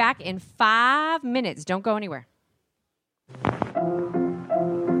will be back in 5 minutes. Don't go anywhere.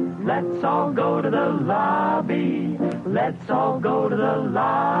 Let's all go to the lobby. Let's all go to the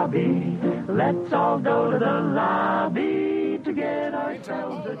lobby. Let's all go to the lobby to get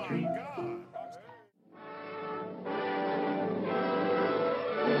ourselves a treat.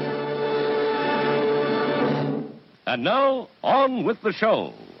 And now, on with the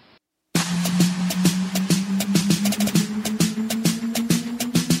show.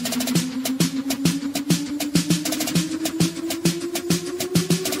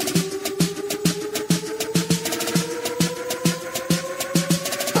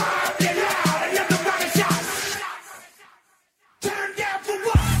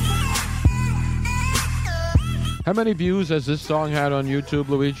 How many views has this song had on YouTube,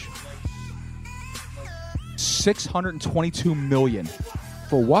 Luigi? 622 million.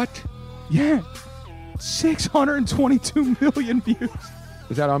 For what? Yeah. 622 million views.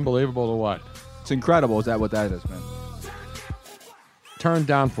 Is that unbelievable or what? It's incredible. Is that what that is, man? Turned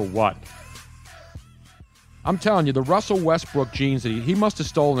down for what? I'm telling you, the Russell Westbrook jeans, he must have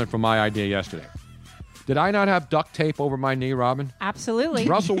stolen it from my idea yesterday. Did I not have duct tape over my knee, Robin? Absolutely.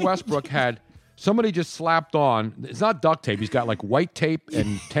 Russell Westbrook had Somebody just slapped on. It's not duct tape. He's got like white tape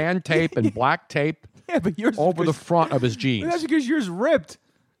and tan tape and black tape but yours over the front of his jeans. That's because yours ripped.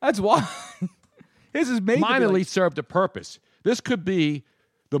 That's why. His is made. Mine to at be least served a purpose. This could be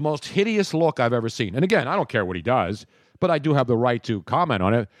the most hideous look I've ever seen. And again, I don't care what he does, but I do have the right to comment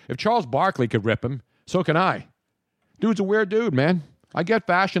on it. If Charles Barkley could rip him, so can I. Dude's a weird dude, man. I get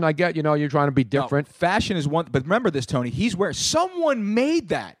fashion. I get, you're trying to be different. No, fashion is one. But remember this, Tony. He's wearing. Someone made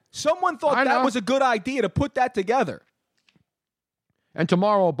that. Someone thought that was a good idea to put that together. And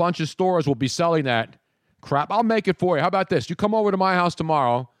tomorrow, a bunch of stores will be selling that crap. I'll make it for you. How about this? You come over to my house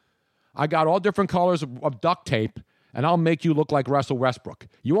tomorrow. I got all different colors of duct tape, and I'll make you look like Russell Westbrook.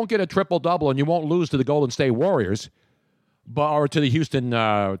 You won't get a triple-double, and you won't lose to the Golden State Warriors, or to the Houston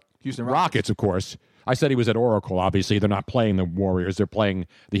Rockets, of course. I said he was at Oracle, obviously. They're not playing the Warriors. They're playing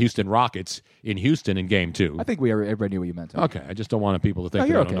the Houston Rockets in Houston in Game 2. I think everybody knew what you meant. Tony. Okay, I just don't want people to think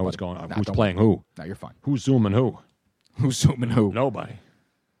they don't know what's going on. Who's playing who? No, you're fine. Who's zooming who? Who's zooming who? Nobody.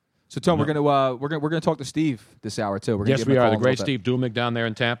 So, Tom, we're gonna talk to Steve this hour too. We're gonna Yes, we are. The great Steve Dumick down there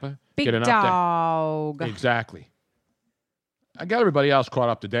in Tampa. Big Get an dog. Update. Exactly. I got everybody else caught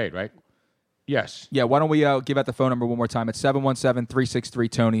up to date, right? Yes. Yeah, why don't we give out the phone number one more time? It's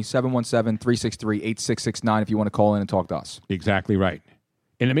 717-363-TONY, 717-363-8669 if you want to call in and talk to us. Exactly right.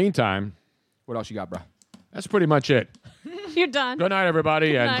 In the meantime... What else you got, bro? That's pretty much it. You're done. Good night,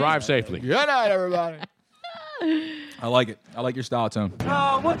 everybody, and night. drive safely. Good night, everybody. I like it. I like your style, Tone.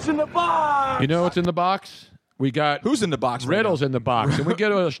 What's in the box? You know what's in the box? We got... Who's in the box right Riddle's now? in the box. Can we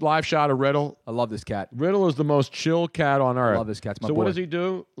get a live shot of Riddle? I love this cat. Riddle is the most chill cat on earth. I love this cat. It's my So boy. what does he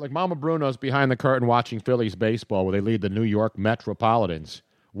do? Like Mama Bruno's behind the curtain watching Phillies baseball where they lead the New York Metropolitans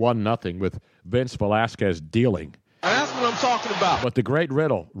 1-0 with Vince Velasquez dealing. And that's what I'm talking about. But the great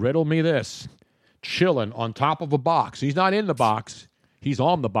riddle me this, chilling on top of a box. He's not in the box. He's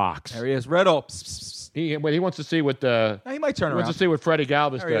on the box. There he is. Riddle. Psst, psst, psst. He wants to see what he might turn he around. wants to see what Freddie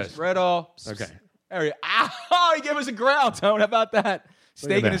Galvis There he does. is. Riddle. Psst, Okay. psst. There he is. Oh, he gave us a growl, Tone. How about that?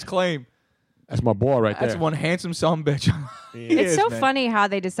 Staking that. his claim. That's my boy right That's there. one handsome son bitch. It's so funny how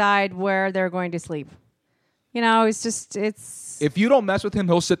they decide where they're going to sleep. It's. If you don't mess with him,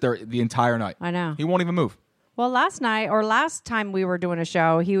 he'll sit there the entire night. I know. He won't even move. Well, last time we were doing a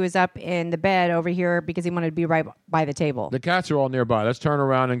show, he was up in the bed over here because he wanted to be right by the table. The cats are all nearby. Let's turn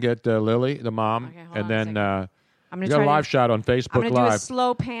around and get Lily, the mom, and then I'm we gonna got a try live shot on Facebook I'm going to do Live. a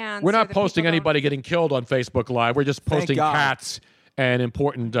slow pan. We're so not that posting people don't- anybody getting killed on Facebook Live. We're just Thank posting God. cats and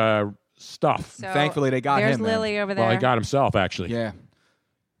important stuff. So Thankfully, they got there's him. man. Lily over there. Well, he got himself, actually. Yeah.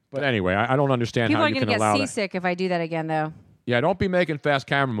 But anyway, I don't understand People how are you going can to get allow that. seasick if I do that again, though. Yeah, don't be making fast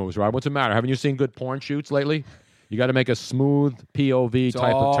camera moves, Rob. What's the matter? Haven't you seen good porn shoots lately? You got to make a smooth POV It's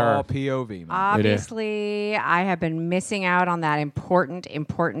type all of turn. POV, man. Obviously, I have been missing out on that important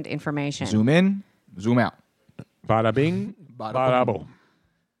information. Zoom in, zoom out. Bada bing, Bada bada boom. boom.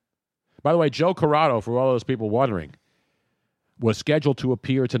 By the way, Joe Corrado, for all those people wondering, was scheduled to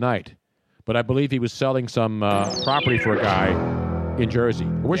appear tonight, but I believe he was selling some property for a guy in Jersey.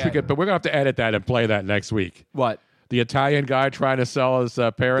 I wish we could, but we're gonna have to edit that and play that next week. What? The Italian guy trying to sell his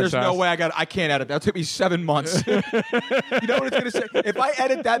parents' There's house. no way I can't edit that. It'll take me 7 months. You know what it's going to say? If I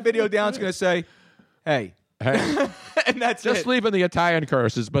edit that video down, it's going to say, hey. And that's Just it. leaving the Italian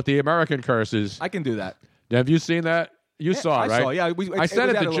curses, but the American curses. I can do that. Have you seen that? You saw it, right? I saw, yeah. I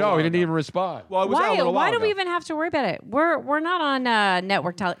sent it was out to a little Joe. while He didn't ago. even respond. Well, it was out a little Why while do we ago. even have to worry about it? We're not on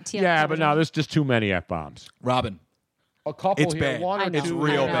network television. Yeah, but no, there's just too many F-bombs. Robin. A couple It's here, bad. one or It's two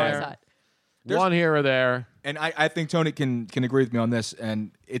real here. bad. One here or there. And I think Tony can agree with me on this. And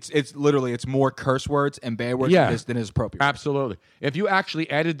it's literally more curse words and bad words than is appropriate. Absolutely. If you actually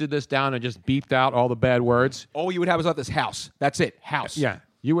edited this down and just beeped out all the bad words. All you would have is this house. That's it. House. Yeah.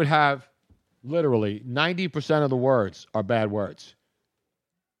 You would have literally 90% of the words are bad words.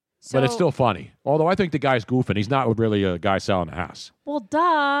 But it's So- still funny. Although I think the guy's goofing. He's not really a guy selling a house. Well,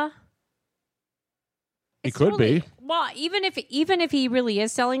 duh. He could be. Well, even if he really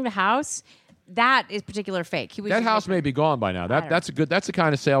is selling the house, that is particular fake. He was That just house making- may be gone by now. That's the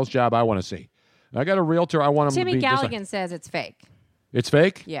kind of sales job I want to see. I got a realtor. I want him Timmy to be just like- Galligan says it's fake. It's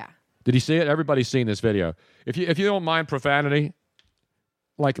fake? Yeah. Did he see it? Everybody's seen this video. If you don't mind profanity,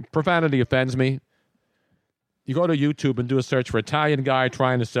 like profanity offends me, you go to YouTube and do a search for Italian guy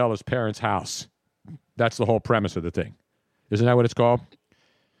trying to sell his parents' house. That's the whole premise of the thing. Isn't that what it's called?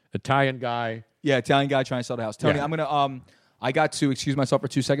 Italian guy. Yeah, Italian guy trying to sell the house. Tony, Yeah. I'm gonna I got to excuse myself for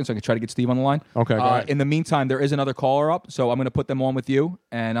 2 seconds so I can try to get Steve on the line. Okay, go ahead. In the meantime, there is another caller up, so I'm gonna put them on with you,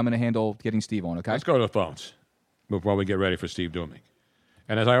 and I'm gonna handle getting Steve on. Okay. Let's go to the phones before we get ready for Steve Dumick.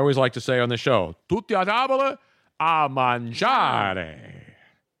 And as I always like to say on the show, tutti a tavola a mangiare.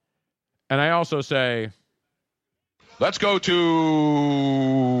 And I also say, let's go to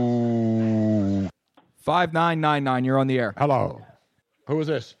 5999. You're on the air. Hello. Who is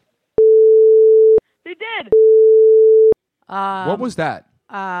this? They did. What was that?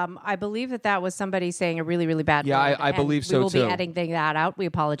 I believe that was somebody saying a really, really bad Yeah, word. I and believe so, We will too. be editing that out. We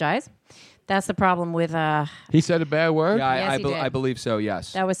apologize. That's the problem with... He said a bad word? Yeah, Yes, he did. I believe so,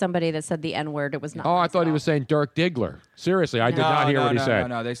 yes. That was somebody that said the N-word. It was not. Oh, I thought he was saying Dirk Diggler. Seriously, I did not hear what he said.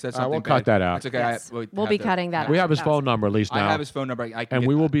 No, they said All right, something we'll cut bad. that out. It's okay. Yes. We'll be cutting that We out. have his phone number at least now. I have his phone number. I can and get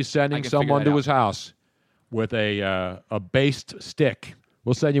we will that. be I sending can figure someone that to out. his house with a based stick.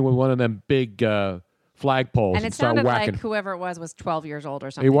 We'll send you with one of them big flagpoles And it start sounded whacking. like whoever it was 12 years old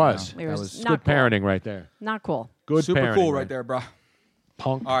or something. He was. It was Good not cool. parenting right there. Not cool. Good Super parenting, cool right there, bro.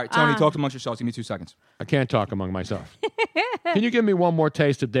 Punk. All right, Tony, talk amongst yourselves. Give me 2 seconds. I can't talk among myself. Can you give me one more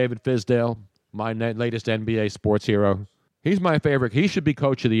taste of David Fizdale, my latest NBA sports hero? He's my favorite. He should be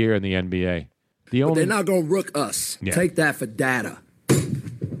coach of the year in the NBA. The But only they're not going to rook us. Yeah. Take that for data.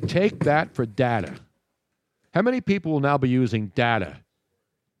 Take that for data. How many people will now be using data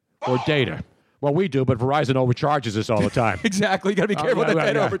or data? Well, we do, but Verizon overcharges us all the time. Exactly. You got to be careful with the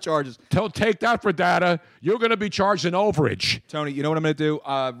data overcharges. Don't take that for data. You're going to be charged an overage. Tony, you know what I'm going to do?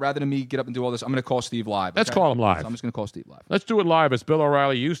 Rather than me get up and do all this, I'm going to call Steve live. Let's okay? call him live. So I'm just going to call Steve live. Let's do it live, as Bill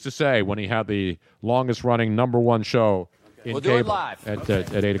O'Reilly used to say when he had the longest-running #1 show in We'll do it cable live.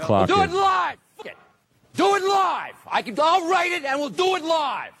 at 8 o'clock. We'll do it live. F- it. Do it live. I'll write it and we'll do it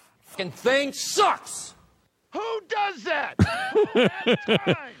live. Fucking thing sucks. Who does that?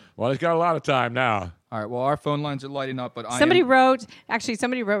 Well, he's got a lot of time now. All right. Well, our phone lines are lighting up, but Somebody wrote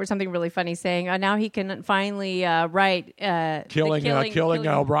something really funny saying, now he can finally write Killing O'Reilly. Killing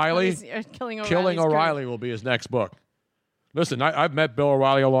O'Reilly's Killing O'Reilly will be his next book. Listen, I've met Bill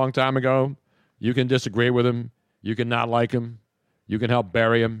O'Reilly a long time ago. You can disagree with him. You can not like him. You can help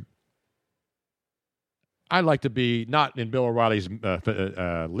bury him. I'd like to be not in Bill O'Reilly's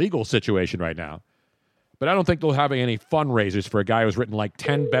legal situation right now, but I don't think they'll have any fundraisers for a guy who's written like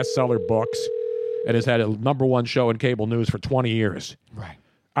 10 bestseller books and has had a #1 show in cable news for 20 years. Right.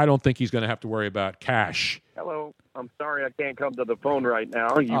 I don't think he's going to have to worry about cash. Hello. I'm sorry I can't come to the phone right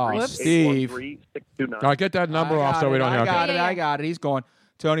now. You reached Steve. 813-629. All right, get that number off so we don't have I got it. He's going.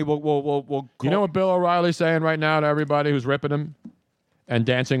 Tony, we'll call. You know what Bill O'Reilly's saying right now to everybody who's ripping him and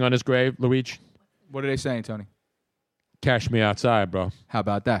dancing on his grave, Luigi? What are they saying, Tony? Cash me outside, bro. How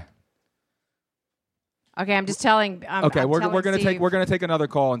about that? Okay, I'm just telling. Okay, we're gonna take another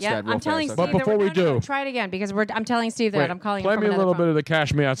call instead. Yeah, real I'm telling fast, Steve. okay? But before we do, try it again because I'm telling Steve that wait, I'm calling play him from me a another little phone. bit of the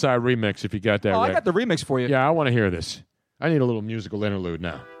Cash Me Outside remix if you got that. Oh, I Rick. got the remix for you. Yeah, I want to hear this. I need a little musical interlude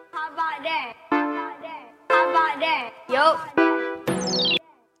now. How about that? How about that? Yup.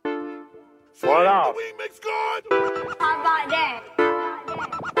 What up? How about that?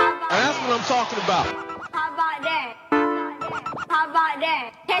 That's what I'm talking about. How about that? How about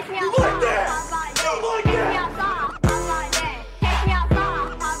that? Catch me outside. How about that? Catch me outside. How about that? Catch me outside.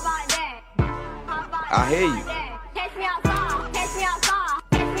 How about that? How about I hear you. Catch me outside. Catch me outside.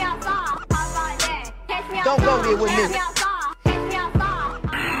 Catch me outside. How about that? Catch me outside. Don't go there with me. Catch me outside. Catch me outside.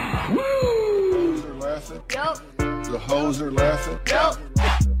 Hoes are laughing. Yup. The hoes are laughing. Yup.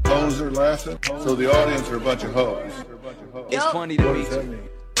 Hoes are laughing. So the audience are a bunch of hoes. It's Yup. funny to What me. does that mean?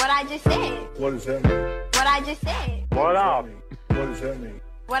 What I just said. What does that mean? What I just said. What up? What does that mean?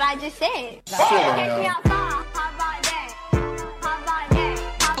 What I just said. Sit Catch me down. outside. How about that? How about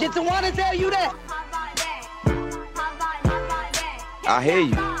that? Did the one to tell you that? How about that? How about that? I hear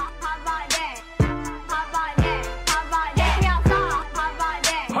you. How about that? How about that? How about that? Catch me outside. How about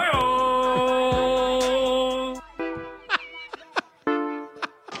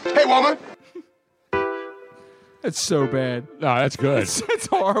that? Hey, woman. It's so bad. No, that's good. It's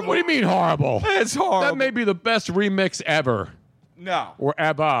horrible. What do you mean horrible? It's horrible. That may be the best remix ever. No. Or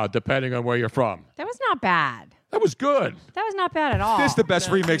ever, depending on where you're from. That was not bad. That was good. That was not bad at all. This is the best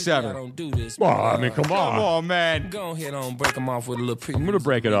remix ever. Don't do this. Well, I mean, come on. Come on, man. Go ahead on, break them off with a little pre. I'm going to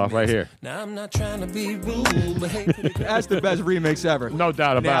break it off right here. Now, I'm not trying to be rude, but hey, That's the best remix ever. No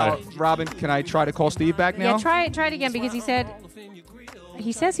doubt about Now, it. Robin, can I try to call Steve back now? Yeah, try it again because he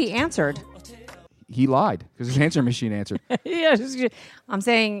says he answered. He lied because his answer machine answered. Yeah, I'm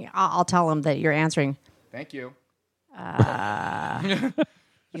saying I'll tell him that you're answering. Thank you. You're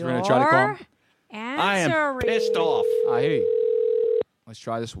We're gonna try to call him. I am pissed off. I hear you. Let's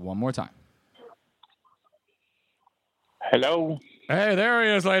try this one more time. Hello. Hey, there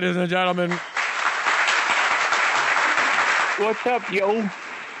he is, ladies and gentlemen. What's up, yo?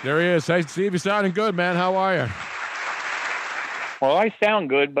 There he is. Hey, Steve, you're sounding good, man. How are you? Well, I sound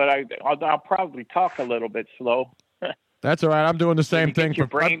good, but I'll probably talk a little bit slow. That's all right. I'm doing the same thing. Your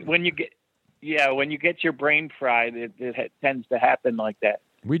brain when you Yeah, when you get your brain fried, it tends to happen like that.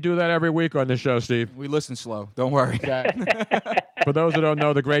 We do that every week on this show, Steve. We listen slow. Don't worry. For those who don't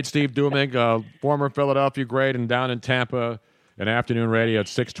know, the great Steve Dumig, former Philadelphia great and down in Tampa, an afternoon radio at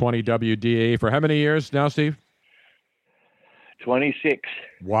 620 WDE. For how many years now, Steve? 26.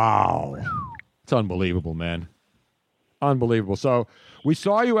 Wow. It's unbelievable, man. Unbelievable. So we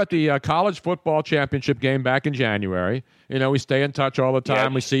saw you at the college football championship game back in January. You know, we stay in touch all the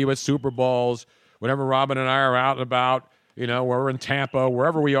time. Yes. We see you at Super Bowls. Whenever Robin and I are out and about, you know, we're in Tampa,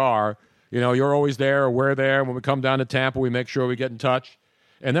 wherever we are, you know, you're always there or we're there. When we come down to Tampa, we make sure we get in touch.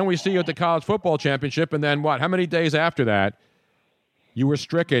 And then we see you at the college football championship. And then what? How many days after that, you were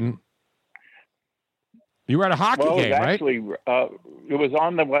stricken? You were at a hockey game, right? Actually, it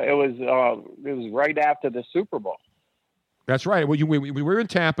was right after the Super Bowl. That's right. Well, we were in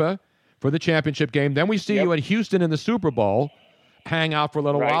Tampa for the championship game. Then we see you at Houston in the Super Bowl, hang out for a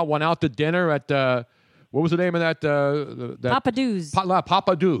little while, went out to dinner at, what was the name of that? Papa Do's.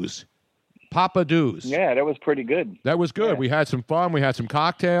 Papa Do's. Papa Do's. Yeah, that was pretty good. That was good. Yeah. We had some fun. We had some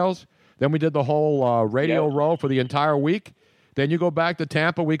cocktails. Then we did the whole radio row for the entire week. Then you go back to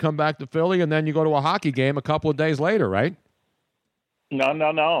Tampa. We come back to Philly, and then you go to a hockey game a couple of days later, right?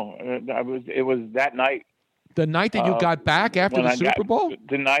 No. It was that night. The night that you got back after the Super Bowl?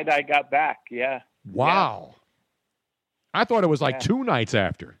 The night I got back, yeah. Wow. Yeah. I thought it was like 2 nights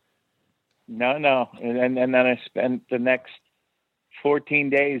after. No. And then I spent the next 14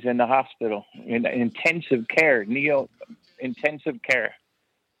 days in the hospital in intensive care, intensive care.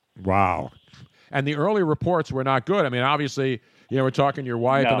 Wow. And the early reports were not good. I mean, obviously, you know, we're talking to your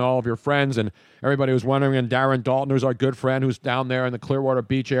wife and all of your friends, and everybody was wondering. And Darren Dalton, who's our good friend, who's down there in the Clearwater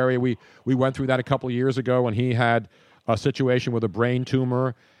Beach area, we went through that a couple of years ago when he had a situation with a brain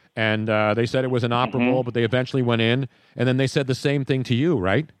tumor, and they said it was inoperable, but they eventually went in, and then they said the same thing to you,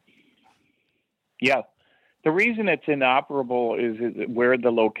 right? Yeah. The reason it's inoperable is where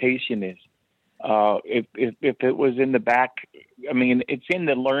the location is. If it was in the back, I mean, it's in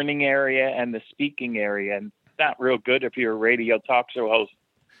the learning area and the speaking area, and it's not real good if you're a radio talk show host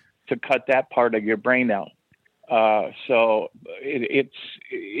to cut that part of your brain out. So it's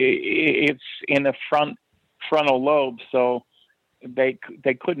in the frontal lobe, so they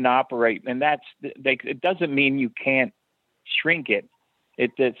couldn't operate, and it doesn't mean you can't shrink it.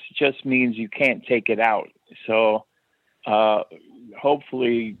 It just means you can't take it out. So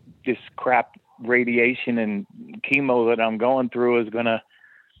hopefully this crap radiation and chemo that I'm going through is going to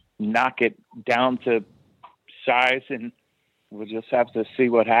knock it down to size, and we'll just have to see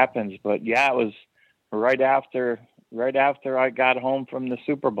what happens. But yeah, it was right after I got home from the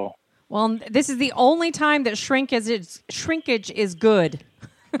Super Bowl. Well, this is the only time that shrinkage is good.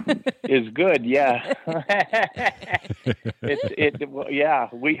 Is good, yeah. Yeah,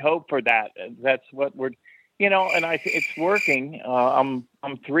 we hope for that. That's what we're, you know, and it's working. I'm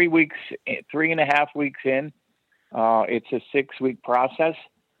 3.5 weeks in. It's a 6-week process,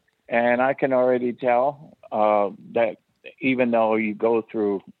 and I can already tell that even though you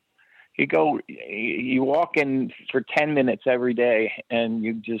walk in for 10 minutes every day, and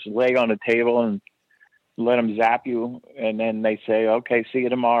you just lay on a table and let them zap you, and then they say, okay, see you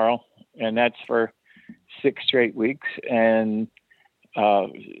tomorrow. And that's for 6 straight weeks. And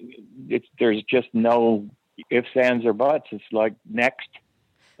there's just no ifs, ands, or buts. It's like next.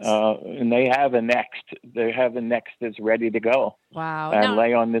 And they have a next. They have a next that's ready to go. Wow. And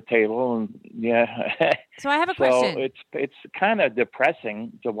lay on the table. And yeah. So I have a question. So it's kind of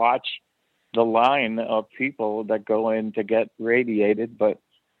depressing to watch the line of people that go in to get radiated, but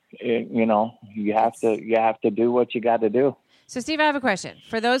you know, you have to do what you got to do. So, Steve, I have a question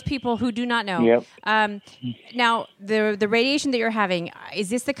for those people who do not know. Yep. Now, the radiation that you're having, is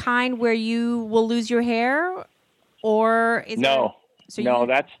this the kind where you will lose your hair, or is no?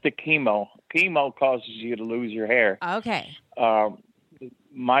 That's the chemo. Chemo causes you to lose your hair. Okay.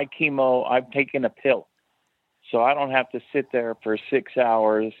 My chemo, I've taken a pill, so I don't have to sit there for 6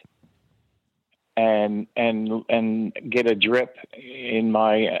 hours and get a drip in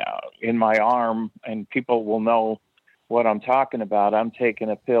my arm, and people will know what I'm talking about. I'm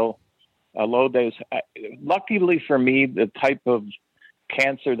taking a pill, a low dose. Luckily for me, the type of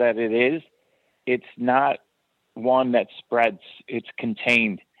cancer that it is, it's not one that spreads. It's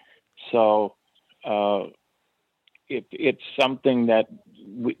contained. So it's something that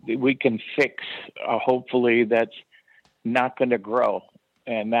we can fix. Hopefully, that's not going to grow.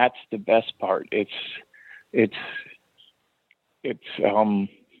 And that's the best part. It's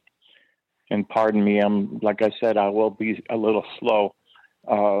and pardon me, like I said, I will be a little slow.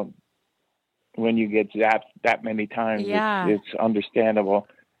 When you get zapped that many times, it's understandable.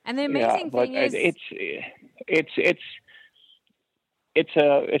 And the amazing thing is,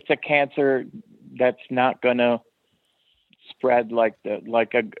 it's a cancer that's not going to spread like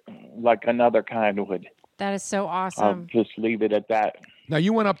another kind would. that is so I'll awesome. just leave it at that. Now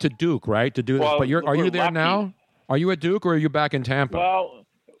you went up to Duke, right, to do this? Well, But are you we're there lucky. now? Are you at Duke or are you back in Tampa? Well,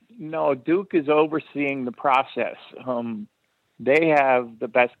 no, Duke is overseeing the process. They have the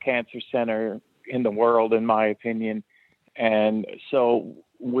best cancer center in the world, in my opinion. And so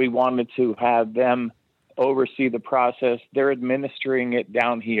we wanted to have them oversee the process. They're administering it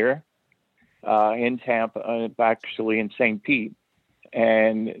down here in Tampa, actually in St. Pete.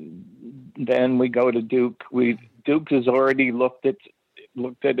 And then we go to Duke. Duke has already looked at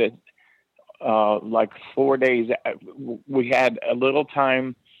it like 4 days. We had a little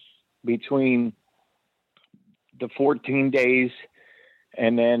time between the 14 days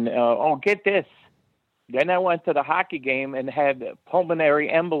and then, get this. Then I went to the hockey game and had pulmonary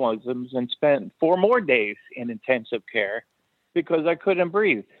embolisms and spent 4 more days in intensive care because I couldn't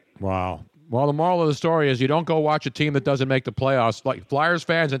breathe. Wow. Well, the moral of the story is you don't go watch a team that doesn't make the playoffs. Like Flyers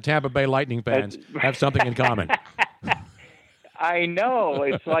fans and Tampa Bay Lightning fans have something in common. I know.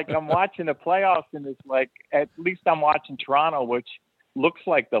 It's like I'm watching the playoffs, and it's like at least I'm watching Toronto, which looks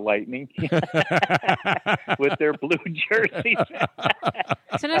like the Lightning with their blue jerseys.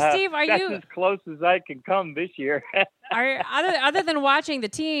 So now, Steve, are that's you as close as I can come this year? are other than watching the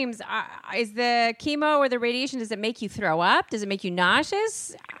teams? Is the chemo or the radiation? Does it make you throw up? Does it make you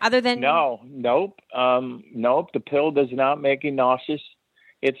nauseous? Other than nope. The pill does not make you nauseous.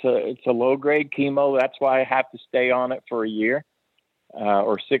 It's a low grade chemo. That's why I have to stay on it for a year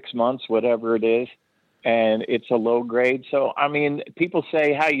or 6 months, whatever it is. And it's a low grade. So, I mean, people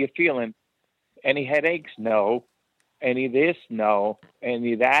say, how you feeling? Any headaches? No. Any this? No.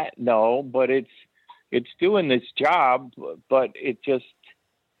 Any that? No. But it's doing this job, but it just,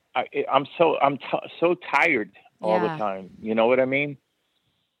 I'm so tired all the time. You know what I mean?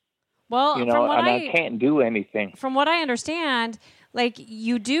 Well, from what I can't do anything. From what I understand, like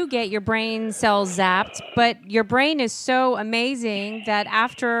you do get your brain cells zapped, but your brain is so amazing that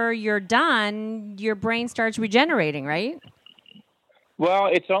after you're done, your brain starts regenerating, right? Well,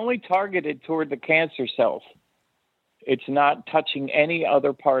 it's only targeted toward the cancer cells. It's not touching any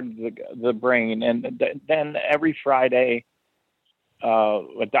other part of the brain. And then every Friday,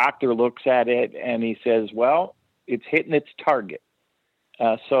 a doctor looks at it and he says, well, it's hitting its target.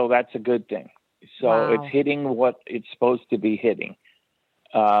 So that's a good thing. So it's hitting what it's supposed to be hitting.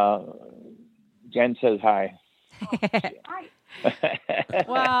 Jen says hi.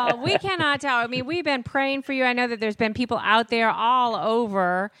 Well, we cannot tell. I mean, we've been praying for you. I know that there's been people out there all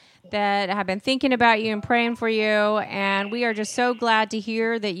over that have been thinking about you and praying for you. And we are just so glad to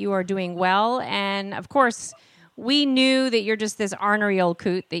hear that you are doing well. And, of course, we knew that you're just this ornery old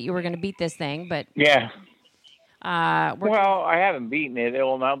coot, that you were going to beat this thing. But yeah. Well, I haven't beaten it.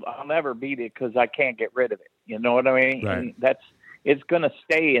 I'll never beat it because I can't get rid of it. You know what I mean? Right. And it's going to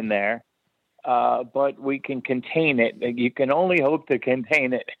stay in there, but we can contain it. You can only hope to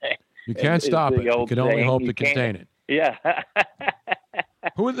contain it. You can't stop it. You can only hope to contain it. Yeah.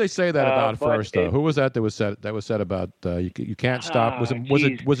 Who did they say that about first, though? Who was that was said about you can't stop? Was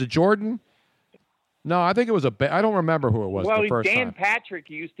it Jordan? No, I think it was I don't remember who it was the first Dan time. Patrick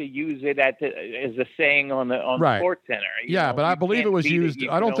used to use it as a saying on the Right. Sports Center. Yeah, but I believe it was used.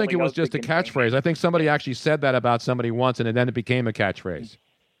 I don't think it was just a catchphrase. I think somebody actually said that about somebody once, and then it became a catchphrase.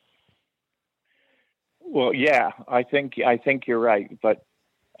 Well, yeah, I think you're right, but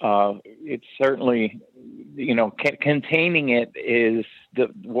it's certainly, containing it is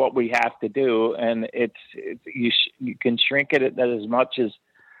what we have to do, and you can shrink it as much as.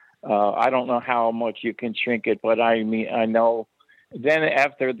 I don't know how much you can shrink it, but I mean, I know. Then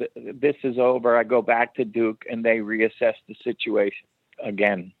after this is over, I go back to Duke and they reassess the situation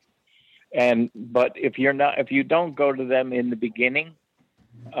again. But if you don't go to them in the beginning,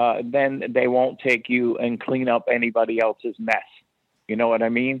 then they won't take you and clean up anybody else's mess. You know what I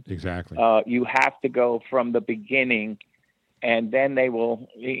mean? Exactly. You have to go from the beginning, and then they will,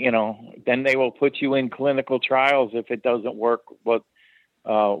 put you in clinical trials if it doesn't work.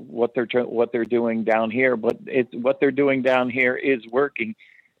 What they're doing down here, but what they're doing down here is working.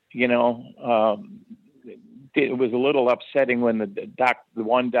 It was a little upsetting when the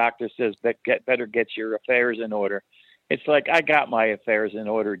one doctor says that better get your affairs in order. It's like, I got my affairs in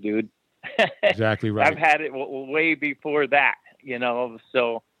order, dude. Exactly right. I've had it way before that,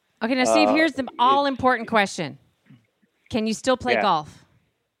 so. Okay, now, Steve, here's the all-important question. Can you still play golf?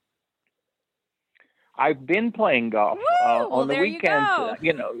 I've been playing golf on the weekends.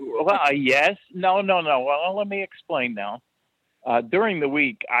 You go. Yes. No. Well, let me explain now. During the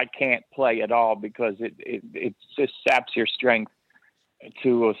week, I can't play at all because it just saps your strength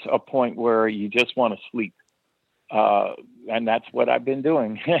to a point where you just want to sleep. And that's what I've been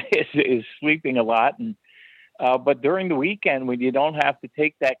doing is sleeping a lot. And but during the weekend, when you don't have to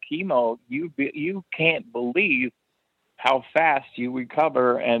take that chemo, you can't believe how fast you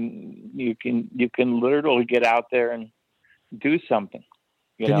recover, and you can literally get out there and do something.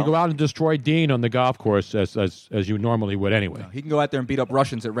 Can you go out and destroy Dean on the golf course as you normally would anyway? He can go out there and beat up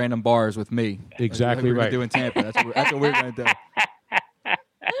Russians at random bars with me. Exactly like we're right. Doing Tampa. That's what we're going to do.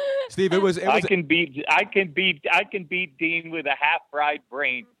 Steve, it was. I can beat Dean with a half-fried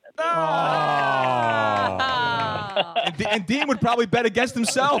brain. And Dean would probably bet against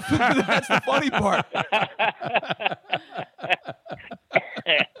himself. That's the funny part.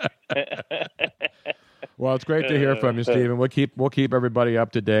 Well, it's great to hear from you, Stephen. We'll keep everybody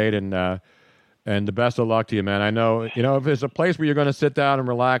up to date, and the best of luck to you, man. I know if there's a place where you're going to sit down and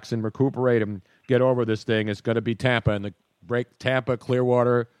relax and recuperate and get over this thing, it's going to be Tampa and the Tampa,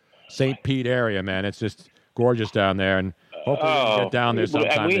 Clearwater, St. Pete area, man. It's just gorgeous down there, and hopefully we can get down there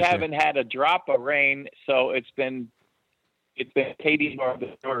sometime. And we this haven't year. had a drop of rain, so it's been Katie North as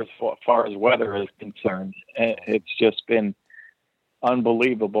far as weather is concerned. It's just been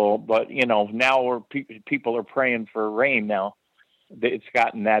unbelievable. But now people are praying for rain now. It's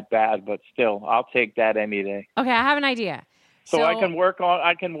gotten that bad, but still, I'll take that any day. Okay, I have an idea. So I can work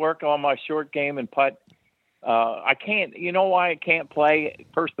on my short game and putt. I can't. You know why I can't play?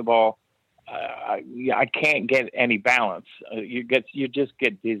 First of all, I can't get any balance. You just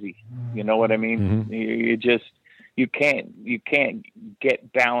get dizzy. You know what I mean? Mm-hmm. You can't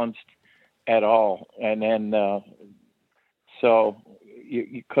get balanced at all. And then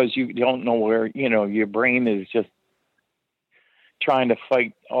because you don't know where your brain is just trying to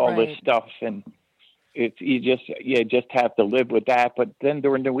fight all this stuff, and you just have to live with that. But then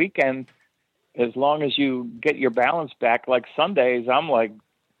during the weekend, as long as you get your balance back, like Sundays, I'm like,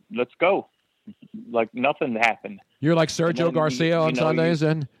 let's go. Like nothing happened. You're like Sergio Garcia on Sundays,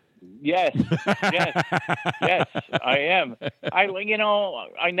 then? Yes, I am.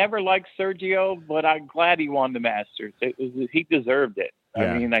 I never liked Sergio, but I'm glad he won the Masters. He deserved it.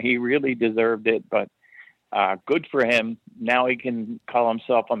 Yeah. I mean, he really deserved it, but good for him. Now he can call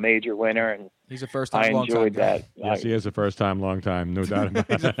himself a major winner, and he's a first-time, I long-time enjoyed guy. that. Yes, he is a first-time, long-time, no doubt about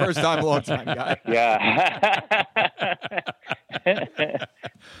it. He's a first-time, long-time guy. Yeah.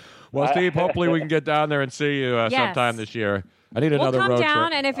 Well, Steve, hopefully we can get down there and see you sometime this year. I need another we'll come road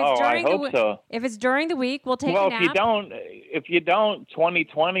down, trip. and if it's so. if it's during the week, we'll take well, a nap. if you don't,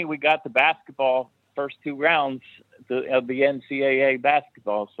 2020 we got the basketball first two rounds of the NCAA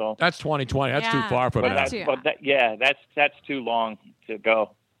basketball. So that's 2020. That's too far from that. That's too long to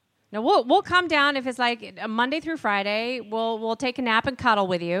go. No, we'll come down if it's like a Monday through Friday. We'll take a nap and cuddle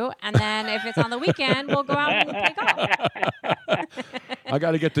with you, and then if it's on the weekend, we'll go out and play golf. I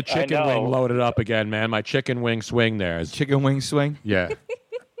got to get the chicken wing loaded up again, man. My chicken wing swing there. Chicken wing swing? Yeah.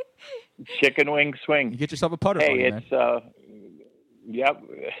 Chicken wing swing. You get yourself a putter. Hey, on, it's yep.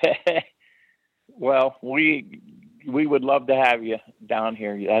 Well, we would love to have you down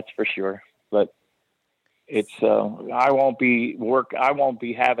here. That's for sure. But it's I won't be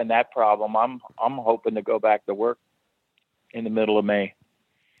having that problem. I'm hoping to go back to work in the middle of May.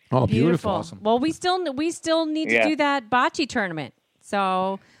 Oh, beautiful! Awesome. Well, we still need to do that bocce tournament.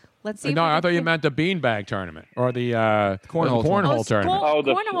 So let's see. No, I thought you meant the beanbag tournament or the cornhole tournament.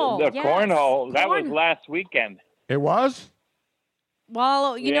 The cornhole. Yes. Cornhole. That was last weekend. It was.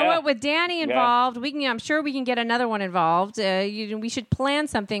 Well, you know what? With Danny involved, we can. I'm sure we can get another one involved. We should plan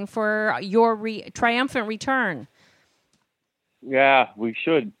something for your triumphant return. Yeah, we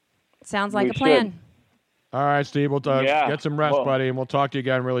should. Sounds like a plan. All right, Steve. We'll get some rest, buddy, and we'll talk to you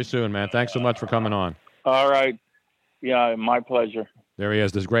again really soon, man. Thanks so much for coming on. All right. Yeah, my pleasure. There he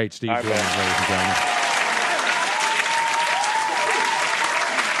is, this great Steve Williams, ladies and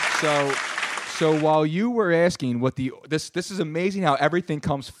gentlemen. So while you were asking what this is amazing how everything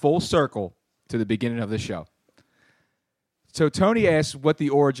comes full circle to the beginning of the show. So Tony asked what the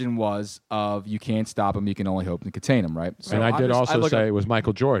origin was of "You can't stop him, you can only hope to contain him," right? So and I did also say it was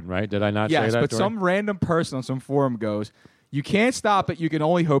Michael Jordan, right? Did I not say that? Yes, but some random person on some forum goes, "You can't stop it, you can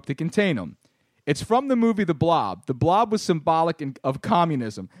only hope to contain him." It's from the movie The Blob. The Blob was symbolic of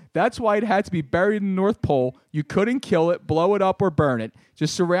communism. That's why it had to be buried in the North Pole. You couldn't kill it, blow it up, or burn it.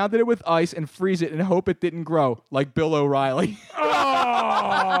 Just surrounded it with ice and freeze it and hope it didn't grow, like Bill O'Reilly.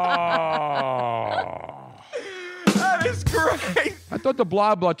 That is great. I thought the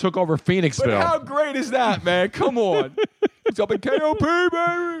Blob took over Phoenixville. But how great is that, man? Come on. It's up in KOP,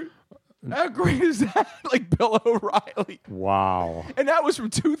 baby. How great is that? Like Bill O'Reilly. Wow. And that was from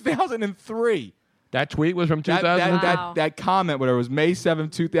 2003. That tweet was from 2000? That comment, whatever, was May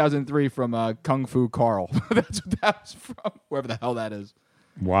 7th, 2003 from Kung Fu Carl. That's what that was from, wherever the hell that is.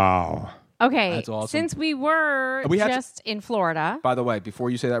 Wow. Okay, That's awesome. since we were We had to- just in Florida. By the way,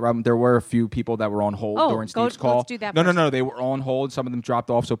 before you say that, Robin, there were a few people that were on hold during Steve's call. Let's do that No, first. they were on hold. Some of them dropped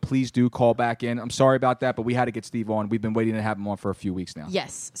off, so please do call back in. I'm sorry about that, but we had to get Steve on. We've been waiting to have him on for a few weeks now.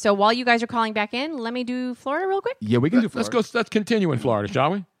 Yes. So while you guys are calling back in, let me do Florida real quick. Yeah, we can do Florida. Let's continue in Florida,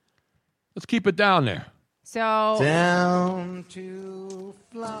 shall we? Let's keep it down there. So down to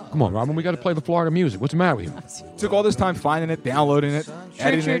Florida. Come on, Robin. We got to play the Florida music. What's the matter with you? Took all this time finding it, downloading it,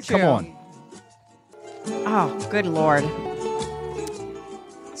 editing it. Come on. Oh, good Lord.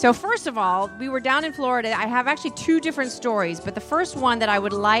 So first of all, we were down in Florida. I have actually two different stories, but the first one that I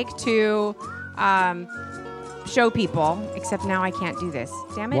would like to show people, except now I can't do this.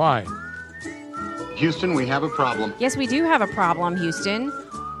 Damn it. Why? Houston, we have a problem. Yes, we do have a problem, Houston.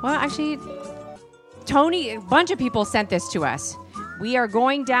 Well, actually, Tony, a bunch of people sent this to us. We are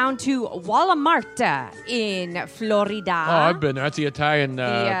going down to Walmart in Florida. Oh, I've been there. That's the Italian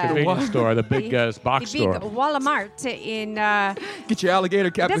convenience store, the big box the big store. Walmart in... Get your alligator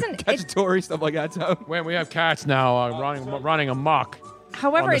doesn't- cacciatore, stuff like that. So. When we have cats now running amok.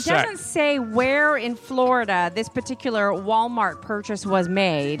 However, on the it set. doesn't say where in Florida this particular Walmart purchase was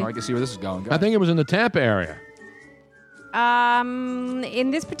made. Oh, I can see where this is going. I think it was in the Tampa area.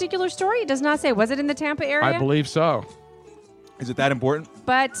 In this particular story, it does not say. Was it in the Tampa area? I believe so. Is it that important?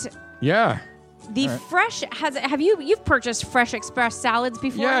 But Yeah. the fresh you've purchased Fresh Express salads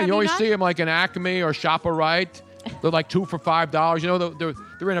before? Yeah, have you always not? see them like in Acme or ShopRite. They're like 2 for $5. You know,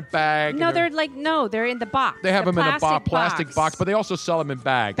 they're in a bag. No, and they're in the box. they have them in a plastic box. box, but they also sell them in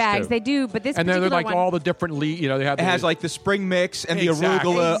bags. Bags, too. they do, but this and they're particular like one, all the different they have. It has like the spring mix and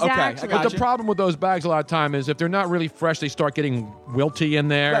Exactly. the arugula. Okay, I Exactly. got But the problem with those bags a lot of time is if they're not really fresh, they start getting wilty in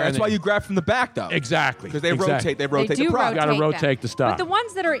there. Right, and that's why you grab from the back, though. Exactly. Because they Exactly. rotate. They rotate they do the product. You gotta rotate rotate them. the stuff. But the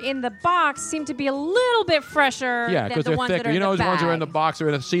ones that are in the box seem to be a little bit fresher Yeah, than because the they're ones that thicker. are You know, in the those ones that are in the bag. box are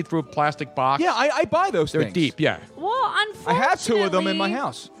in a see-through plastic box. Yeah, I buy those They're things. deep. Yeah. Well, unfortunately, I have 2 of them in my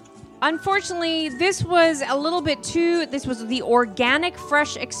house. Unfortunately, this was a little bit too. This was the Organic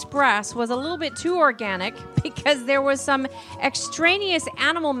Fresh Express was a little bit too organic because there was some extraneous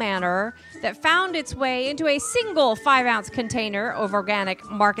animal matter that found its way into a single 5-ounce container of organic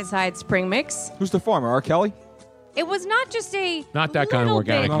market-side spring mix. Who's the farmer? R. Kelly? It was not just a Not that kind of little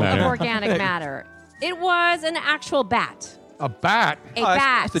organic bit matter. of organic matter. It was an actual bat. A bat. A That's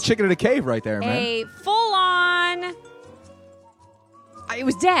bat. the chicken in a cave right there, man. A full-on. It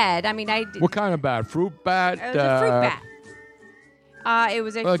was dead. I mean, What kind of bat? Fruit bat? It was a fruit bat. It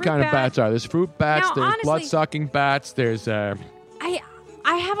was a What fruit kind bat. of bats are? There's fruit bats. Now, there's honestly- blood-sucking bats. There's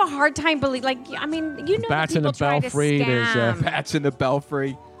I have a hard time believing. Like, I mean, you know, bats how in the people try to belfry. There's scam. Bats in the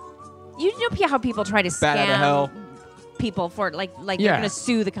belfry. You know how people try to Bat out of hell. scam people for like Yeah. they're going to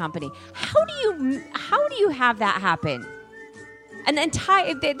sue the company. How do you have that happen? An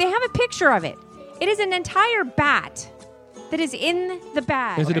entire they have a picture of it. It is an entire bat that is in the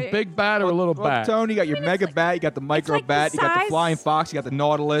bag. Is it a big bat or a little Well, bat? Tony, you got your mega bat, you got the micro like the bat, you got the size- flying fox, you got the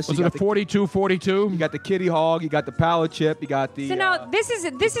nautilus. Was you it a got the- 42-42? You got the kitty hog, you got the pallet chip, you got the So now this is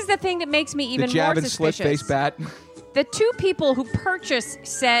the thing that makes me the even more Javin suspicious. slit face bat. The 2 people who purchased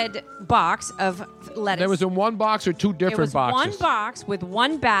said box of lettuce. There was in one box or 2 It different was boxes? one box with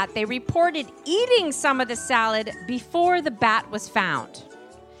one bat. They reported eating some of the salad before the bat was found.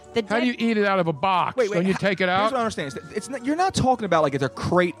 How do you eat it out of a box? When you take it Here's out? what I understand. It's not, you're not talking about like it's a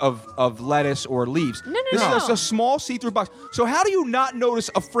crate of lettuce or leaves. No, This no. is just a small see-through box. So how do you not notice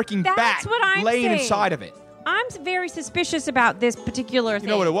a freaking That's bat what I'm laying saying. inside of it? I'm very suspicious about this particular thing.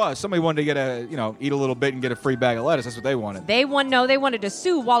 You know what it was? Somebody wanted to get eat a little bit and get a free bag of lettuce. That's what they wanted. They wanted to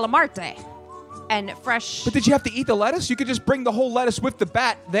sue Walmart and Fresh. But did you have to eat the lettuce? You could just bring the whole lettuce with the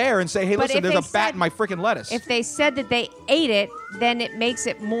bat there and say, hey, But listen, if there's they a bat said- in my freaking lettuce. If they said that they ate it, then it makes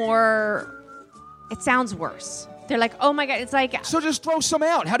it more. It sounds worse. They're like, oh my god, it's like. So just throw some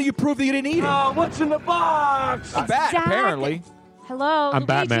out. How do you prove that you didn't eat it? Oh, what's in the box? A bat, Exactly. apparently. Hello, I'm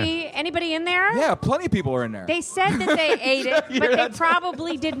Luigi. Batman. Anybody in there? Yeah, plenty of people are in there. They said that they ate it, Yeah, but they that's-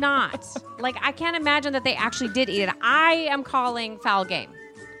 probably did not. Like, I can't imagine that they actually did eat it. I am calling foul game.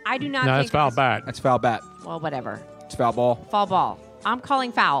 I do not No, think that's foul bat. That's foul bat. Well, whatever. It's foul ball. Foul ball. I'm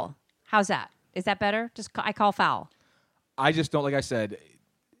calling foul. How's that? Is that better? I call foul. I just don't, like I said,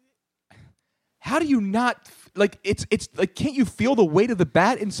 how do you not, like, it's like, can't you feel the weight of the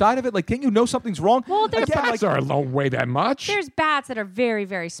bat inside of it? Like, can't you know something's wrong? Well, there's The bats don't weigh that much. There's bats that are very,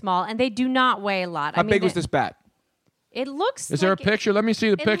 very small, and they do not weigh a lot. How big was this bat? It looks. Is there a picture? Let me see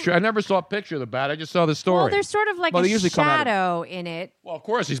the picture. I never saw a picture of the bat. I just saw the story. Well, there's sort of like Well, a they usually come out of- shadow in it. Well, of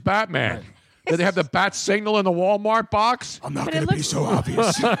course, he's Batman. Did they have the bat signal in the Walmart box? I'm not But it going to be looks- so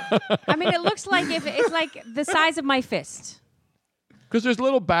obvious. I mean, it looks like if it's like the size of my fist. Because there's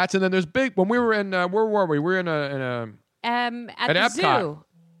little bats, and then there's big. When we were in, where were we? We were in a At At the Epcot. zoo.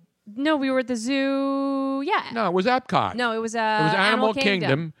 No, we were at the zoo. Yeah. No, it was Epcot. No, it was It was Animal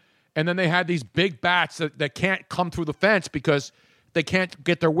Kingdom. And then they had these big bats that can't come through the fence because they can't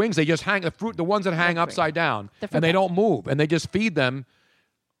get their wings. They just hang the fruit, the ones that hang upside down, and they don't move. And they just feed them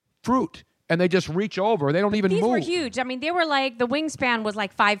fruit, and they just reach over. They don't even These move. were huge. I mean, they were like the wingspan was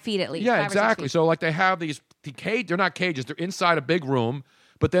like 5 feet at least. Yeah, 5 or 6 exactly. feet. So like they have these cage. They're not cages. They're inside a big room,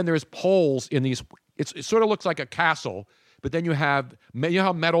 but then there's poles in these. It sort of looks like a castle. But then you know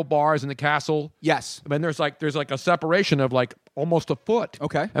how metal bars in the castle? Yes. And there's like a separation of like almost a foot.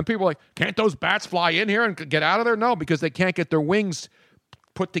 Okay. And people are like, can't those bats fly in here and get out of there? No, because they can't get their wings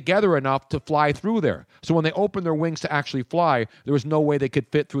put together enough to fly through there. So when they open their wings to actually fly, there was no way they could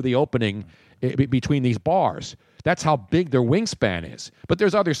fit through the opening between these bars. That's how big their wingspan is. But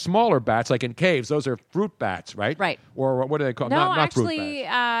there's other smaller bats, like in caves. Those are fruit bats, right? Right. Or what do they call? No, not fruit bats.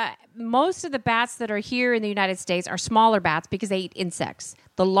 actually, most of the bats that are here in the United States are smaller bats because they eat insects.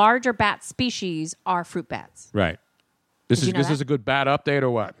 The larger bat species are fruit bats. Right. This Did you know is that? a good bat update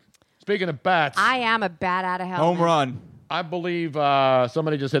or what? Speaking of bats, I am a bat out of hell. Home man. run. I believe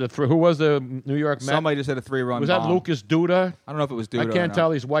somebody just hit a three. Who was the New York Met? Somebody just hit a 3-run Was that bomb. Lucas Duda? I don't know if it was Duda. I can't tell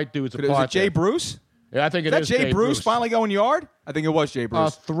these white dudes Was apart. it Jay there. Bruce? Yeah, I think Is it that is Jay Bruce finally going yard? I think it was Jay A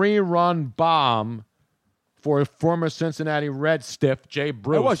Bruce. 3-run bomb for former Cincinnati Red stiff Jay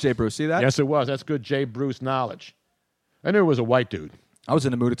Bruce. It was Jay Bruce. See that? Yes, it was. That's good Jay Bruce knowledge. I knew it was a white dude. I was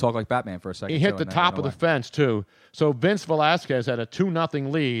in the mood to talk like Batman for a second. He hit too, the and then top went of the away. fence, too. So Vince Velasquez had a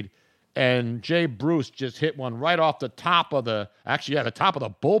 2-0 lead, and Jay Bruce just hit one right off the top of the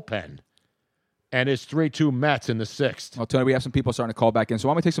bullpen. And it's 3-2 Mets in the 6th. Well, Tony, we have some people starting to call back in, so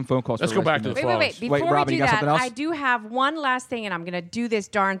why don't we take some phone calls? Let's for go back to the Wait. phones. Before Robin, we you do got that, something else? I do have one last thing, and I'm going to do this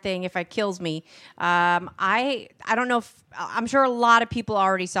darn thing if it kills me. I don't know if I'm sure a lot of people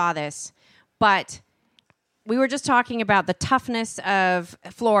already saw this, but we were just talking about the toughness of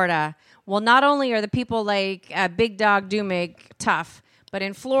Florida. Well, not only are the people like Big Dog Dumig tough, but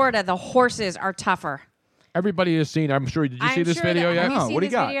in Florida the horses are tougher. Everybody has seen. I'm sure. Did you see this sure video that, yet? Have you seen What do you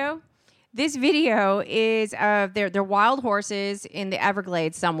this got? video? This video is they're wild horses in the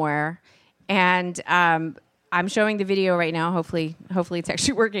Everglades somewhere, and I'm showing the video right now. Hopefully it's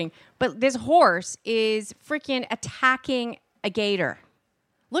actually working. But this horse is freaking attacking a gator.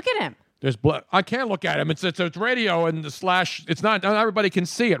 Look at him. There's blood. I can't look at him. It's radio and the slash. It's not everybody can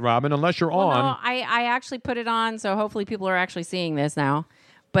see it, Robin, unless you're on. No, I actually put it on, so hopefully people are actually seeing this now.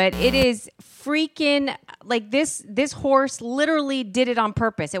 But it is freaking like this horse literally did it on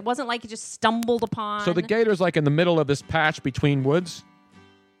purpose. It wasn't like he just stumbled upon. So the gator's like in the middle of this patch between woods,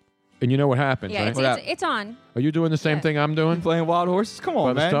 and you know what happens, yeah, right? it's on. Are you doing the same thing I'm doing? Playing wild horses? Come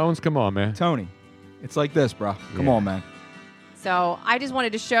on, Brother man. Stones, come on, man. Tony, it's like this, bro. Come on, man. So I just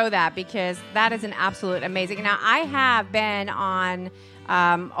wanted to show that because that is an absolute amazing. Now I have been on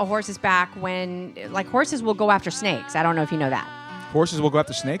a horse's back when like horses will go after snakes. I don't know if you know that. Horses will go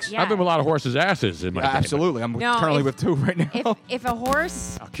after snakes? Yeah. I've been with a lot of horses' asses in my day. Absolutely. I'm No, currently if- with 2 right now. If a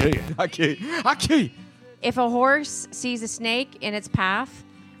horse I'll kill you. Aki. if a horse sees a snake in its path,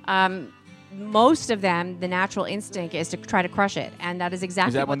 most of them the natural instinct is to try to crush it, and that is exactly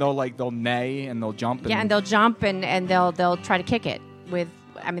Is that what when they'll neigh and they'll jump? yeah, and they'll jump and they'll try to kick it with.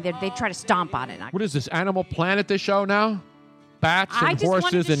 I mean, they try to stomp on it. What is this, Animal Planet, this show now? Bats I and just wanted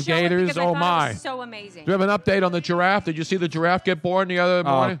horses to and show it gators. because I Oh, thought it my. was so amazing. Do you have an update on the giraffe? Did you see the giraffe get born the other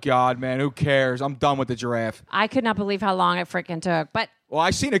morning? Oh, God, man. Who cares? I'm done with the giraffe. I could not believe how long it freaking took, but Well, I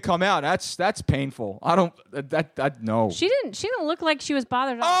seen it come out. That's painful. I don't. No. she didn't look like she was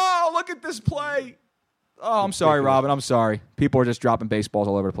bothered at all. Oh, look at this play. Oh, I'm sorry, Robin. I'm sorry. People are just dropping baseballs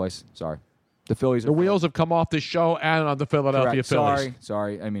all over the place. Sorry. The Phillies. The wheels have come off this show and on the Philadelphia Correct. Phillies.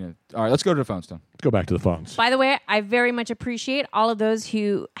 Sorry. I mean, all right. Let's go to the phone, Stone. Let's go back to the phones. By the way, I very much appreciate all of those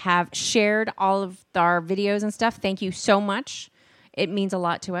who have shared all of our videos and stuff. Thank you so much. It means a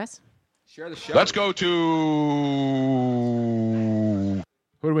lot to us. Share the show. Let's go to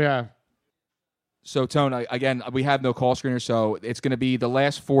who do we have? So, Tone, again, we have no call screener, so it's going to be the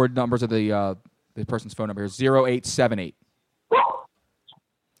last 4 numbers of the person's phone number is 0878.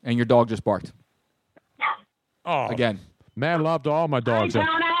 And your dog just barked. Oh, Again. Man love to all my dogs.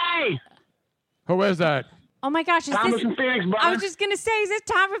 Who is that? Oh my gosh, is Thomas this? in Phoenix, brother. I was just gonna say, is this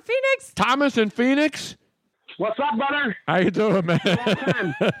Tom from Phoenix? Thomas in Phoenix? What's up, brother? How you doing, man?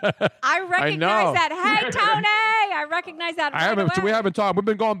 I recognize know. that. Hey, Tony! I recognize that. We haven't talked. We've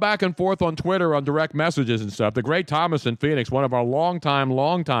been going back and forth on Twitter on direct messages and stuff. The great Thomas in Phoenix, one of our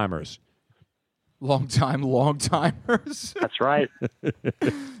long-timers. Long-timers. That's right.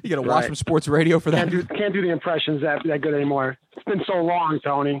 You got to watch some sports radio for that. Can't do the impressions that good anymore. It's been so long,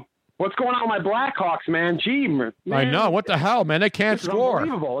 Tony. What's going on with my Blackhawks, man? Gee, man. I know. What the hell, man? They can't This is score.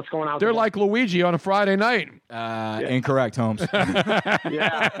 unbelievable. What's going on? They're like Luigi on a Friday night. Incorrect, Holmes.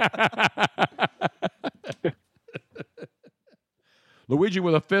 Luigi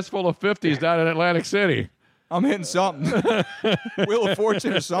with a fistful of 50s down in Atlantic City. I'm hitting something. Wheel of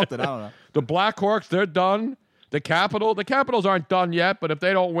Fortune or something. I don't know. The Blackhawks, they're done. The Capitals aren't done yet, but if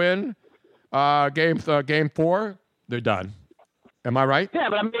they don't win game 4, they're done. Am I right? Yeah,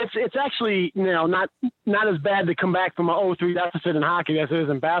 but I mean, it's actually not as bad to come back from an 0-3 deficit in hockey as it is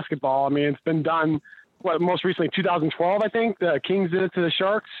in basketball. I mean, it's been done. Most recently 2012, I think the Kings did it to the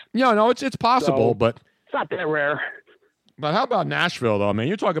Sharks. Yeah, no, it's possible, but it's not that rare. But how about Nashville, though? I mean,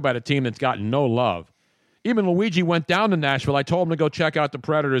 you talk about a team that's gotten no love. Even Luigi went down to Nashville. I told him to go check out the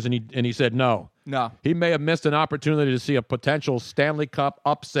Predators, and he said no. No. He may have missed an opportunity to see a potential Stanley Cup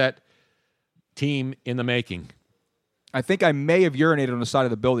upset team in the making. I think I may have urinated on the side of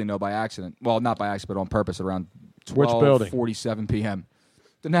the building, though, by accident. Well, not by accident, but on purpose around Which building? 12:47 p.m.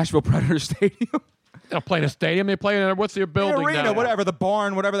 The Nashville Predators Stadium. They don't play in a stadium. They play in what's their building The arena, now? whatever, the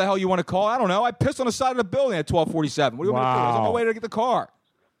barn, whatever the hell you want to call it. I don't know. I pissed on the side of the building at 12:47. What do you want me to do? I was on my way to get the car.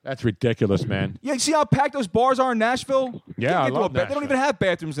 That's ridiculous, man. Yeah, you see how packed those bars are in Nashville? Yeah, I Get to love They don't Nashville. even have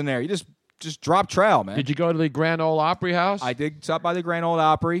bathrooms in there. You just drop trowel, man. Did you go to the Grand Ole Opry House? I did stop by the Grand Ole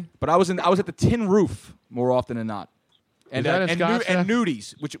Opry, but I was at the Tin Roof more often than not. And that in Scottsdale?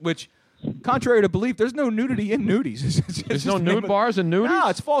 nudies, which contrary to belief, there's no nudity in nudies. There's no nude bars and nudies? No,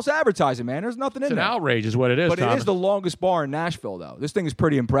 it's false advertising, man. There's nothing It's in an there. outrage is what it is, But Thomas. it is the longest bar in Nashville, though. This thing is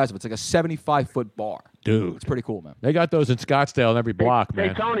pretty impressive. It's like a 75-foot bar. Dude. It's pretty cool, man. They got those in Scottsdale in every block, man.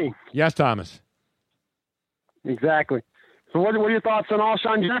 Hey, Tony. Yes, Thomas. Exactly. So what are your thoughts on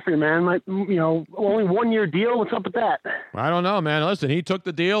Alshon Jeffrey, man? Like, only 1 year deal. What's up with that? I don't know, man. Listen, he took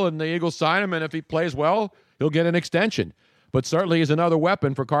the deal, and the Eagles signed him, and if he plays well, he'll get an extension. But certainly he's another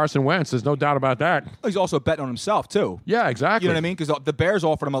weapon for Carson Wentz. There's no doubt about that. He's also betting on himself, too. Yeah, exactly. You know what I mean? Because the Bears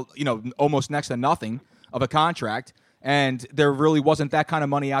offered him, almost next to nothing of a contract, and there really wasn't that kind of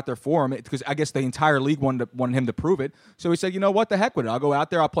money out there for him because I guess the entire league wanted him to prove it. So he said, you know what, the heck with it. I'll go out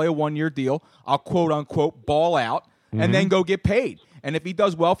there, I'll play a 1 year deal, I'll quote-unquote ball out, and then go get paid. And if he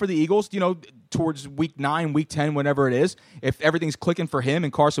does well for the Eagles, towards week 9, week 10, whenever it is, if everything's clicking for him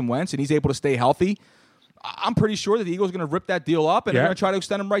and Carson Wentz and he's able to stay healthy, I'm pretty sure that the Eagles are going to rip that deal up and they're going to try to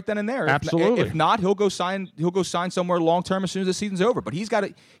extend him right then and there. Absolutely. If not, he'll go sign somewhere long term as soon as the season's over. But he's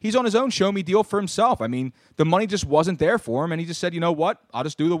on his own show me deal for himself. I mean, the money just wasn't there for him, and he just said, you know what, I'll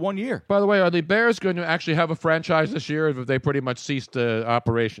just do the 1 year. By the way, are the Bears going to actually have a franchise this year, or have they pretty much ceased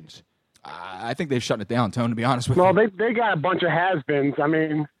operations? I think they've shut it down, Tone, to be honest with you. Well, they got a bunch of has-beens. I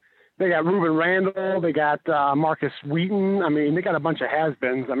mean, they got Ruben Randall. They got Marcus Wheaton. I mean, they got a bunch of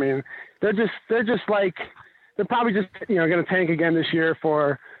has-beens. I mean, they're just like they're probably just going to tank again this year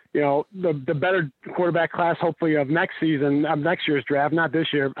for the better quarterback class, hopefully of next year's draft, not this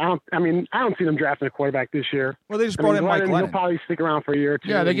year. I don't see them drafting a quarterback this year. Well, they just brought in Mike Glennon. He'll probably stick around for a year or two.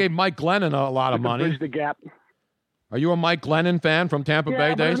 Yeah, they gave Mike Glennon a lot of money. Bridge the gap. Are you a Mike Glennon fan from Tampa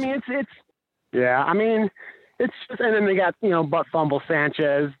Bay days? I mean, it's just, and then they got butt fumble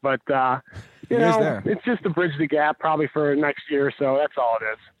Sanchez, but it's just to bridge the gap probably for next year or so. That's all it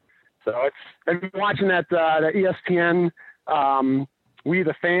is. So I've been watching that ESPN We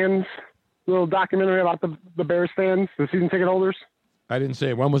the Fans little documentary about the Bears fans, the season ticket holders. I didn't see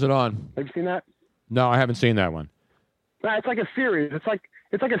it. When was it on? Have you seen that? No, I haven't seen that one. No, it's like a series. It's like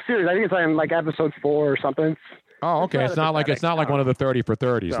a series. I think it's on like episode 4 or something. Oh, okay. It's not like one of the 30 for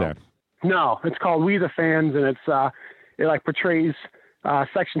 30s then. No, it's called We the Fans, and it like portrays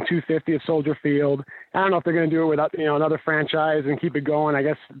Section 250 of Soldier Field. I don't know if they're going to do it without another franchise and keep it going. I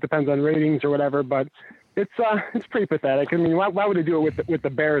guess it depends on ratings or whatever, but it's pretty pathetic. I mean, why would they do it with the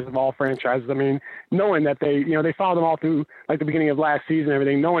Bears of all franchises? I mean, knowing that they followed them all through like the beginning of last season and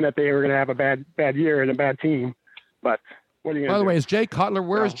everything, knowing that they were going to have a bad year and a bad team. But what are you going to do? By the way, is Jay Cutler?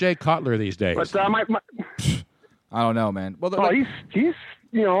 Where is Jay Cutler these days? But I don't know, man. Well, he's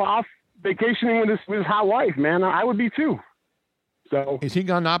off vacationing with his hot wife, man. I would be too. So is he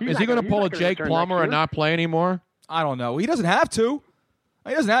going to pull a Jake Plummer and not play anymore? I don't know. He doesn't have to.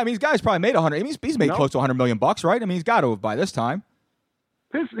 He doesn't have. I mean, this guy's probably made $100. I mean, he's made close to $100 million, right? I mean, he's got to have by this time.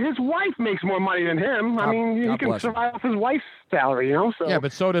 His wife makes more money than him. I mean, he God can bless him. survive off his wife's salary, you know. So Yeah,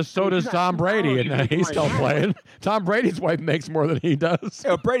 but so does Tom Brady, and he's still playing. Tom Brady's wife makes more than he does.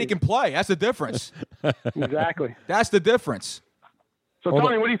 Yeah, Brady can play. That's the difference. Exactly. That's the difference. So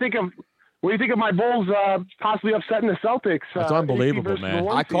Tony, what do you think of my Bulls possibly upsetting the Celtics? That's unbelievable, man.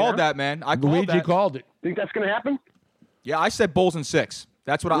 I called that, man. Luigi called it. Think that's going to happen? Yeah, I said Bulls in 6.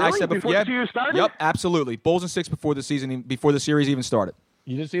 That's what I Really? said Before the series started? Yep, absolutely. Bulls in 6 before the series even started.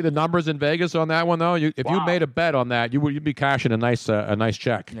 You didn't see the numbers in Vegas on that one, though. If you made a bet on that, you'd be cashing a nice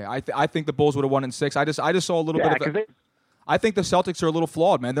check. Yeah, I think the Bulls would have won in 6. I just saw a little bit of it. I think the Celtics are a little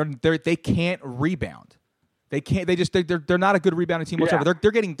flawed, man. They can't rebound. They're not a good rebounding team whatsoever.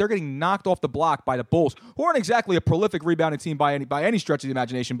 They're getting knocked off the block by the Bulls, who aren't exactly a prolific rebounding team by any stretch of the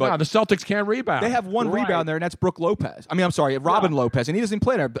imagination. But no, the Celtics can't rebound. They have one rebound there, and that's Robin Lopez, and he doesn't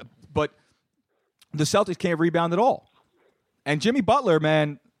play there. But the Celtics can't rebound at all. And Jimmy Butler,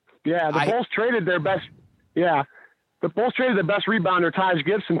 man. Yeah, the Bulls traded their best. Yeah, the Bulls traded the best rebounder, Taj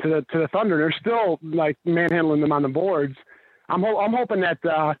Gibson, to the Thunder. They're still like manhandling them on the boards. I'm hoping that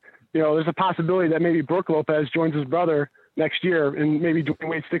there's a possibility that maybe Brooke Lopez joins his brother next year, and maybe Dwayne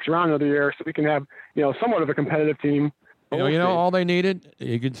Wade sticks around another year, so we can have somewhat of a competitive team. All they needed.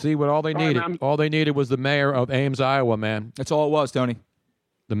 You can see what all they needed. All they needed was the mayor of Ames, Iowa, man. That's all it was, Tony.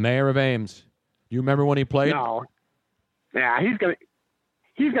 The mayor of Ames. You remember when he played? No. Yeah, he's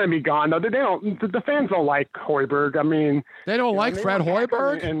gonna be gone though. The fans don't like Hoiberg. I mean, they don't like Fred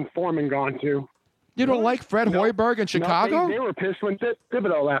Hoiberg, and Foreman gone too. You don't like Fred Hoiberg in Chicago? No, they were pissed when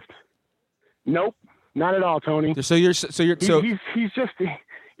Thibodeau left. Nope, not at all, Tony. So he's just.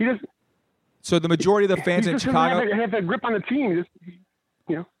 So the majority of the fans in Chicago have a grip on the team.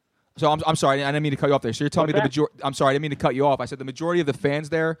 So I'm sorry, I didn't mean to cut you off there. So you're telling me the majority. I'm sorry, I didn't mean to cut you off. I said the majority of the fans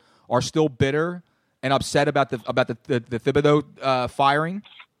there are still bitter and upset about the Thibodeau firing.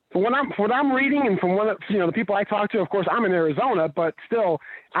 From what I'm reading, and from what the people I talk to, of course, I'm in Arizona, but still,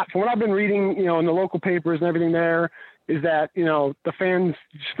 from what I've been reading, in the local papers and everything, there is that the fans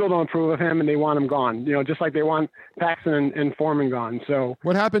still don't approve of him and they want him gone. Just like they want Paxson and Foreman gone. So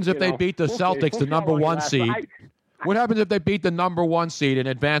what happens if they beat the Celtics, the number one seed? What happens if they beat the number one seed and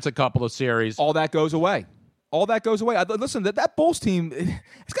advance a couple of series? All that goes away. Listen, that Bulls team,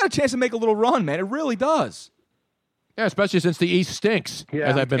 it's got a chance to make a little run, man. It really does. Yeah, especially since the East stinks,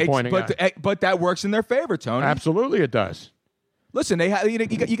 as I've been pointing out. But that works in their favor, Tony. Absolutely, it does. Listen,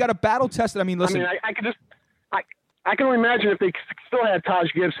 you got a battle tested. I mean, listen. I can only imagine if they still had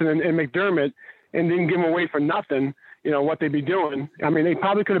Taj Gibson and McDermott and didn't give them away for nothing. What they'd be doing. I mean, they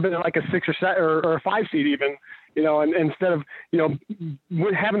probably could have been like a 6 or a 5 seed even. And instead of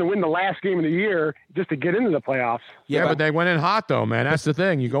having to win the last game of the year just to get into the playoffs. Yeah, but they went in hot though, man. That's the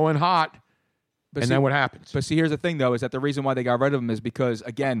thing. You go in hot. Then what happens? But see, here's the thing, though, is that the reason why they got rid of him is because,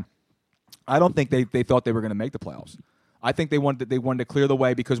 again, I don't think they thought they were going to make the playoffs. I think they wanted to clear the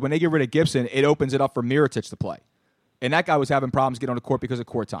way because when they get rid of Gibson, it opens it up for Mirotic to play. And that guy was having problems getting on the court because of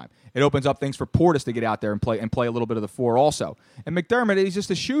court time. It opens up things for Portis to get out there and play a little bit of the 4 also. And McDermott, he's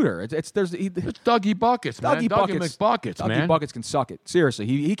just a shooter. It's Dougie Buckets, man. Dougie McBuckets, man. Dougie Buckets can suck it. Seriously,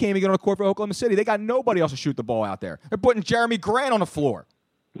 he can't even get on the court for Oklahoma City. They got nobody else to shoot the ball out there. They're putting Jeremy Grant on the floor.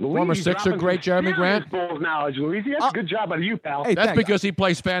 Former Sixer great Jeremy Grant. Bulls knowledge, Luigi. That's a good job out of you, pal. Hey, that's because he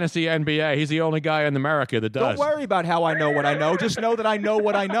plays fantasy NBA. He's the only guy in America that does. Don't worry about how I know what I know. Just know that I know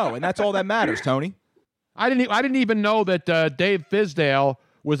what I know, and that's all that matters, Tony. I didn't even know that Dave Fizdale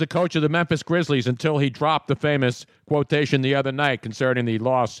was the coach of the Memphis Grizzlies until he dropped the famous quotation the other night concerning the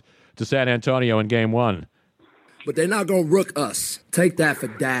loss to San Antonio in Game 1. But they're not going to rook us. Take that for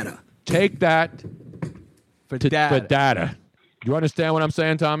data. Take that for data. Do you understand what I'm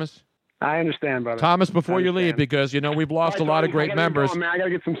saying, Thomas? I understand, brother. Thomas, before you leave, because, we've lost a lot of great members. I got to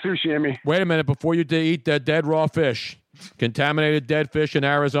get some sushi in me. Wait a minute. Before you eat dead raw fish, contaminated dead fish in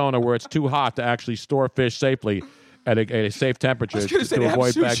Arizona where it's too hot to actually store fish safely at a safe temperature to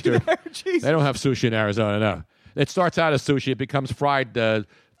avoid bacteria. They don't have sushi in Arizona, no. It starts out as sushi. It becomes fried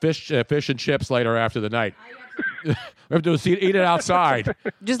fish and chips later after the night. We have to eat it outside.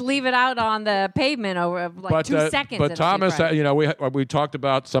 Just leave it out on the pavement over 2 seconds. But Thomas, we talked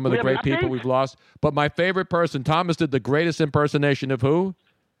about some of the great people we've lost. But my favorite person, Thomas did the greatest impersonation of who?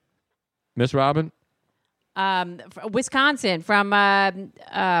 Miss Robin? Wisconsin from, I'm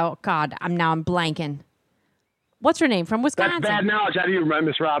blanking. What's her name? From Wisconsin. That's bad knowledge. How do you remember,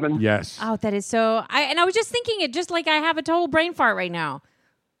 Miss Robin? Yes. Oh, that is so. I was just thinking it just like I have a total brain fart right now.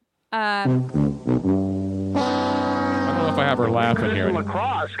 I don't know if I have her laughing here. From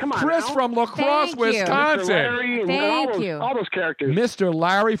Lacrosse. Come on. Chris now. from Lacrosse, Thank you. Wisconsin. Mr. Larry and all those characters. Mr.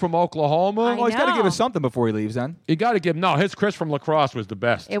 Larry from Oklahoma. Well, he's got to give us something before he leaves, then. You got to give. No, his Chris from Lacrosse was the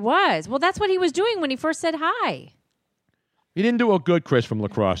best. It was. Well, that's what he was doing when he first said hi. He didn't do a good Chris from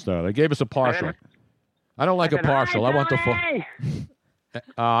Lacrosse, though. They gave us a partial. I don't like a partial. I want the full.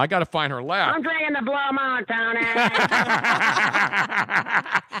 I got to find her laugh. I'm drinking the Blue Moon, Tony.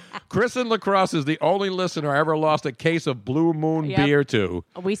 Chris in Lacrosse is the only listener I ever lost a case of Blue Moon Yep. beer to.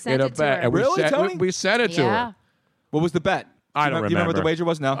 We sent in a it to bet. her. And Really, Tony? we sent it to Yeah. her. What was the bet? I don't You remember what the wager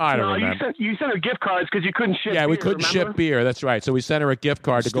was? No. I don't No, remember. you sent her gift cards because you couldn't ship Yeah, we beer, couldn't remember? ship beer. That's right. So we sent her a gift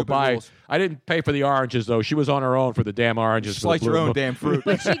card to go Stupid buy. rules. I didn't pay for the oranges though. She was on her own for the damn oranges. for the Slice your Blue own Moon. damn fruit.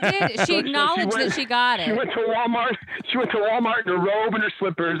 But she did. She acknowledged that she got She it. went to Walmart. She went to Walmart in her robe and her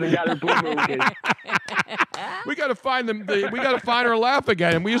slippers and got her Blue Moon case. We got to find them. We got to find her laugh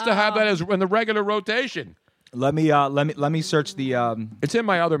again. And we used to have that as in the regular rotation. Let me search the. It's in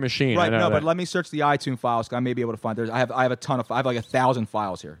my other machine. I Right, know no, that. but let me search the iTunes files. I may be able to find. I have a ton of. I have like 1,000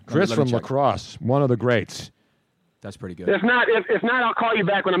 files here. Let me- Chris let me from check. Lacrosse, one of the greats. That's pretty good. If not, I'll call you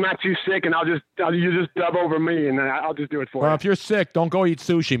back when I'm not too sick, and you just dub over me, and then I'll just do it for Well, you. if you're sick, don't go eat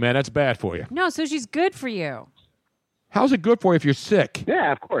sushi, man. That's bad for you. No, sushi's good for you. How's it good for you if you're sick?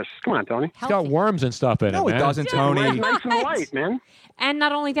 Yeah, of course. Come on, Tony. It's got worms and stuff in No, it, it man. doesn't, Tony. Nice and light, man. And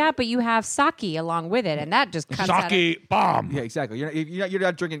not only that, but you have sake along with it, and that just cuts out. Sake bomb. Yeah, exactly. You're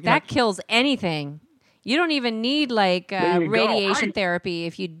not drinking. That kills anything. You don't even need like There you go. radiation therapy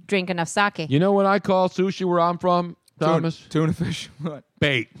if you drink enough sake. You know what I call sushi where I'm from, Thomas? Tuna fish. What?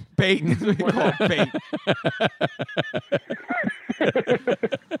 Bait. Bait. We call it bait.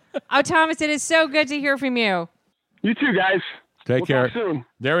 Oh, Thomas, it is so good to hear from you. You too, guys. Take We'll care. talk soon.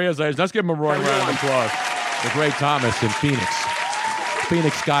 There he is, ladies. Let's give him a roaring round of applause. The great Thomas in Phoenix.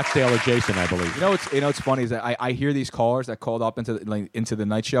 Phoenix, Scottsdale adjacent, I believe. You know what's funny is that I hear these callers that called up into the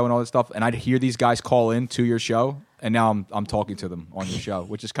night show and all this stuff, and I'd hear these guys call in to your show, and now I'm talking to them on your show,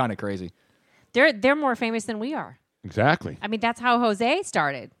 which is kind of crazy. They're more famous than we are. Exactly. I mean, that's how Jose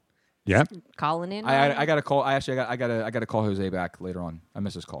started. Yeah. Calling in. I got to call. I got to call Jose back later on. I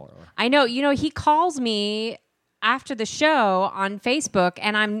missed his call earlier. I know. You know, he calls me after the show on Facebook,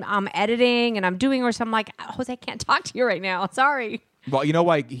 and I'm editing and I'm doing or something. I'm like, Jose, I can't talk to you right now. Sorry. Well, you know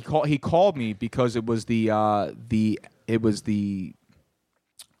why he called me because it was the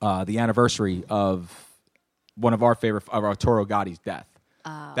anniversary of one of our favorite of Arturo Gotti's death.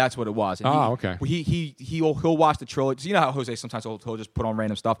 That's what it was. And okay. He'll watch the trilogy. So you know how Jose sometimes he'll just put on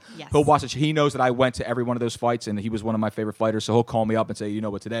random stuff. Yes. He'll watch it. He knows that I went to every one of those fights, and he was one of my favorite fighters. So he'll call me up and say, you know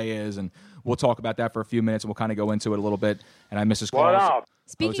what today is, and we'll talk about that for a few minutes, and we'll kind of go into it a little bit. And I miss his call. What up?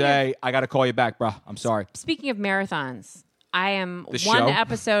 Jose, I got to call you back, bro. I'm sorry. Speaking of marathons, I am The one show?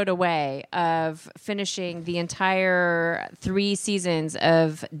 episode away of finishing the entire 3 seasons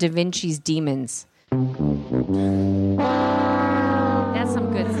of Da Vinci's Demons. That's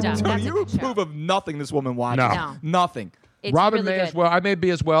some good stuff. So That's a you good show. approve of nothing this woman watches. No. Nothing. It's Robin really may as good. well. I may be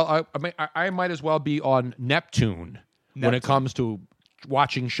as well. I might as well be on Neptune when it comes to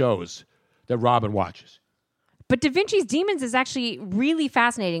watching shows that Robin watches. But Da Vinci's Demons is actually really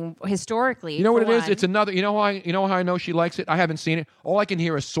fascinating historically. You know what it for is? one. It's another. You know how I know she likes it. I haven't seen it. All I can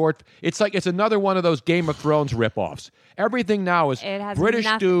hear is sword. It's another one of those Game of Thrones ripoffs. Everything now is It has British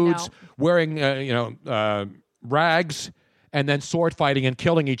nothing- dudes no. wearing rags and then sword fighting and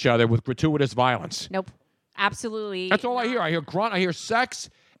killing each other with gratuitous violence. Nope. Absolutely. That's all I hear. I hear grunt. I hear sex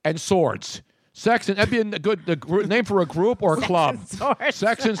and swords. Sex and that'd be a good name for a group or a club.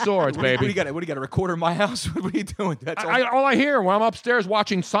 Sex and swords, What do baby. you got? What do you got? A recorder in my house? What are you doing? That's All I hear when I'm upstairs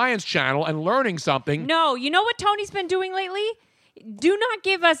watching Science Channel and learning something. No, you know what Tony's been doing lately? Do not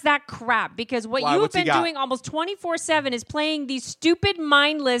give us that crap because what Why? you have What's he been got? doing almost 24/7 is playing these stupid,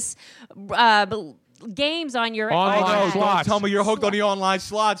 mindless games on your Online iPad. slots. Tell me you're hooked on the online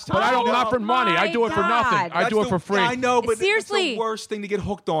slots. But I don't not for money. I do it for nothing. I do it for free. I know, but Seriously. it's the worst thing to get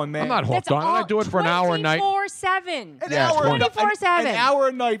hooked on, man. I'm not hooked on it. I do it for an hour a night. 24/7. An Yeah, it's hour, a wonderful. night- 24/7. An hour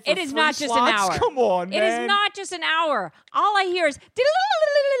a night. For It is free not just an slots? hour. Come on, man. It is not just an hour. All I hear is.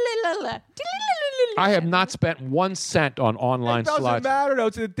 I have not spent 1 cent on online It doesn't slots. matter though.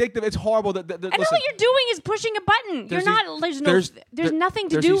 It's addictive. It's horrible. And then what you're doing is pushing a button. You're not. There's nothing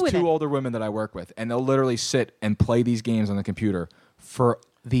to do with There's it. two older women that I work with, and they'll literally sit and play these games on the computer for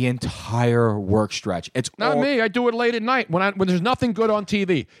the entire work stretch. It's Not all, me. I do it late at night when there's nothing good on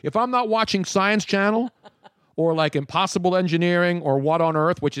TV. If I'm not watching Science Channel or like Impossible Engineering or What on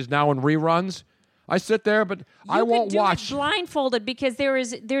Earth, which is now in reruns, I sit there, but I You won't could do watch. it blindfolded because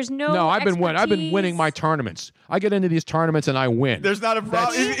there's no. No, I've been winning. I've been expertise. winning my tournaments. I get into these tournaments and I win. There's not a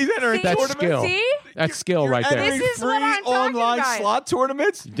problem. He's entering That's tournaments. skill. See? That's skill right there. This is free what I'm talking online about. slot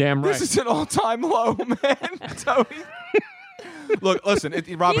tournaments. Damn right. This is an all-time low, man. Tony. Look, listen,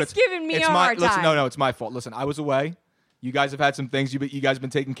 Robin. He's giving me it's a my, hard listen, time. No, it's my fault. Listen, I was away. You guys have had some things you guys have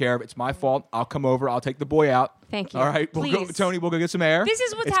been taking care of. It's my fault. I'll come over. I'll take the boy out. Thank you. All right, we'll go, Please. Tony. We'll go get some air. This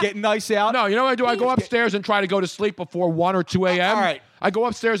is what's It's getting nice out. No, you know what I do? I go upstairs and try to go to sleep before 1 or 2 a.m. All right. I go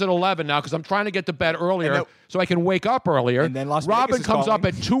upstairs at 11 now because I'm trying to get to bed earlier And so I can wake up earlier. And then Las Robin Vegas is comes up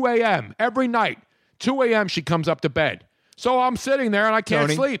calling. at 2 a.m. every night. 2 a.m. she comes up to bed. So I'm sitting there and I can't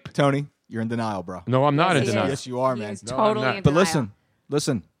Tony, sleep. Tony, you're in denial, bro. No, I'm not in he denial. Yes, you are, man. He's No, totally I'm not. in But denial.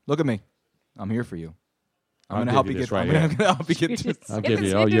 listen. Look at me. I'm here for you. I'm I'll going to give help you you this get. right I'm here. going to help you get. I'll give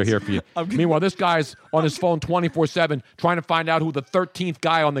you. Oh, you're here for you. Meanwhile, this guy's on his phone 24/7 trying to find out who the 13th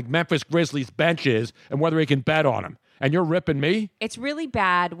guy on the Memphis Grizzlies bench is and whether he can bet on him. And you're ripping me? It's really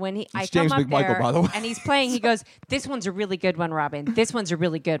bad when I come James up McMichael, there by the way. and he's playing. He goes, "This one's a really good one, Robin. This one's a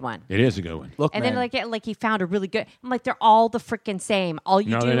really good one." It is a good one. Look, And man. then like he found a really good. I'm like, they're all the freaking same. All you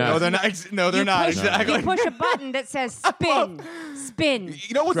No, do they're is not. No, they're not. No, they're you not. push, Exactly. You push a button that says spin, spin.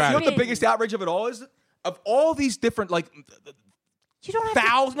 You know what the spin. biggest outrage of it all is? Of all these different You don't have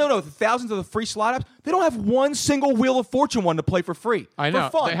thousands of the free slot apps, they don't have one single Wheel of Fortune one to play for free. I know.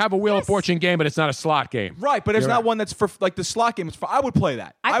 For fun. They have a Wheel of Fortune game, but it's not a slot game. Right, but it's You're not right. one that's for like the slot game. It's for, I would play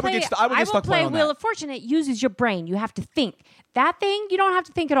that. I would get will stuck play playing on Wheel that. of Fortune. It uses your brain. You have to think. That thing, you don't have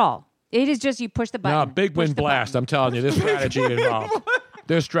to think at all. It is just you push the button. No, Big push Win the Blast. button. I'm telling you, there's strategy involved.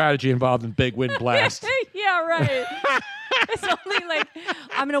 There's strategy involved in Big Win Blast. Yeah, right. It's only like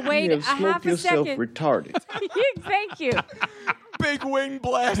I'm gonna wait You a have half smoked a yourself second. retarded. Thank you. Big Wing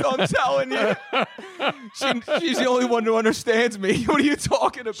Blast, I'm telling you. She's the only one who understands me. What are you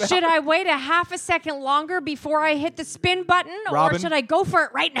talking about? Should I wait a half a second longer before I hit the spin button, or Robin? should I go for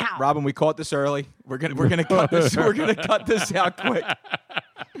it right now? Robin, we caught this early. We're gonna cut this. We're gonna cut this out quick.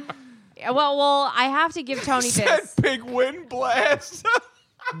 Well, I have to give Tony this. Big Win Blast.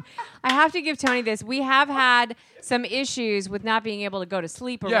 I have to give Tony this. We have had some issues with not being able to go to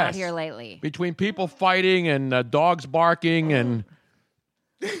sleep around Yes. here lately. Between people fighting and dogs barking, and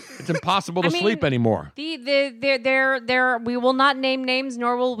it's impossible to I mean, sleep anymore. They're we will not name names,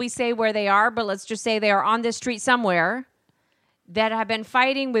 nor will we say where they are, but let's just say they are on this street somewhere that have been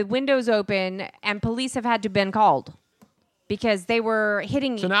fighting with windows open, and police have had to been called because they were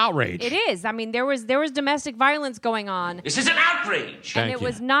hitting. It's an outrage. It is. I mean, there was domestic violence going on. This is an outrage. And it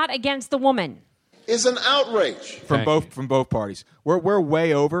was not against the woman. Is an outrage. From both parties. We're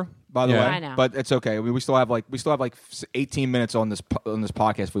way over, by the Yeah. way. I know. But it's okay. We still have like 18 minutes on this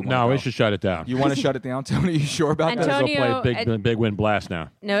podcast. If we want. No, we should shut it down. You want to shut it down, Tony? You sure about that? Let's go Antonio- play Big Win Blast now.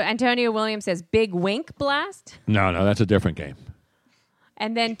 No, Antonio Williams says big wink blast. No, that's a different game.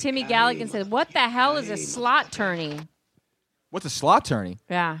 And then Timmy Galligan said, "What the hell is a slot tourney?" What's a slot tourney?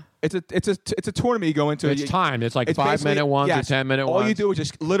 Yeah. It's a tournament you go into. It's timed. It's like 5-minute basically- ones or yes, 10-minute all ones. you do is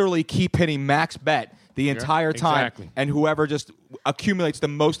just literally keep hitting max bet the entire time, exactly. and whoever just accumulates the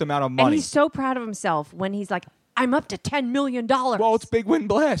most amount of And money. he's so proud of himself when he's like, "I'm up to $10 million." Well, it's Big Win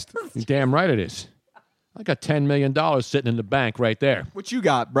Blast. You're damn right it is. I got $10 million sitting in the bank right there. What you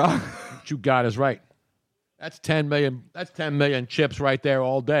got, bro? What you got is right. That's 10 million. That's 10 million chips right there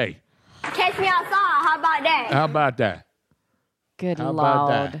all day. Catch me outside. How about that? How about that? Good How about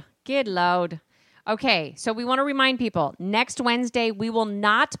load. that? Good load. Okay, so we want to remind people, next Wednesday we will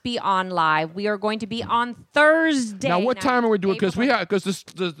not be on live. We are going to be on Thursday. Now, what night, time are we doing? Because April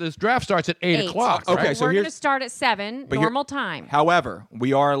this draft starts at 8 o'clock. Okay, right? so We're going to here's- start at 7, But here- normal time. However,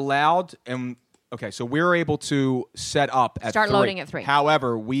 we are allowed, and okay, so we're able to set up at Start 3. loading at 3.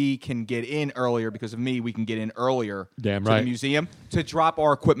 However, we can get in earlier because of me. We can get in earlier Damn to right. the museum to drop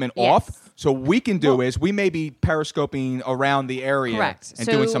our equipment Yes. off. So what we can do is we may be periscoping around the area Correct. and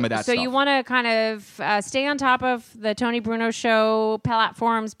doing some of that so stuff. you want to kind of stay on top of the Tony Bruno Show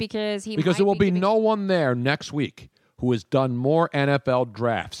platforms because he Because might there will be giving no one there next week who has done more NFL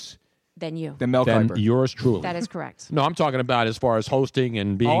drafts than you. Then Mel than Kiper. yours truly. That is correct. No, I'm talking about as far as hosting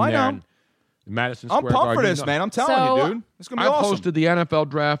and being I there. know. in Madison I'm Square pumped for Garden. this, man. I'm telling So- you, dude. It's gonna be I've awesome. hosted the NFL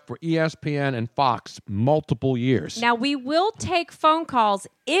draft for ESPN and Fox multiple years. Now, we will take phone calls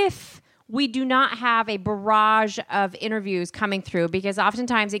if we do not have a barrage of interviews coming through because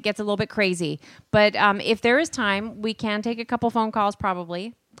oftentimes it gets a little bit crazy. But if there is time, we can take a couple phone calls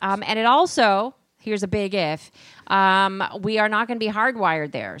probably. And it also, here's a big if, we are not going to be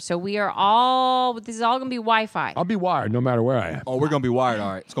hardwired there. So this is all going to be Wi-Fi. I'll be wired no matter where I am. Oh, we're gonna be wired.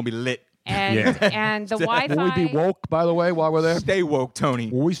 All right, it's gonna be lit. And the Wi-Fi. Will we be woke, by the way, while we're there? Stay woke, Tony.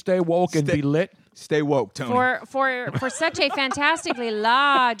 Will we stay woke and be lit? Stay woke, Tony. For such a fantastically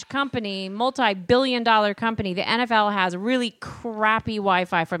large company, multi-billion-dollar company, the NFL has really crappy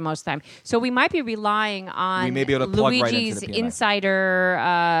Wi-Fi for most of the time. So we might be relying on We may be able to plug right into Luigi's the PMA.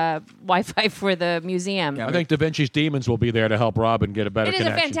 insider Wi-Fi for the museum. I think Da Vinci's Demons will be there to help Robin get a better It is a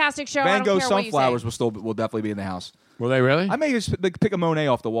connection. fantastic show. I Van don't Gogh care what you say. sunflowers will definitely be in the house. Will they really? I may just pick a Monet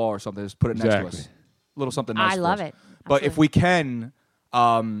off the wall or something. Just put it next to Exactly. us. A little something nice. I for love us. it. But if we can,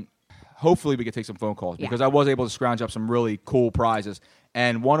 hopefully we can take some phone calls Yeah. because I was able to scrounge up some really cool prizes,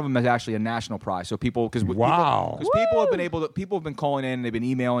 and one of them is actually a national prize. So people, because people have been calling in, they've been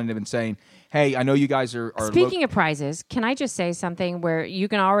emailing, they've been saying, "Hey, I know you guys are." Speaking of prizes, can I just say something where you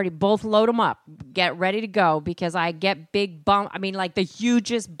can already both load them up, get ready to go because I get big bump. I mean, like the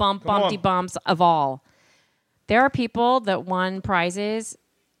hugest bumpty bumps of all. There are people that won prizes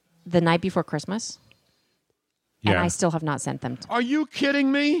the night before Christmas, and I still have not sent them. Are you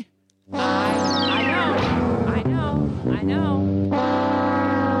kidding me? I know.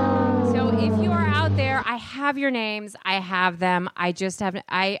 So if you are out there, I have your names. I have them. I just have.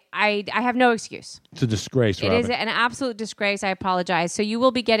 I have no excuse. It's a disgrace, It Robin. is an absolute disgrace. I apologize. So you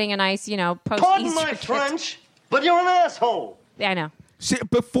will be getting a nice, post Pardon Easter my gift. French, but you're an asshole. Yeah, I know. See,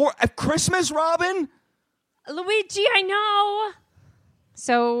 before at Christmas, Robin. Luigi, I know.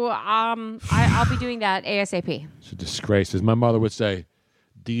 So I'll be doing that ASAP. It's a disgrace. As my mother would say,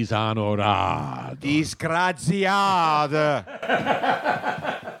 dishonorado. Disgraziado.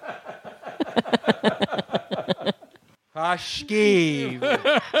 Hashkiv.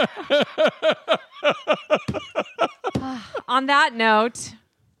 On that note,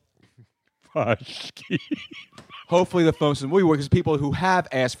 Hopefully the phone system will work because people who have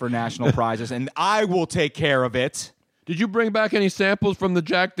asked for national prizes, and I will take care of it. Did you bring back any samples from the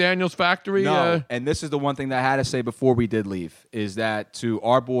Jack Daniels factory? No, and this is the one thing that I had to say before we did leave, is that to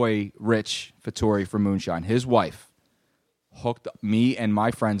our boy Rich Fattori from Moonshine, his wife hooked me and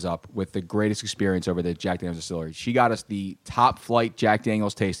my friends up with the greatest experience over the Jack Daniels distillery. She got us the top flight Jack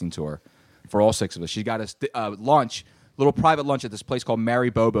Daniels tasting tour for all 6 of us. She got us lunch, little private lunch at this place called Mary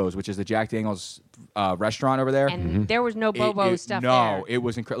Bobo's, which is the Jack Daniels restaurant over there. and there was no Bobo stuff there. No, it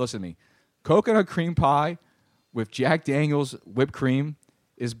was incredible. Listen to me. Coconut cream pie with Jack Daniels whipped cream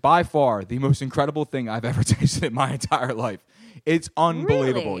is by far the most incredible thing I've ever tasted in my entire life. It's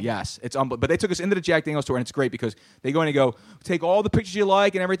unbelievable. Really? Yes, it's unbelievable. But they took us into the Jack Daniels store, and it's great because they go in and go, take all the pictures you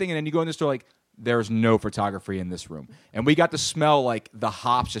like and everything, and then you go in the store like, there's no photography in this room. And we got to smell like the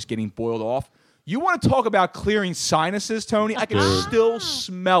hops just getting boiled off. You want to talk about clearing sinuses, Tony? I can still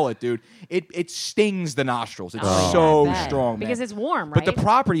smell it, dude. It stings the nostrils. It's so I bet. strong, man. Because it's warm, But right? the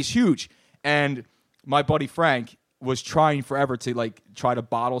property's huge. And my buddy Frank was trying forever to try to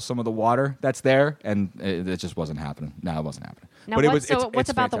bottle some of the water that's there, and it just wasn't happening. No, it wasn't happening. Now, but what's it's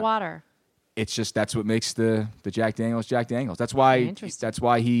about the fantastic. water? It's just that's what makes the Jack Daniels Jack Daniels. That's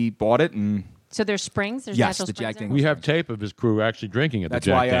why he bought it. And So there's springs? There's Yes, natural the springs Jack there? Daniels. We have tape of his crew actually drinking at that's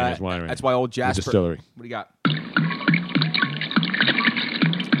the Jack why Daniels winery. that's why old The Jasper. distillery. What do you got?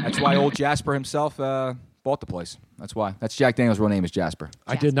 That's why old Jasper himself bought the place. That's why. That's Jack Daniels' real name is Jasper.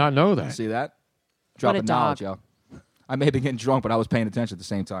 I did not know that. See that? What a Dropping knowledge, dog. yo. I may have been getting drunk, but I was paying attention at the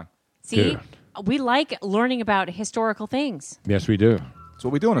same time. See, we like learning about historical things, Yes, we do. That's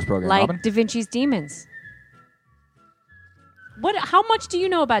what we do on this program, like Robin. Da Vinci's Demons. How much do you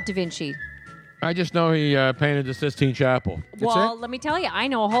know about Da Vinci? I just know he painted the Sistine Chapel. Well, let me tell you, I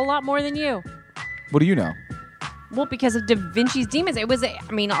know a whole lot more than you. What do you know? Well, because of Da Vinci's Demons,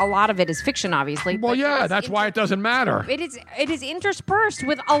 a lot of it is fiction, obviously. Well, but yeah, that's why it doesn't matter. It is interspersed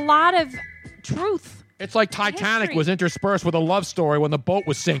with a lot of truth. It's like Titanic was interspersed with a love story when the boat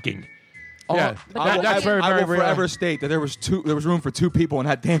was sinking. Yeah, that's very, I very will real. forever state that there was room for 2 people in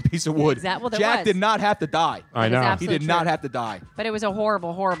that damn piece of wood. Well, there Jack was. did not have to die. I know. That is He absolutely did not true. have to die. But it was a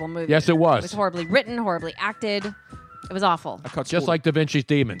horrible, horrible movie. Yes, it was. It was horribly written, horribly acted. It was awful. I cut Just school. like Da Vinci's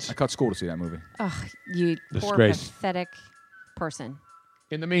Demons. I cut school to see that movie. Ugh, you poor, Disgrace. pathetic person.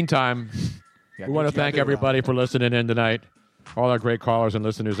 In the meantime, Yeah, we want to you gotta thank do it, everybody for listening in tonight. All our great callers and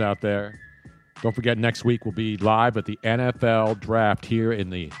listeners out there. Don't forget, next week we'll be live at the NFL Draft here in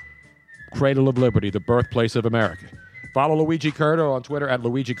the Cradle of Liberty, the birthplace of America. Follow Luigi Curto on Twitter at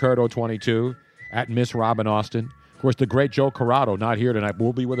LuigiCurto22, at Miss Robin Austin. Of course, the great Joe Corrado, not here tonight, but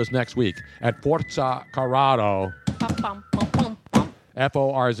will be with us next week at Forza Corrado,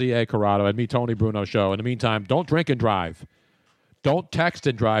 Forza Corrado, and me, Tony Bruno Show. In the meantime, don't drink and drive. Don't text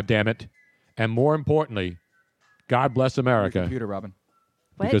and drive, damn it. And more importantly, God bless America. Computer, Robin.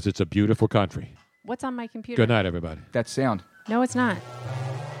 What? Because it's a beautiful country. What's on my computer? Good night, everybody. That sound. No, it's not.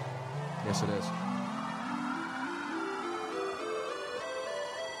 Yes, it is.